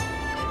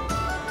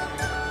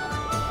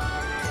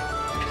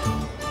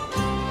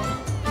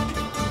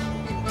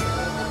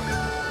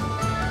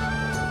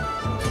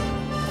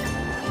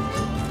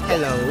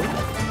 Hello.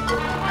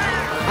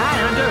 Hi,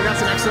 Hunter. Got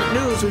some excellent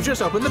news. We've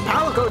just opened the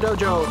Palico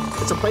Dojo.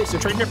 It's a place to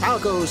train your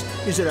Palicos.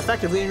 Use it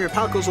effectively, and your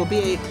Palicos will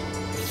be a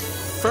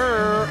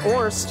fur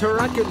horse to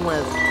reckon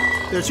with.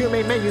 There are two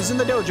main menus in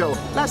the dojo: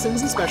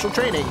 lessons and special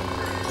training.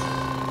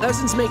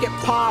 Lessons make it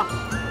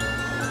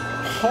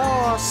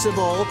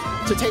possible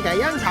to take a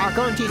young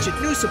Palico and teach it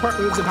new support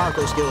moves and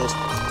Palico skills.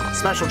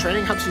 Special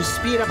training helps you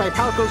speed up a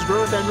Palico's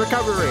growth and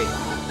recovery.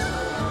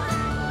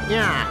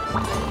 Yeah.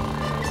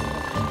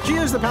 To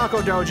use the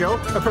Palico Dojo,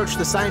 approach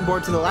the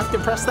signboard to the left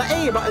and press the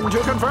A button to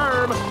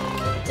confirm.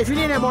 If you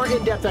need a more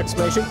in-depth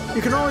explanation,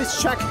 you can always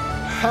check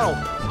Help.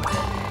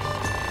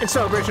 In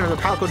celebration of the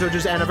Palico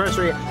Dojo's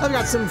anniversary, I've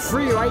got some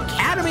free Y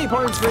Academy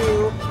points for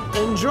you.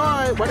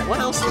 Enjoy. What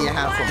else do you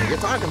have for me? You're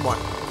talking what?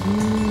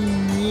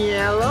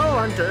 Yellow,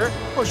 Hunter.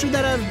 Or should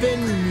that have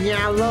been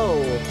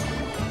yellow?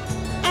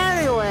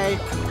 Anyway,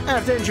 I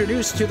have to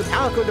introduce to the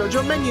Palico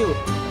Dojo menu.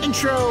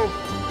 Intro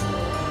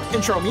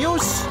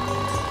Muse.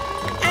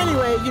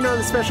 Anyway, you know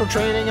the special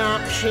training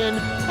option.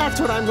 That's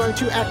what I'm going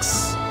to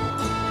explain.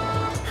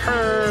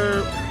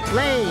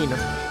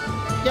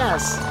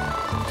 Yes.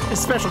 In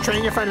special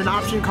training, you'll find an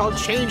option called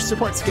Change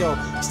Support Skill.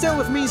 Still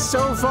with me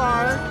so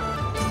far?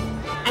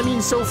 I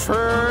mean, so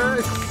far.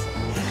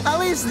 At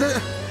least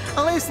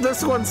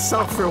this one's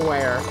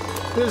self-aware.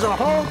 There's a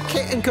whole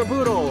kit and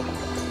caboodle.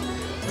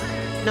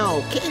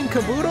 No, kit and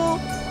caboodle?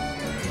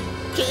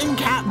 Kitten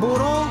cat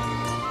boodle?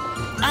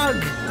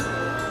 Ugh.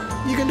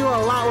 You can do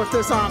a lot with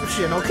this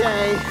option,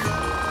 okay?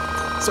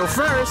 So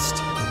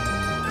first,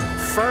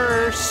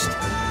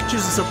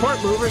 choose a support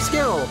move or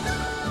skill.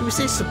 Did we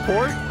say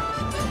support?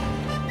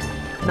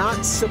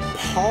 Not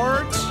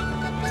support?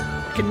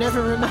 I can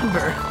never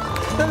remember.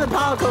 Then the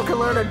Palico can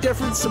learn a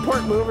different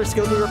support move or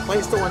skill to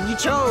replace the one you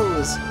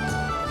chose.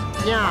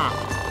 Yeah.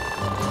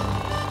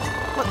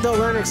 What they'll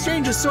learn in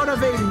exchange is sort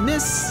of a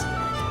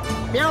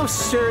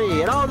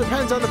meowstery. It all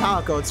depends on the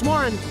Palico. It's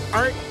more an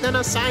art than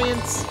a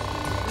science.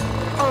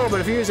 Oh,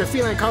 but if you use a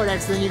feline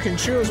codex, then you can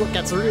choose what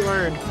gets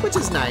relearned, which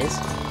is nice.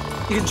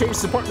 You can change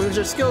support moves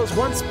or skills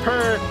once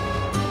per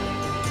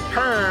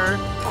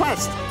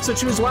quest, so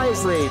choose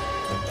wisely.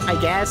 I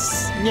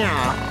guess.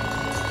 Yeah.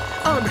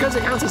 Oh, and because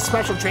it counts as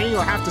special training,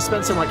 you'll have to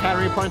spend some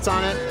Academy points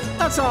on it.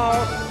 That's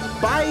all.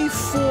 Bye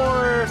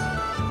for...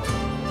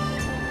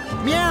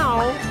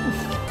 Meow.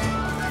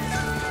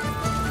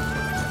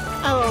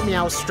 Hello,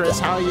 Meowstress.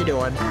 How are you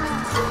doing?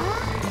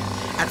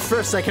 At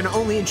first, I can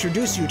only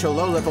introduce you to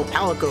low-level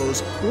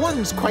Palicos.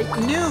 One's quite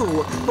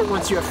new, but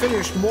once you have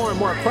finished more and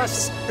more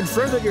quests and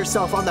furthered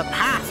yourself on the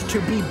path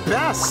to be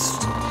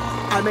best,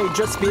 I may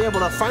just be able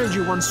to find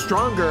you one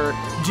stronger,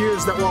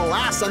 deers that will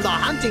last on the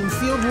hunting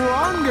field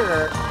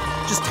longer.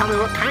 Just tell me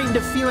what kind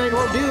of feline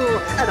will do,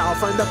 and I'll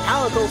find the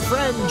Palico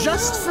friend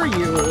just for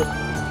you.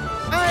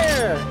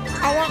 There!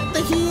 I want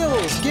the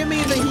heels! Give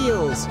me the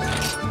heels!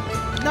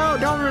 No,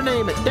 don't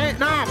rename it.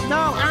 No!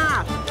 No!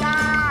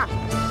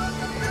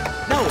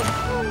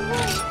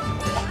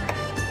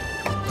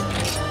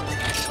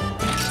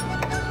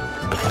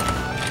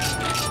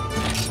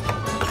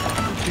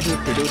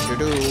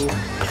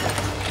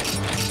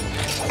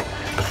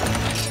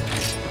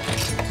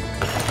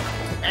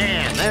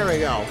 And there we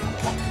go.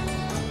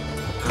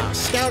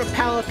 Scout a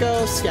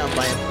Palico, scout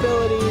by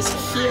abilities,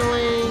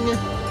 healing,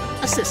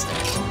 assistant.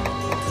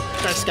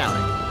 Start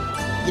scouting.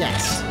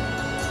 Yes.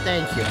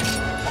 Thank you.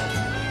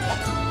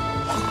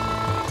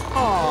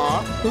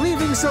 Aw,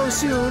 leaving so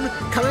soon.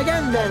 Come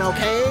again then,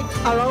 okay?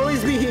 I'll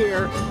always be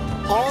here.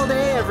 All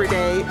day, every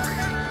day.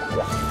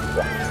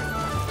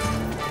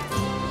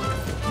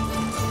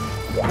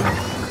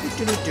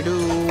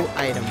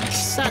 Item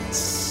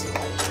sets.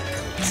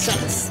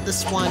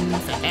 This one,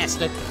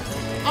 fantastic.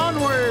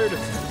 Onward!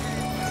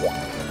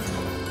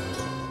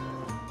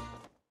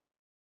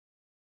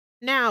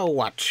 Now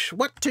what?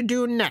 What to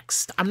do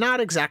next? I'm not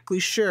exactly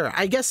sure.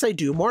 I guess I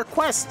do more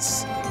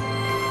quests.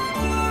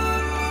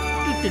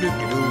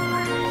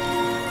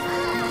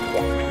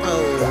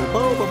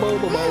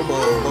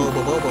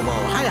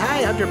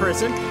 Hi, Hunter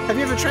Person. Have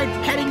you ever tried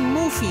petting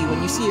Moofy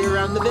when you see her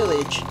around the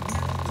village?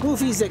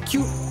 Moofy's a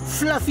cute,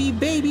 fluffy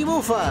baby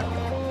Moofa.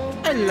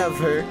 I love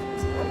her.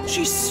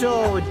 She's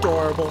so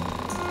adorable.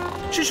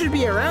 She should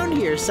be around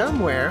here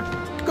somewhere.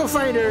 Go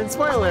find her and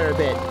spoil her a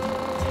bit.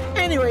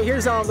 Anyway,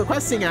 here's all the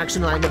questing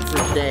action lined up for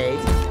today.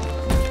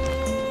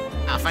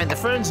 I'll find the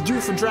ferns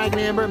due for Dragon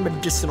Amber,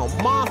 medicinal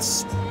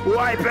moths.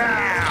 Wipe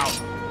out!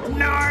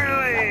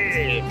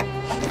 Gnarly!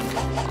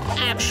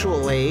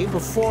 Actually,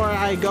 before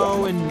I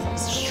go and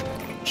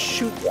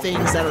shoot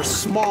things that are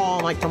small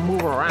and like to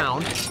move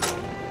around,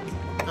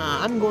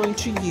 I'm going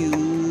to use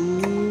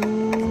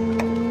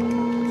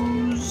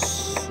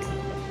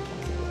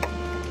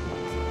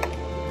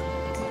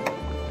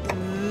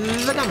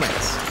the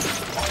gunlance.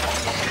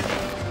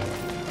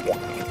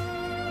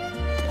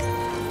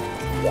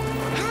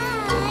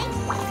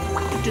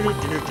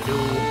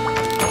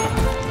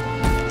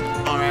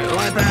 Alright,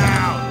 wipe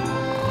out!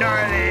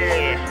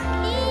 Gnarly!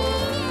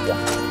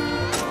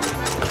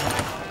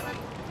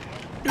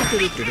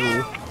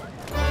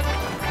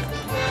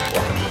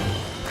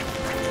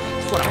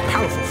 What a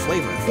powerful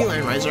flavor.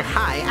 Feline Riser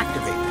High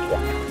activated.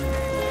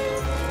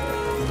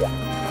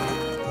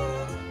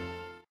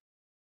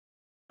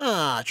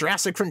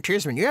 Jurassic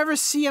Frontiersman. You ever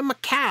see a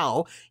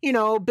macaw? You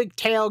know, big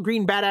tail,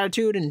 green bad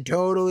attitude, and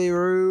totally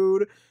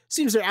rude.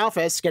 Seems their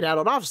alpha has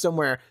skedaddled off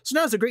somewhere, so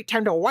now's a great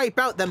time to wipe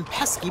out them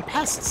pesky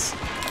pests.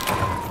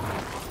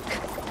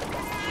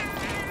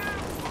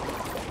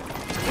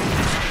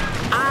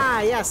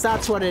 Ah, yes,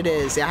 that's what it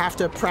is. You have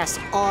to press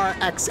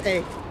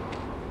RXA.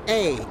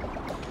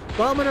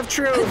 Moment of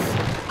truth.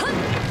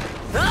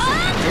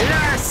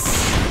 Yes!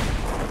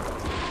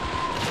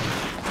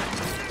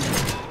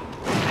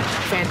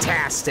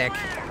 Fantastic.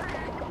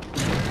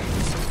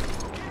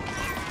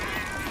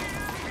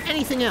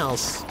 Anything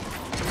else?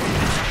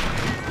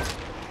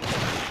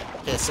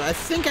 Okay, so I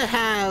think I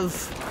have...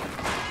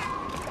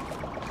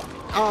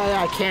 Oh,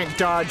 yeah, I can't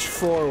dodge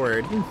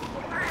forward.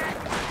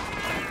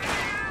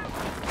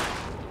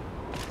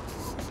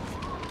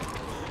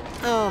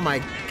 Oh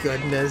my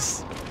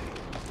goodness.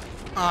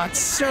 Oh, it's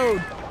so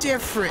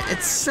different.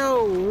 It's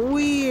so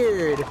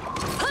weird.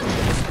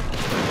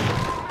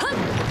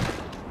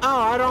 Oh,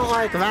 I don't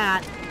like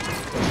that.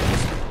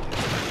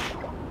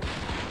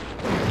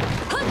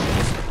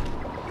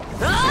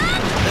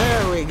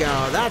 There we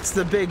go. That's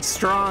the big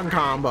strong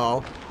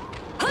combo.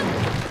 Oh,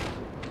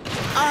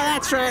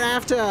 that's right. I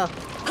have to...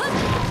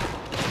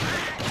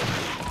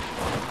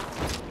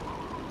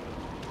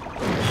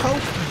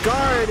 poke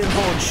guard and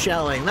hold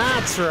shelling.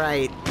 That's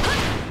right.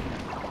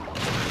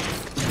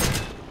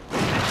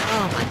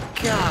 Oh my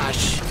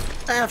gosh.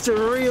 I have to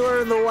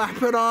relearn the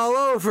weapon all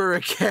over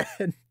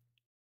again.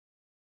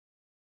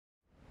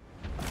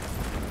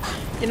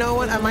 You know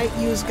what? I might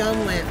use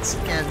Gunlance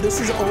again.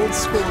 This is old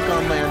school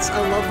Gunlance.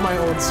 I love my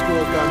old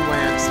school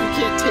Gunlance. You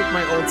can't take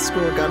my old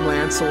school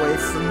Gunlance away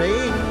from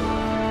me.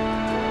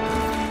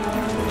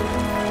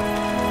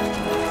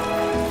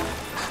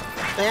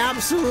 They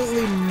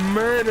absolutely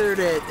murdered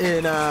it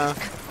in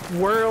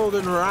World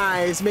and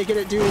Rise, making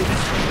it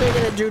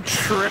do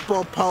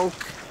triple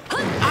poke. I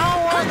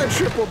don't want the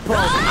triple poke.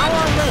 I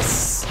want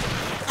this.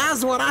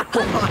 That's what I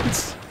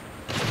want.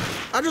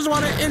 I just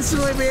want to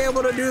instantly be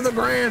able to do the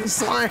Grand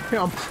Slam.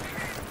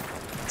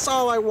 That's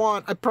all I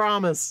want, I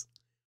promise.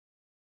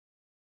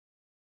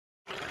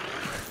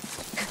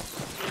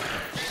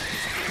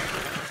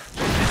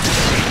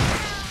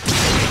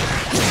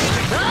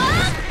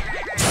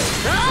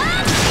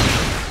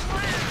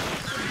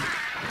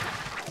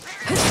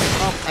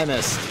 Oh, I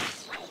missed.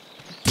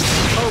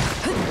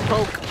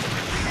 Poke.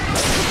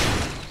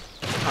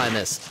 I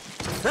missed.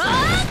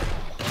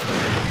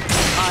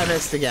 I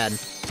missed again.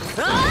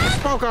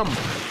 Poke him!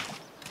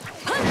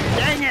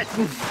 Dang it!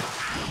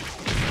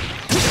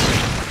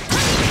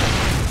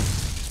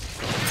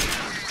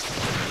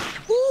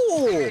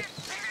 Ooh!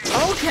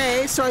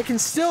 Okay, so I can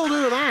still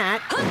do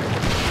that.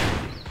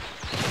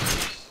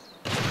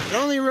 It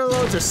only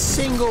reloads a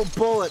single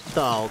bullet,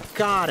 though.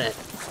 Got it.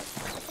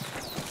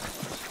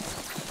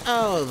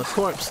 Oh, the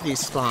corpse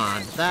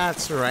despawned.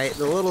 That's right.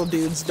 The little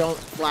dudes don't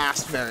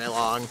last very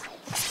long.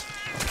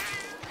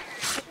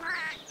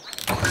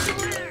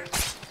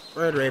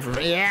 Red Raven.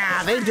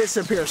 Yeah, they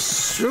disappear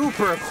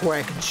super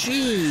quick.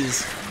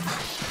 Jeez.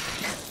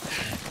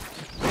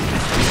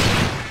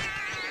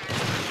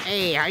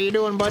 Hey, how you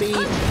doing, buddy?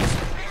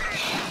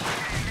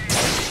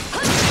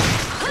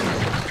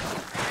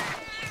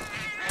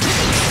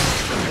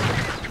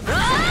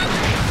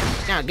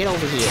 Now, get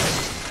over here.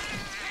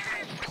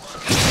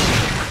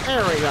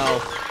 There we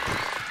go.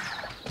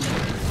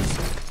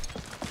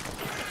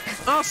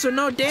 Also,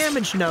 no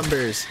damage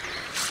numbers.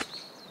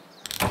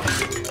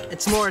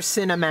 It's more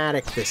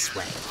cinematic this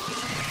way.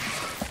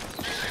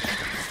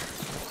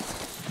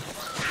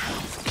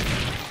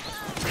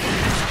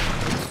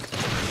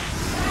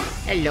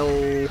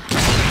 Hello.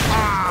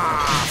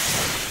 Ah!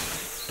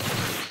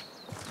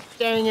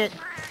 Dang it.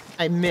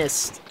 I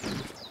missed.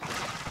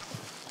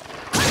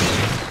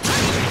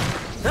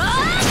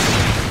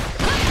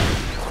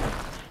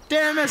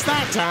 Didn't miss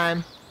that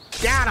time.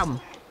 Got him.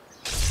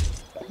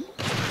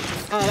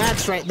 Oh,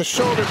 that's right. The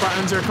shoulder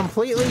buttons are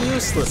completely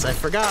useless. I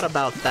forgot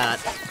about that.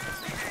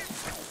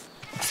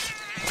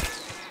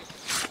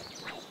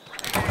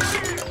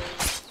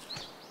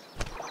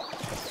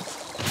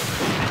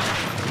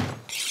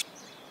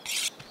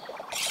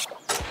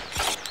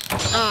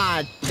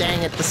 Ah,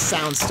 dang it. The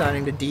sound's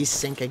starting to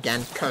desync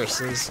again.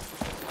 Curses.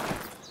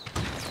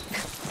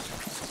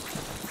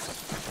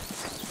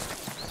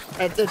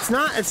 It's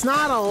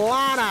not a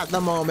lot at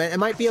the moment. It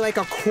might be like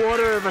a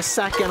quarter of a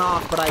second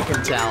off, but I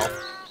can tell.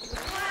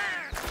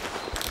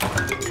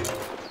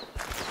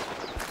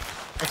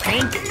 I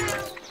think.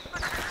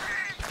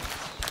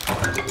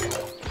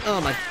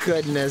 Oh my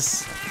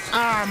goodness.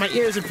 Ah, my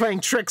ears are playing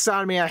tricks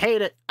on me. I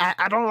hate it.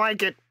 I don't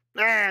like it.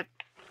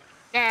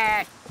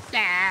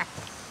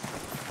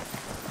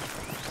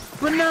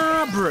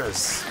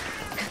 Banabras.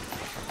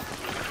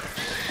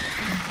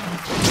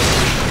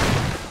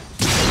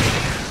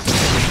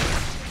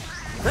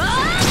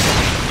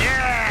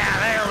 Yeah,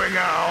 there we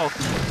go.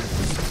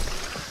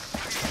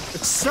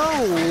 It's so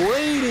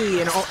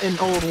weighty in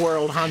old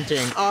world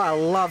hunting. Oh, I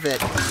love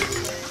it.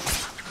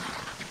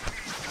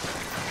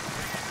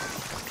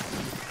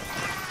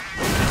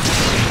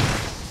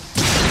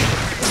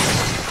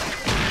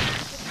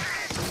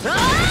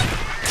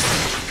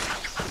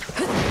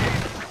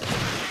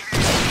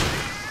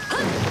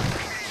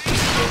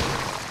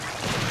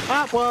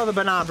 Oh, well, the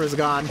Banabra's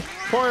gone.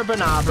 Poor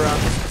Banabra.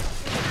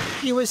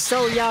 He was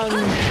so young.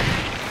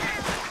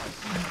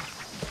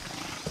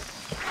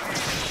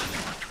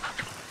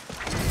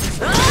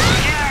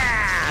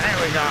 Yeah, there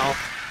we go.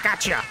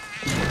 Gotcha.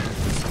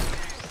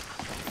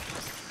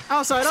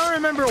 Also, I don't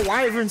remember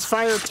Wyvern's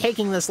Fire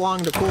taking this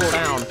long to cool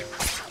down.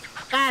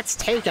 That's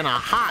taken a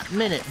hot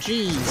minute,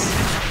 jeez.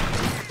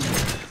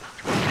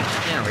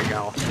 There we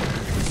go.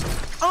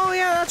 Oh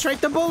yeah, that's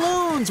right, the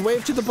balloons!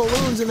 Wave to the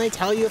balloons and they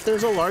tell you if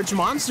there's a large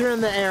monster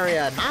in the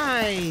area.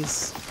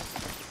 Nice!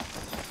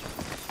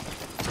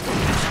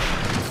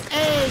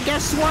 Hey,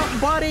 guess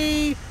what,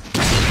 buddy?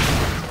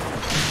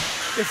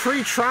 Your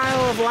free trial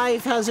of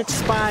life has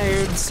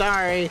expired.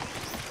 Sorry.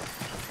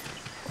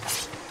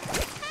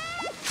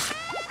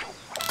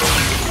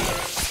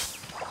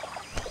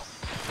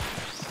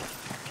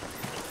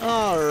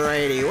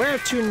 Alrighty, where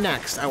to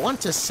next? I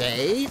want to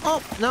say...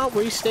 Oh, no,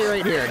 we stay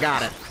right here.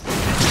 Got it.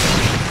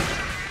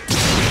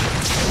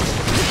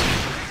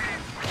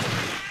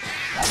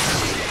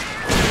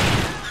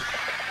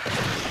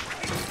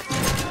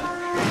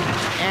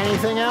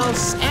 Anything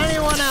else?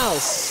 Anyone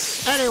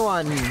else?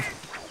 Anyone?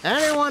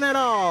 Anyone at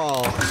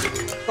all?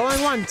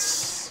 Going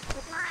once.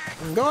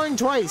 Going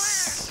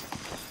twice.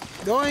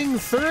 Going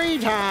 3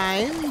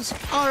 times.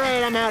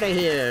 Alright, I'm out of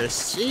here.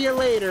 See you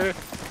later.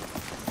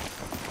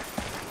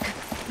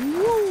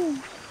 Woo!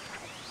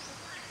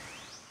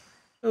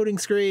 Loading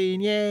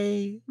screen,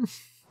 yay.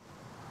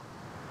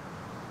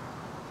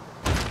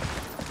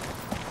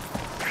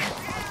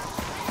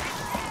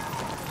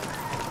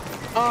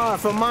 Oh,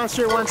 if a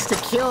monster wants to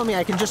kill me,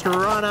 I can just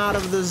run out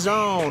of the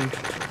zone.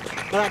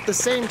 But at the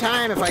same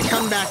time, if I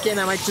come back in,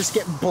 I might just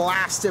get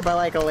blasted by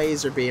like a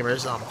laser beam or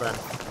something.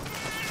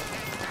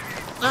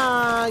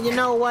 You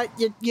know what?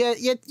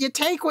 You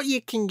take what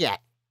you can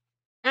get.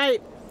 Right?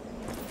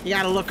 You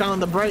gotta look on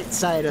the bright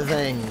side of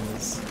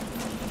things.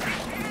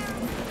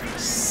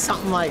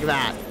 Something like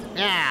that.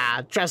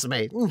 Yeah, trust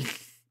me.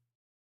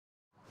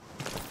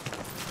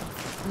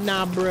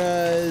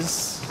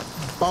 Nabras,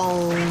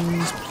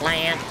 bones,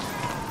 plant.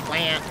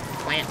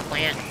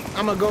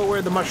 I'm gonna go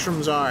where the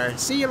mushrooms are.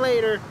 See you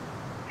later.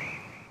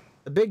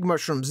 The big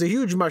mushrooms, the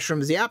huge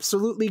mushrooms, the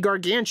absolutely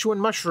gargantuan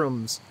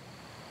mushrooms.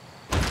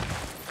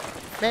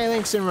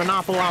 Phalanx and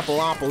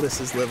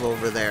Renopolopolis live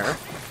over there.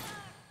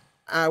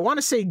 I want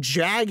to say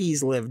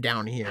Jaggies live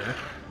down here.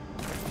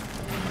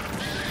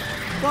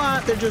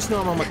 But they're just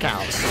normal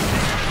macaws.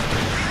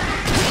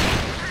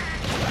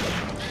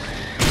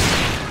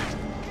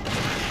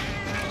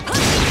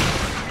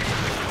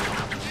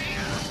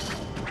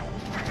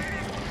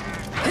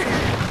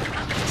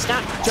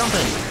 Stop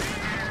jumping.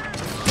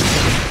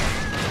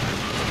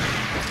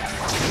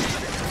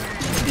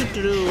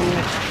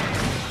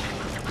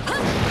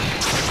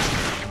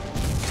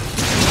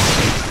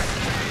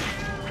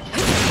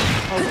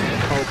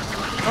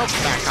 Oh,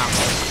 back up.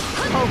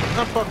 Oh,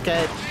 up,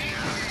 okay.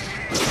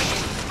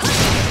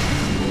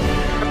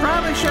 I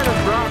probably should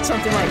have brought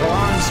something like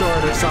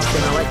longsword or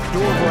something, or like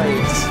dual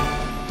blades.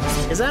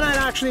 Because then I'd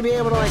actually be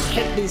able to like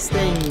hit these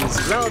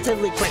things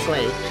relatively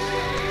quickly.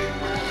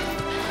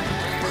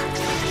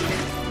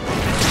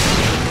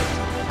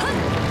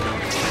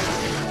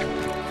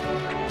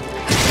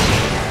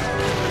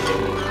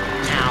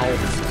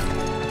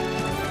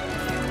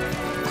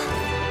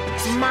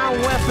 My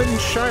weapon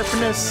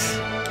sharpness.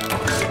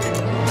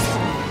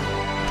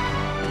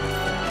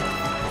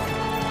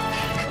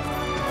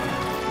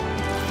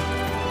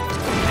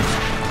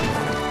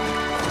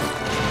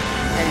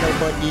 Hello,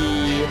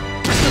 buddy.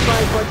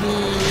 Goodbye,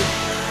 buddy.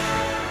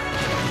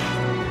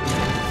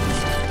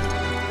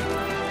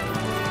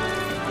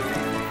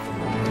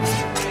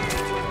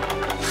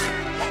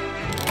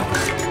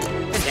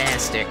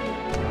 Fantastic.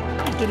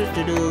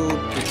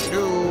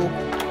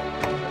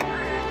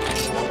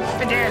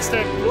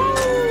 Fantastic.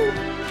 Woo!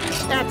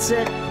 That's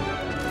it.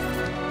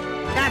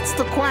 That's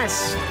the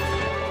quest.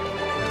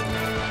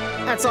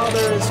 That's all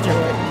there is to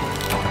it.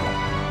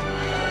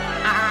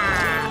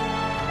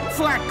 Ah!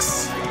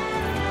 Flex!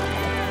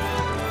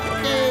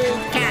 Yay,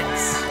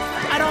 cats!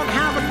 I don't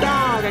have a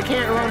dog. I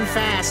can't run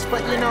fast,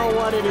 but you know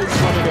what? It is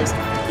what it is.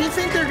 Do you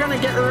think they're gonna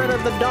get rid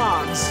of the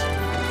dogs?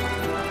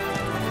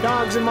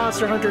 Dogs in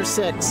Monster Hunter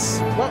 6.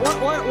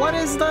 What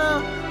is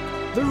the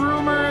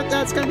rumor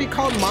that's gonna be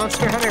called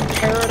Monster Hunter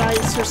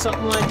Paradise or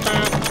something like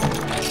that?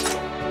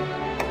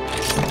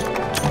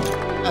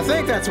 I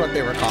think that's what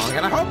they were calling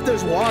it. I hope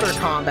there's water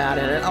combat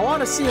in it. I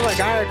want to see like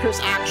Lagiacrus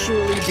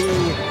actually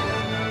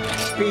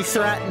be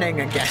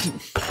threatening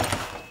again.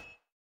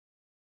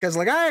 Because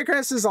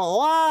Lagiacrus is a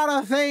lot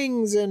of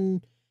things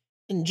in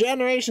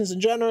Generations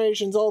and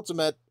Generations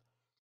Ultimate.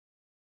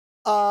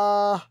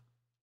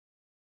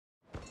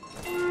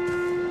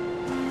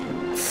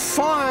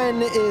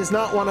 Fawn is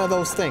not one of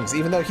those things,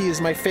 even though he is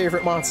my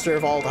favorite monster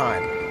of all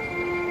time.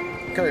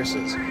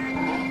 Curses.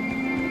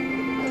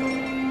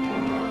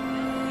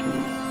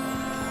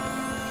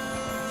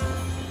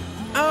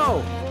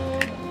 Oh!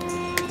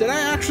 Did I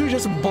actually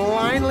just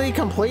blindly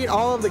complete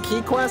all of the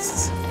key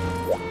quests?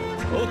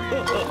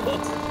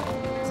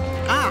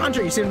 Ah,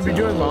 Hunter, you seem to be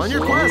doing well on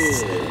your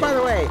quests. By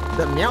the way,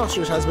 the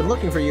Meowstress has been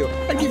looking for you.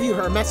 I'd give you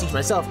her message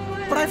myself,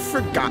 but I've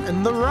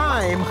forgotten the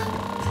rhyme.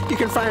 You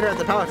can find her at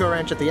the Palico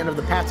Ranch at the end of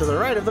the path to the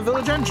right of the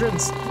village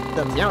entrance.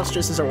 The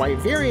Meowstress is a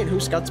Wyverian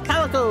who scouts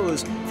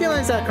Palicos,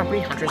 felines that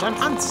accompany hunters on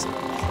hunts.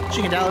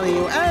 She can tell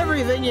you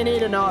everything you need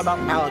to know about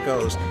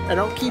Palicos. And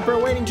don't keep her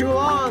waiting too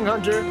long,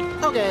 Hunter.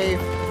 Okay.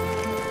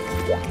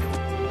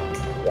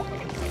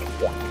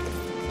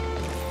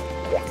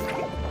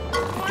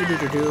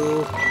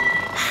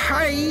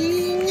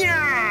 Hi-ya!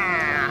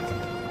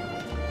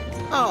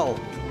 Oh.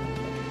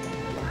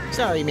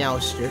 Sorry,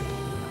 Meowster.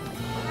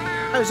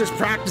 I was just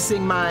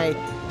practicing my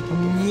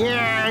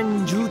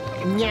Nyanjutsu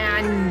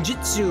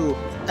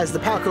as the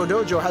Palico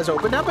Dojo has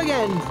opened up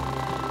again.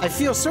 I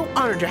feel so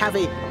honored to have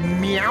a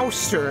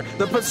Meowster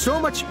that puts so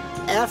much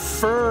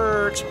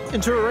effort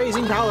into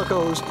raising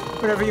Palicos.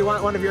 Whenever you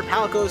want one of your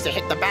Palicos to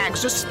hit the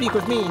bags, just speak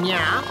with me,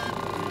 yeah?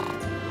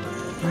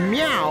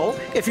 Meow.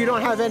 If you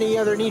don't have any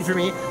other need for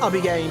me, I'll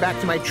be getting back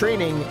to my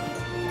training.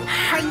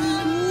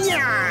 Hi-ya!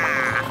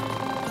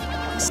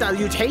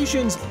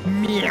 Salutations,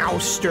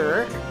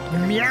 Meowster.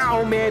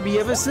 Meow may be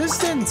of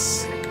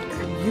assistance.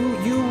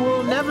 You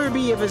will never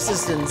be of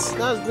assistance.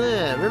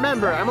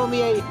 Remember, I'm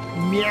only a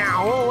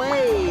meow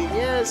away.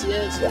 Yes.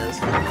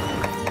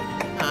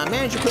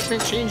 Manage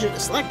equipment, change it to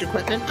select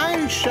equipment.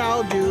 I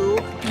shall do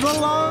the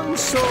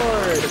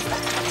longsword.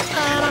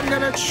 And I'm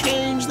gonna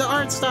change the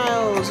art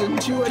styles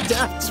into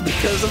Adept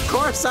because of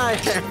course I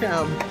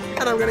am.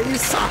 And I'm gonna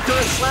use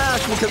Sakura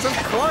Slash because of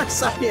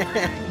course I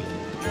am.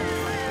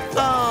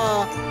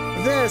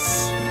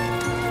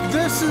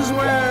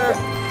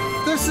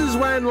 This is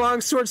when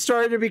Longsword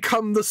started to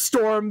become the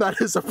storm that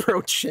is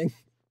approaching.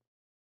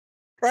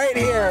 Right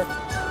here.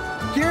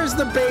 Here's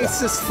the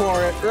basis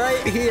for it,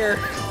 right here.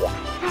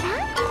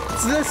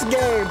 It's this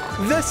game.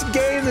 This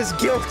game is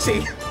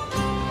guilty.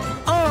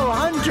 Oh,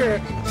 Hunter,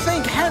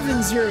 thank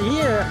heavens you're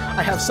here.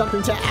 I have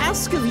something to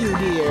ask of you,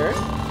 dear.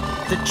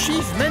 The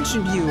chief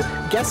mentioned you,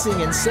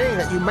 guessing and saying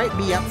that you might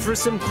be up for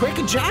some quick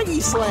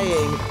Jaggy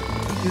slaying.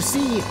 You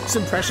see,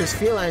 some precious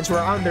felines were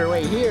on their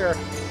way here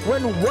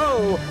when,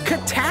 whoa,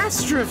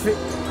 catastrophe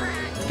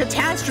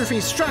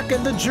struck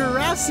in the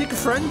Jurassic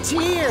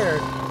frontier.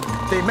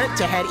 They meant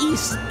to head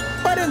east,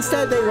 but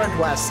instead they went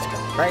west,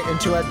 right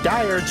into a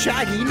dire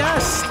Jaggy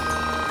nest.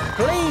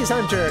 Please,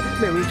 Hunter,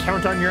 may we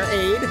count on your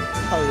aid?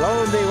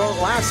 Alone they won't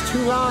last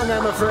too long,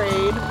 I'm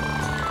afraid.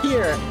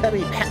 Here,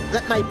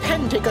 let my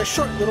pen take a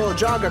short little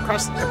jog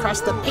across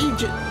the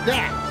page.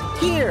 There.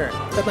 Here,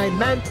 let my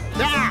men.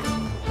 There.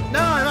 No,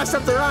 I messed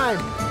up the rhyme.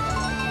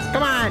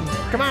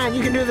 Come on,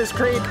 you can do this,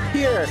 Creep.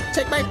 Here,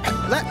 take my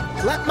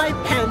let my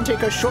pen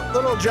take a short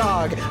little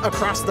jog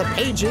across the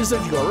pages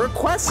of your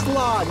request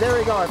log. There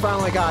we go, I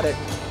finally got it.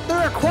 The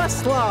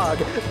request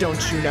log,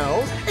 don't you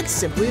know? It's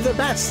simply the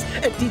best.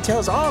 It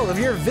details all of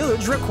your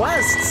village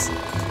requests.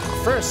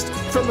 First,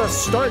 from the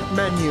start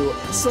menu,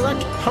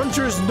 select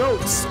Hunter's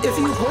Notes, if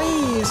you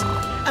please,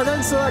 and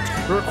then select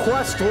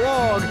Request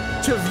Log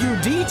to view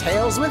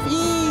details with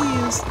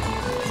ease.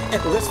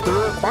 It lists the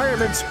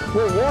requirements,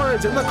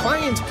 rewards, and the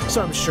client,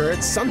 so I'm sure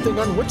it's something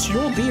on which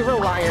you'll be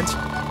reliant.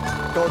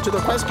 Go to the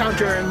quest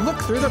counter and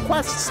look through the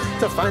quests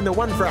to find the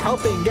one for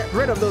helping get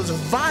rid of those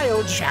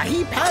vile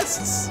Jaggy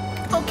pests.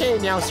 Okay,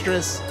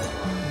 Meowstress.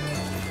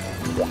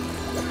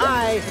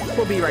 I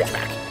will be right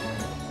back.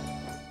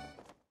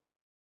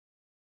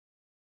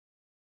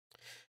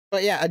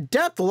 But yeah,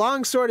 Adept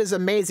Longsword is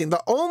amazing.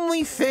 The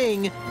only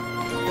thing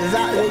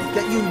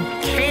that you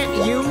can't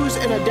use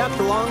in Adept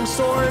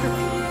Longsword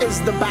is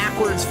the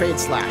backwards Fade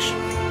Slash.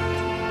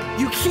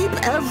 You keep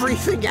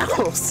everything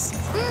else.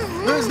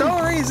 There's no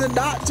reason reason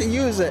not to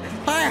use it.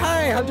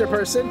 Hi, hunter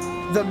person.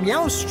 The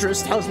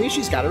Meowstress tells me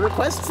she's got a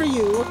request for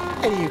you.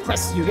 Any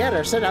requests you get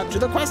are sent out to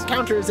the quest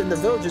counters in the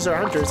villages or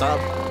hunters hub.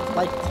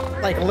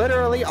 Like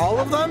literally all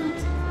of them?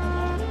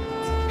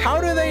 How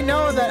do they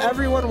know that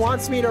everyone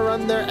wants me to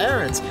run their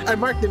errands? I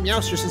marked the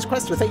Meowstress's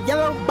quest with a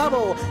yellow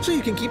bubble so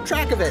you can keep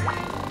track of it.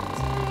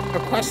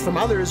 Requests from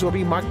others will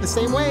be marked the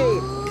same way.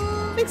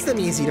 Makes them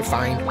easy to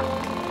find.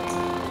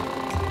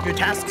 Your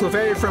tasks will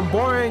vary from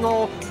boring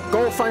old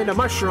go find a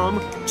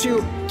mushroom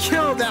to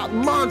kill that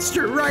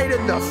monster right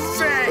in the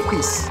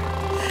face.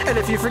 And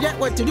if you forget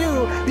what to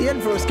do, the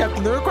info is kept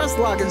in the request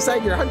log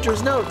inside your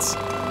hunter's notes.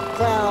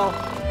 Well,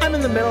 I'm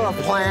in the middle of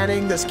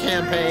planning this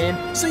campaign,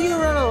 so you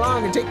run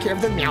along and take care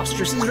of the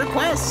Meowstress's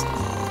request.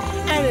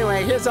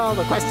 Anyway, here's all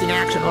the questing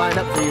action lined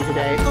up for you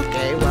today.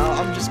 Okay, well,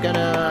 I'm just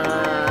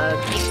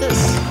gonna take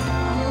this.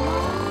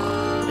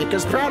 Make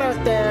us proud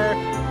out there.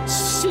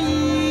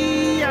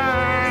 See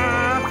ya!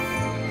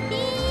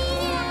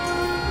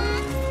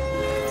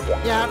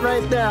 Yeah,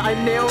 right there. I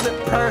nailed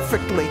it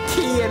perfectly.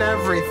 Key and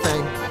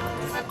everything.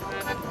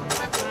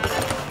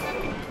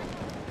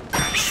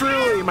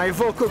 Truly, my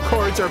vocal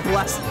cords are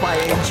blessed by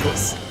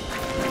angels.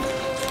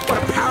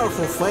 What a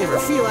powerful flavor.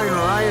 Feline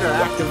Rider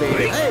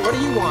activated. Hey, what do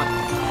you want?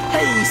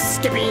 Hey,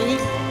 Skippy.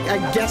 I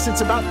guess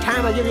it's about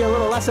time I give you a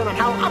little lesson on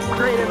how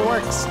upgrading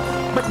works.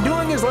 But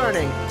doing is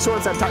learning. So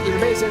once I've taught you the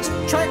basics,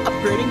 try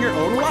upgrading your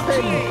own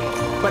weapon.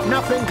 But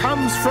nothing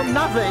comes from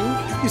nothing.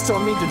 You still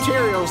need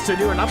materials to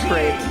do an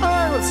upgrade.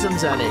 Oh, with some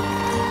Zenny.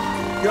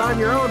 You're on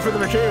your own for the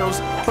materials,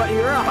 but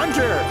you're a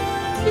hunter.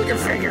 You can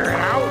figure it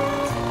out.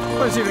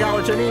 Once you've got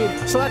what you need,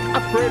 select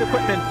upgrade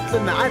equipment,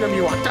 then the item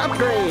you want to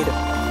upgrade.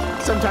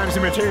 Sometimes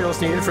the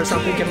materials needed for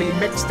something can be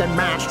mixed and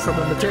matched from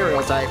a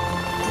material type.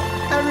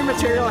 Every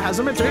material has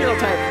a material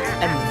type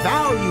and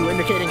value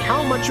indicating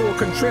how much it will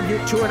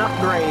contribute to an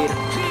upgrade.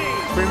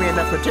 Bring me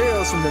enough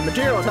materials from the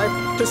material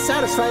type to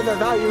satisfy the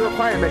value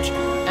requirement,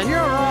 and you're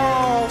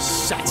all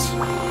set.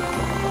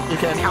 You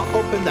can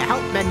open the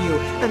help menu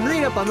and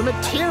read up on the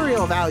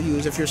material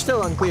values if you're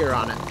still unclear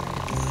on it.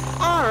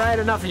 Alright,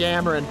 enough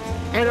yammering.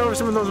 Hand over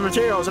some of those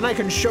materials and I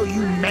can show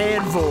you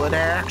Manville in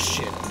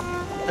action.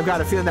 I've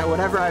got a feeling that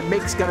whatever I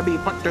make's gonna be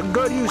put to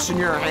good use in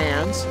your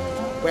hands.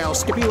 Well,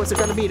 Skippy, what's it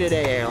gonna be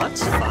today?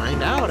 Let's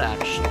find out,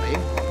 actually.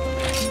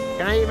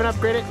 Can I even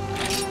upgrade it?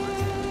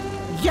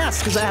 Yes,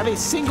 because I have a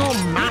single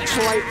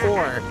matchlight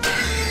ore.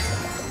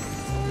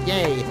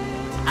 Yay.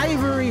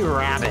 Ivory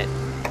Rabbit.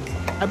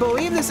 I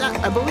believe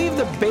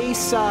the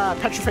base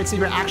Petrified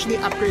Saber actually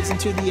upgrades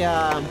into the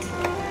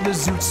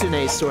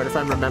Zutsune sword, if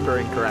I'm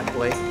remembering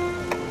correctly.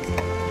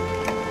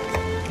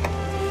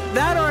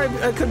 That or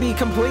I could be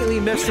completely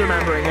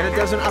misremembering and it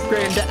doesn't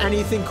upgrade into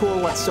anything cool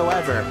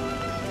whatsoever.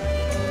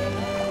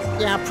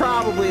 Yeah,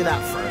 probably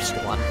that first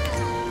one.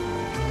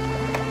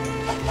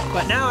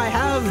 But now I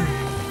have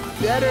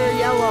better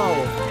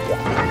yellow.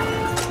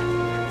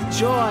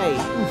 Joy.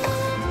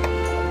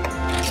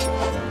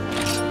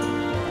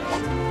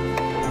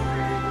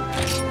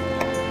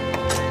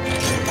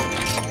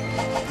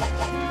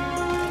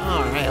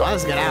 Alright,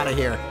 let's get out of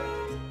here.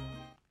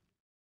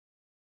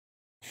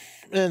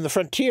 In the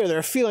frontier, there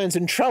are felines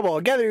in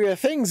trouble. Gather your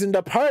things and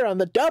depart on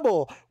the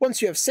double.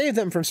 Once you have saved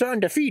them from certain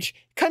defeat,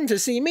 come to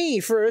see me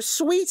for a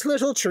sweet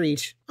little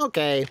treat.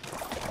 Okay.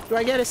 Do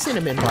I get a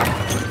cinnamon bar?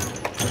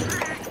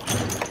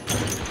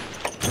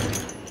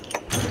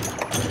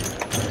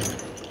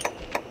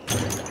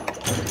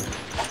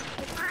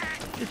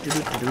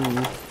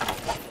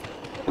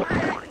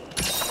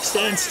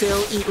 Stand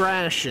still, eat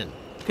ration.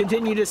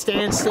 Continue to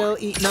stand still,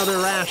 eat another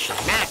ration.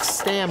 Max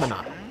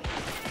stamina.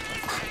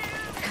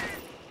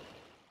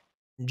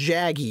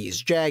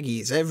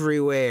 Jaggies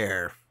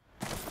everywhere.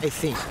 I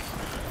think.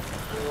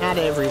 Not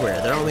everywhere.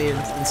 They're only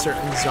in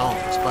certain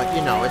zones, but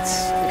you know,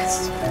 it's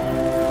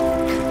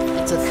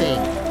a thing.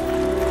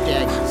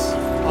 Jaggies.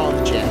 All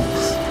the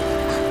Jaggies.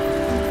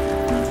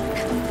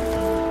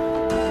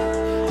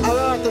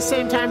 Although at the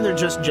same time they're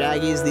just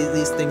Jaggies,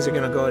 these things are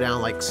gonna go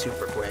down like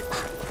super quick.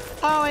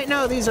 Oh wait,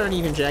 no, these aren't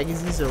even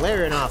Jaggies, these are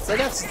Larianoths. I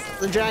guess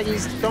the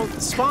Jaggies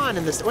don't spawn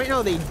in this. Wait,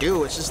 no, they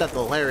do. It's just that the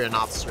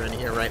Larianoths are in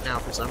here right now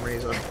for some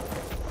reason.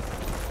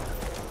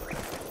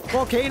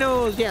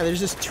 Volcanoes! Yeah,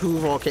 there's just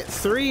 4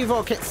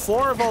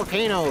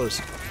 volcanoes.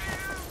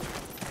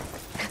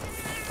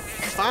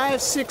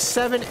 5, 6,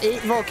 7,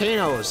 8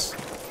 volcanoes.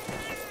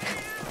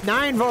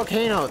 9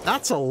 volcanoes.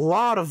 That's a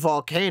lot of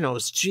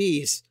volcanoes,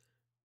 jeez.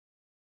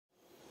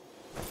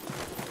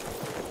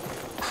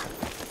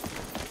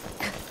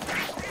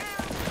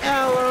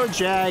 Hello,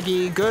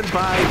 Jaggy.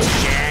 Goodbye,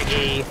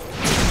 Jaggy.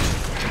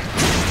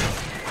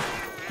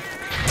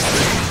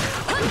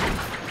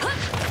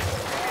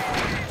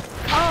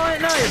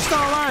 No, you're still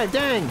alive,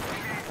 dang!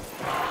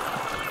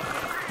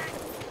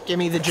 Give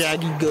me the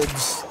Jaggy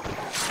goods.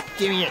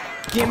 Give me it.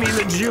 Give me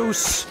the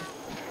juice.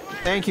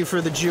 Thank you for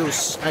the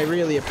juice. I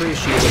really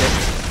appreciate it.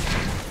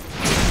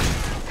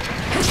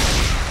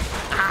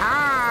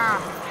 Ah!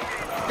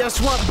 Guess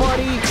what,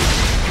 buddy?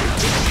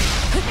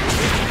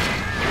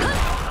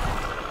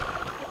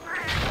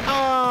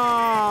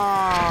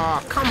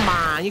 Oh,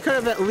 on, you could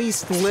have at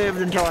least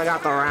lived until I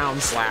got the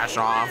round slash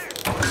off.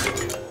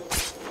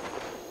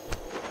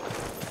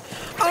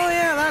 Oh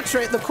yeah, that's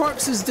right, the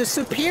corpses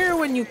disappear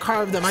when you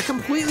carve them. I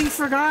completely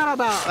forgot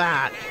about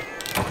that.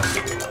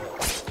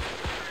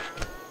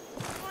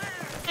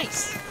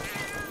 Nice.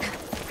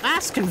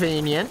 That's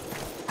convenient.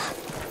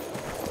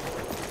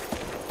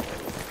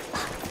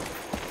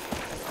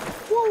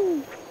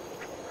 Woo!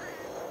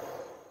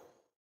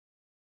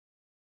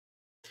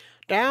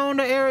 Down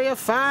to Area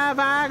 5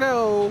 I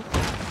go.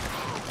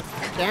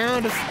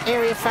 Down to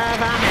Area 5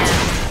 I'm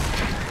at.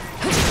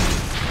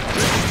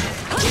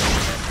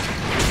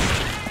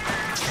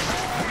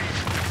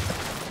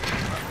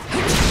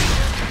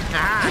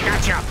 Ah,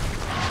 gotcha.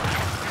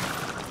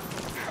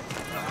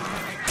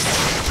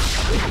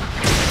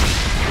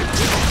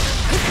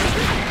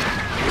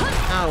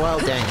 Oh, well,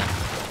 dang it.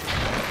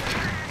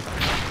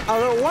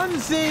 Although one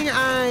thing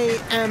I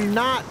am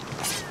not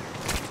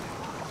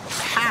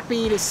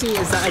happy to see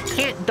is that I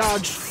can't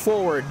dodge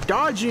forward.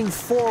 Dodging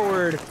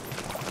forward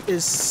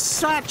is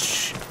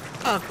such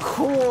a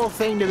cool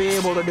thing to be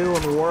able to do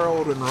in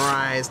World and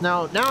Rise.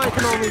 Now I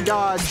can only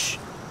dodge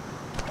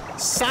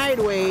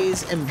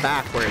sideways and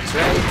backwards,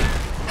 right?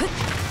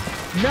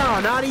 No,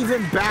 not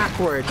even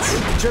backwards.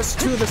 Just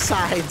to the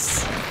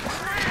sides.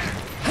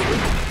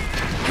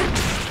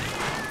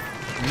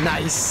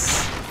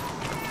 Nice.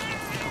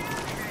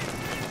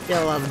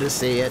 You'll love to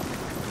see it.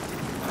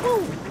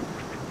 Woo.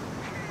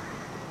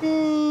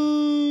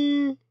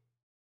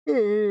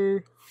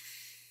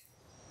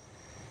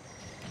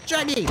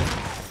 Jaggy!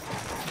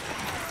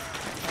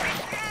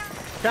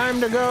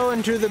 Time to go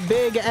into the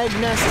big egg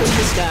nest in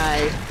the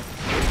sky.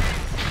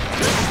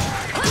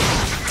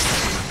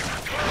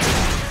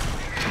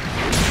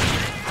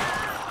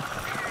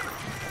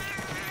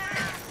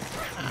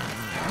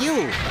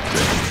 You!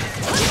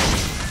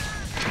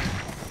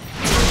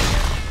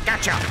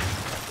 Gotcha!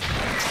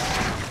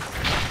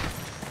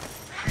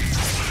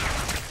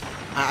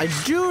 I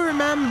do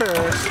remember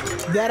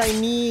that I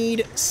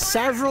need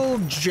several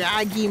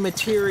jaggy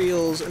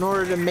materials in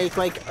order to make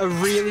like a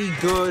really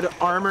good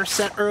armor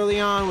set early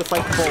on with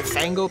like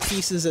Volfango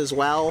pieces as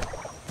well.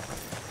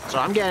 So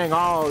I'm getting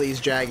all these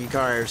jaggy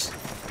carves.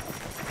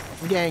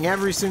 I'm getting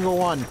every single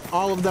one.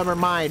 All of them are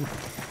mine.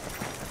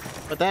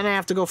 But then I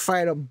have to go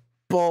fight a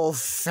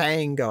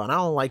Volfango, and I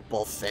don't like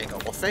Volfango.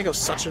 Volfango's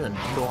such an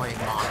annoying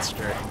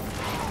monster.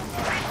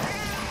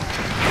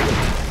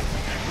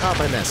 Oh,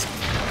 I missed.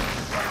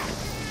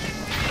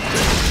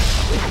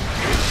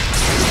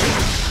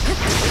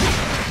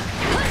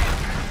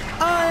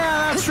 Oh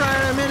yeah, that's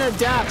right, I'm in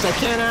Adapt. I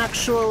can't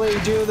actually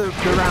do the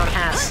round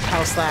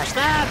house slash.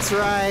 That's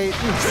right.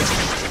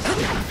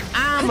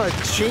 I'm a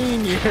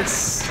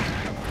genius.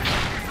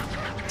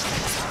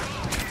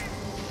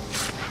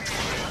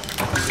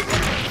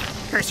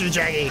 Curse you,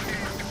 Jaggy.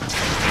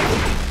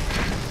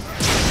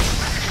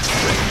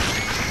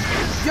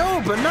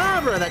 Yo,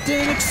 Banabra, that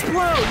didn't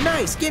explode.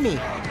 Nice, gimme.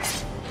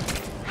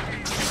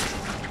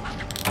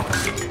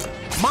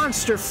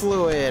 Monster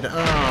fluid.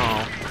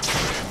 Oh.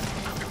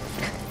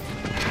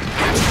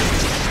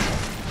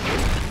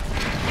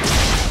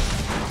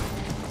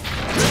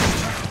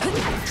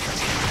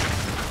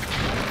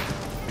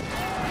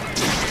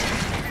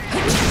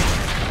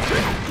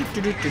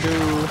 Do-do-do-do.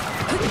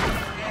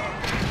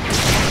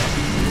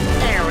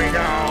 There we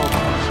go.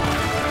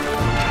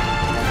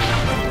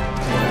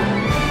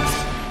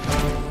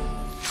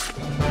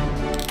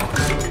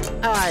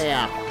 Oh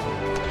yeah.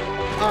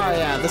 Oh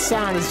yeah, the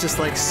sound is just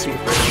like super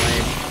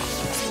lame.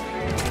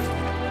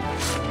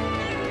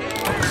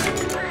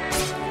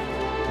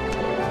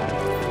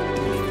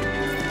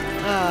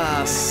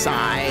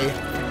 Sigh.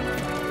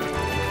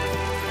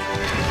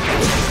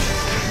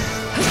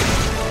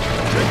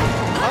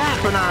 Ah,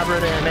 Banabra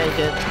didn't make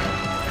it.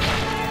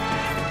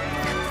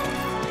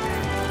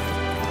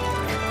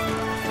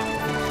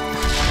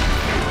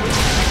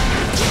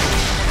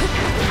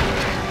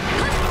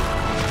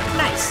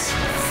 Nice.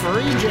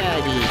 Free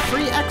Jaggy.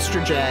 Free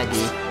extra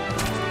Jaggy.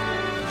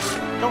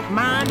 Don't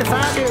mind if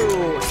I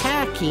do.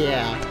 Heck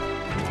yeah.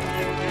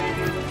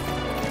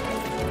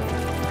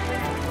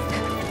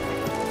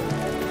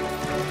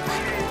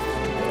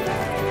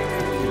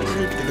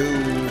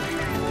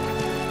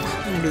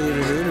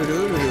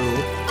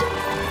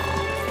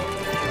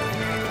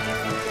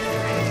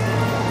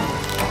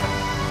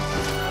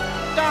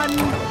 Done!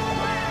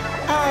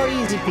 Oh,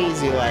 easy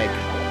peasy like.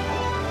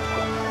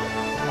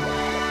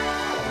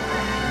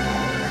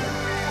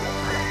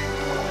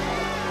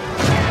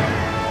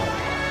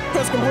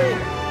 Quest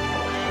complete!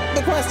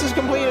 The quest is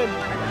completed!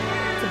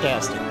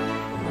 Fantastic.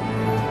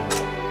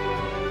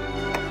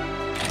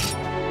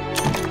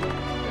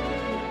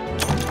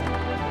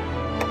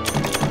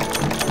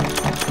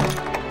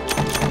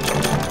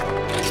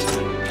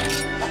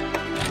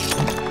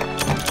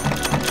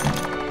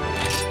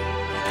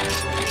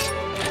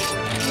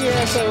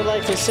 Yes, I would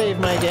like to save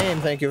my game,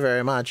 thank you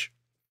very much.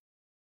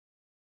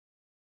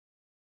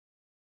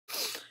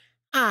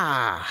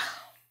 Ah.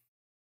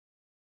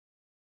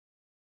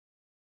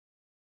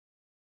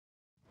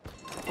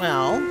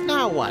 Well,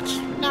 now what?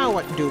 Now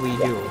what do we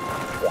do?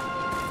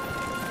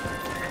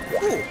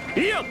 Ooh.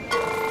 Yep.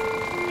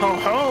 Ho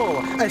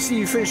ho! I see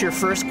you finished your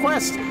first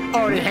quest.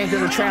 Already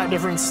hankering to try out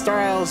different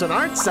styles and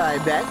arts, I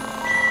bet.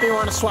 If you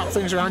want to swap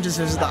things around, just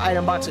visit the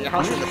item box at your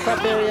house or the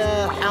prep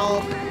area.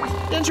 Help.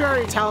 Didn't you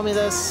already tell me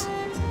this?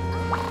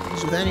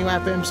 Use with any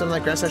weapon, something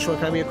like grass actual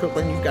can be equipped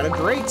when you've got a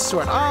great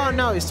sword. Oh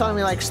no, he's telling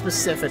me like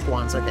specific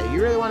ones. Okay,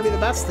 you really want to be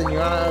the best, then you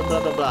wanna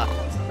blah blah blah.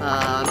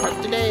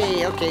 But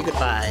today, okay,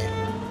 goodbye.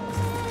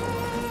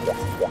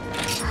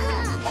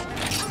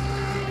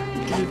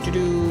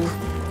 Do-do-do-do.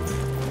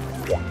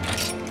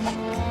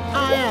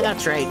 Oh yeah,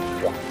 that's right.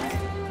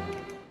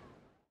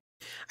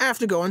 I have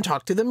to go and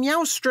talk to the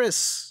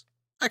Meowstress.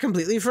 I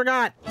completely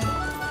forgot.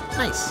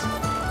 Nice.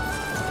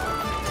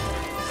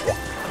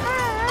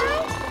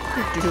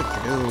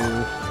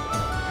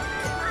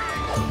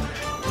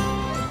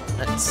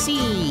 Let's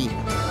see.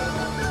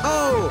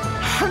 Oh,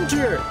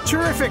 Hunter!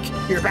 Terrific!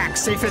 You're back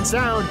safe and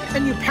sound,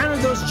 and you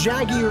pounded those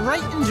Jaggy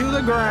right into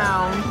the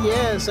ground.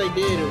 Yes, I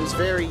did. It was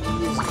very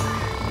easy.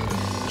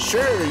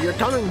 Sure, your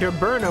coming to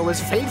Burna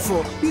was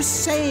fateful. You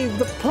saved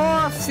the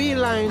poor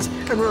felines,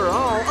 and we're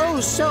all oh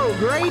so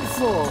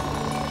grateful.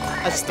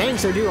 As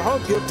thanks, I do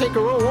hope you'll take a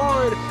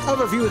reward of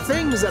a few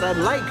things that I'd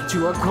like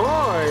to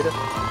accord.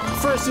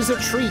 First is a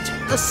treat,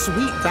 a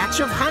sweet batch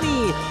of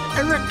honey,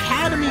 and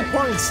Academy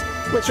points,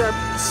 which are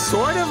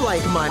sort of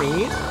like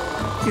money.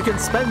 You can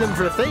spend them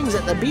for things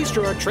at the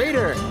bistro or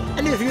trader,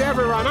 and if you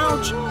ever run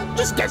out,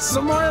 just get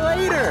some more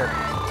later.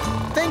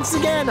 Thanks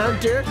again,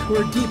 Hunter.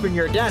 We're deep in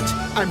your debt.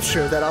 I'm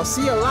sure that I'll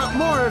see a lot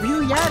more of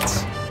you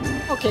yet.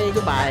 Okay,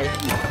 goodbye.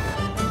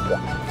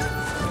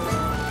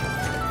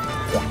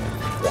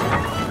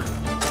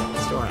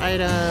 Store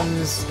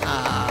items.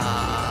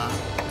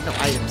 No,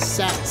 item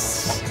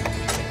sets.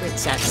 Wait,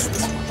 sets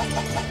this one.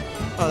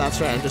 Oh, that's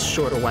right. I'm just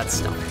short of wet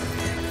stuff.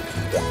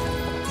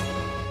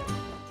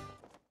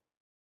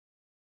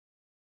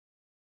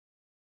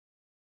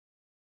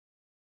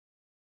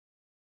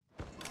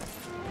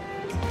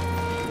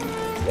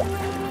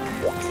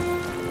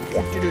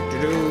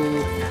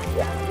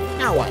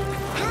 Now what?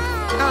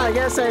 Oh, I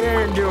guess I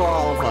didn't do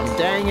all of them.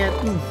 Dang it.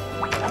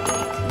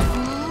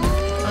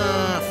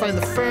 Find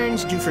the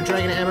ferns due for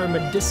dragon ember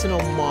medicinal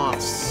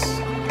moss.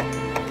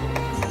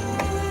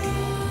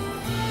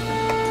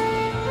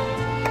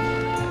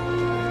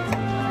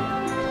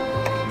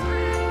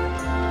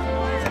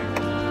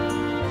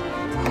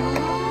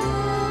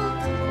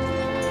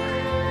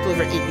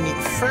 Deliver 8 unique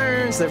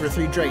ferns, deliver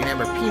 3 dragon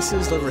ember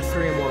pieces, deliver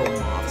 3 immortal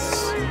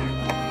moths.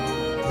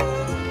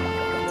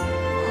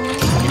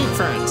 Unique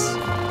ferns.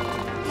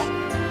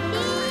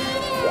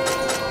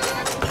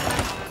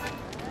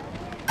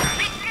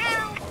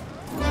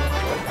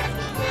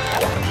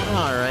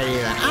 Alrighty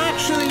then.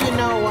 Actually, you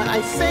know what?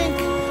 I think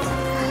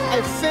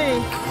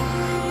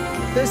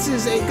this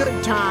is a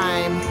good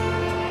time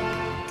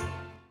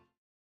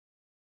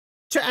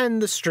to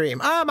end the stream.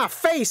 Ah, my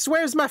face!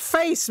 Where's my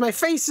face? My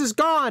face is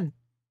gone!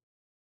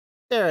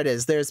 There it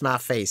is. There's my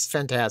face.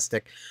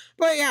 Fantastic.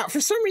 But yeah,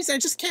 for some reason, I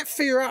just can't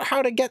figure out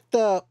how to get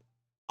the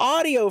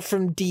audio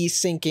from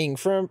desyncing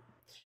from...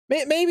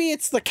 Maybe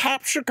it's the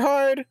capture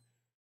card?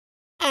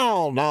 I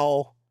don't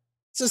know.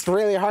 It's just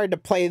really hard to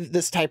play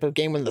this type of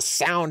game when the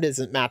sound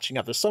isn't matching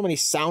up. There's so many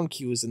sound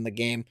cues in the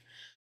game.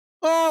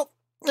 Well,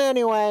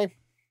 anyway,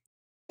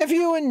 if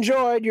you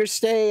enjoyed your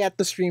stay at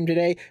the stream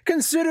today,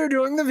 consider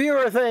doing the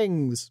viewer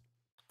things.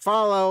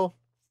 Follow,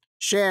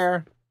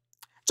 share,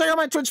 check out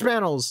my Twitch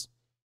panels.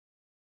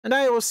 And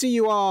I will see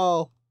you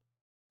all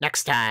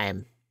next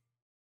time.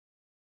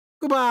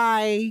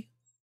 Goodbye.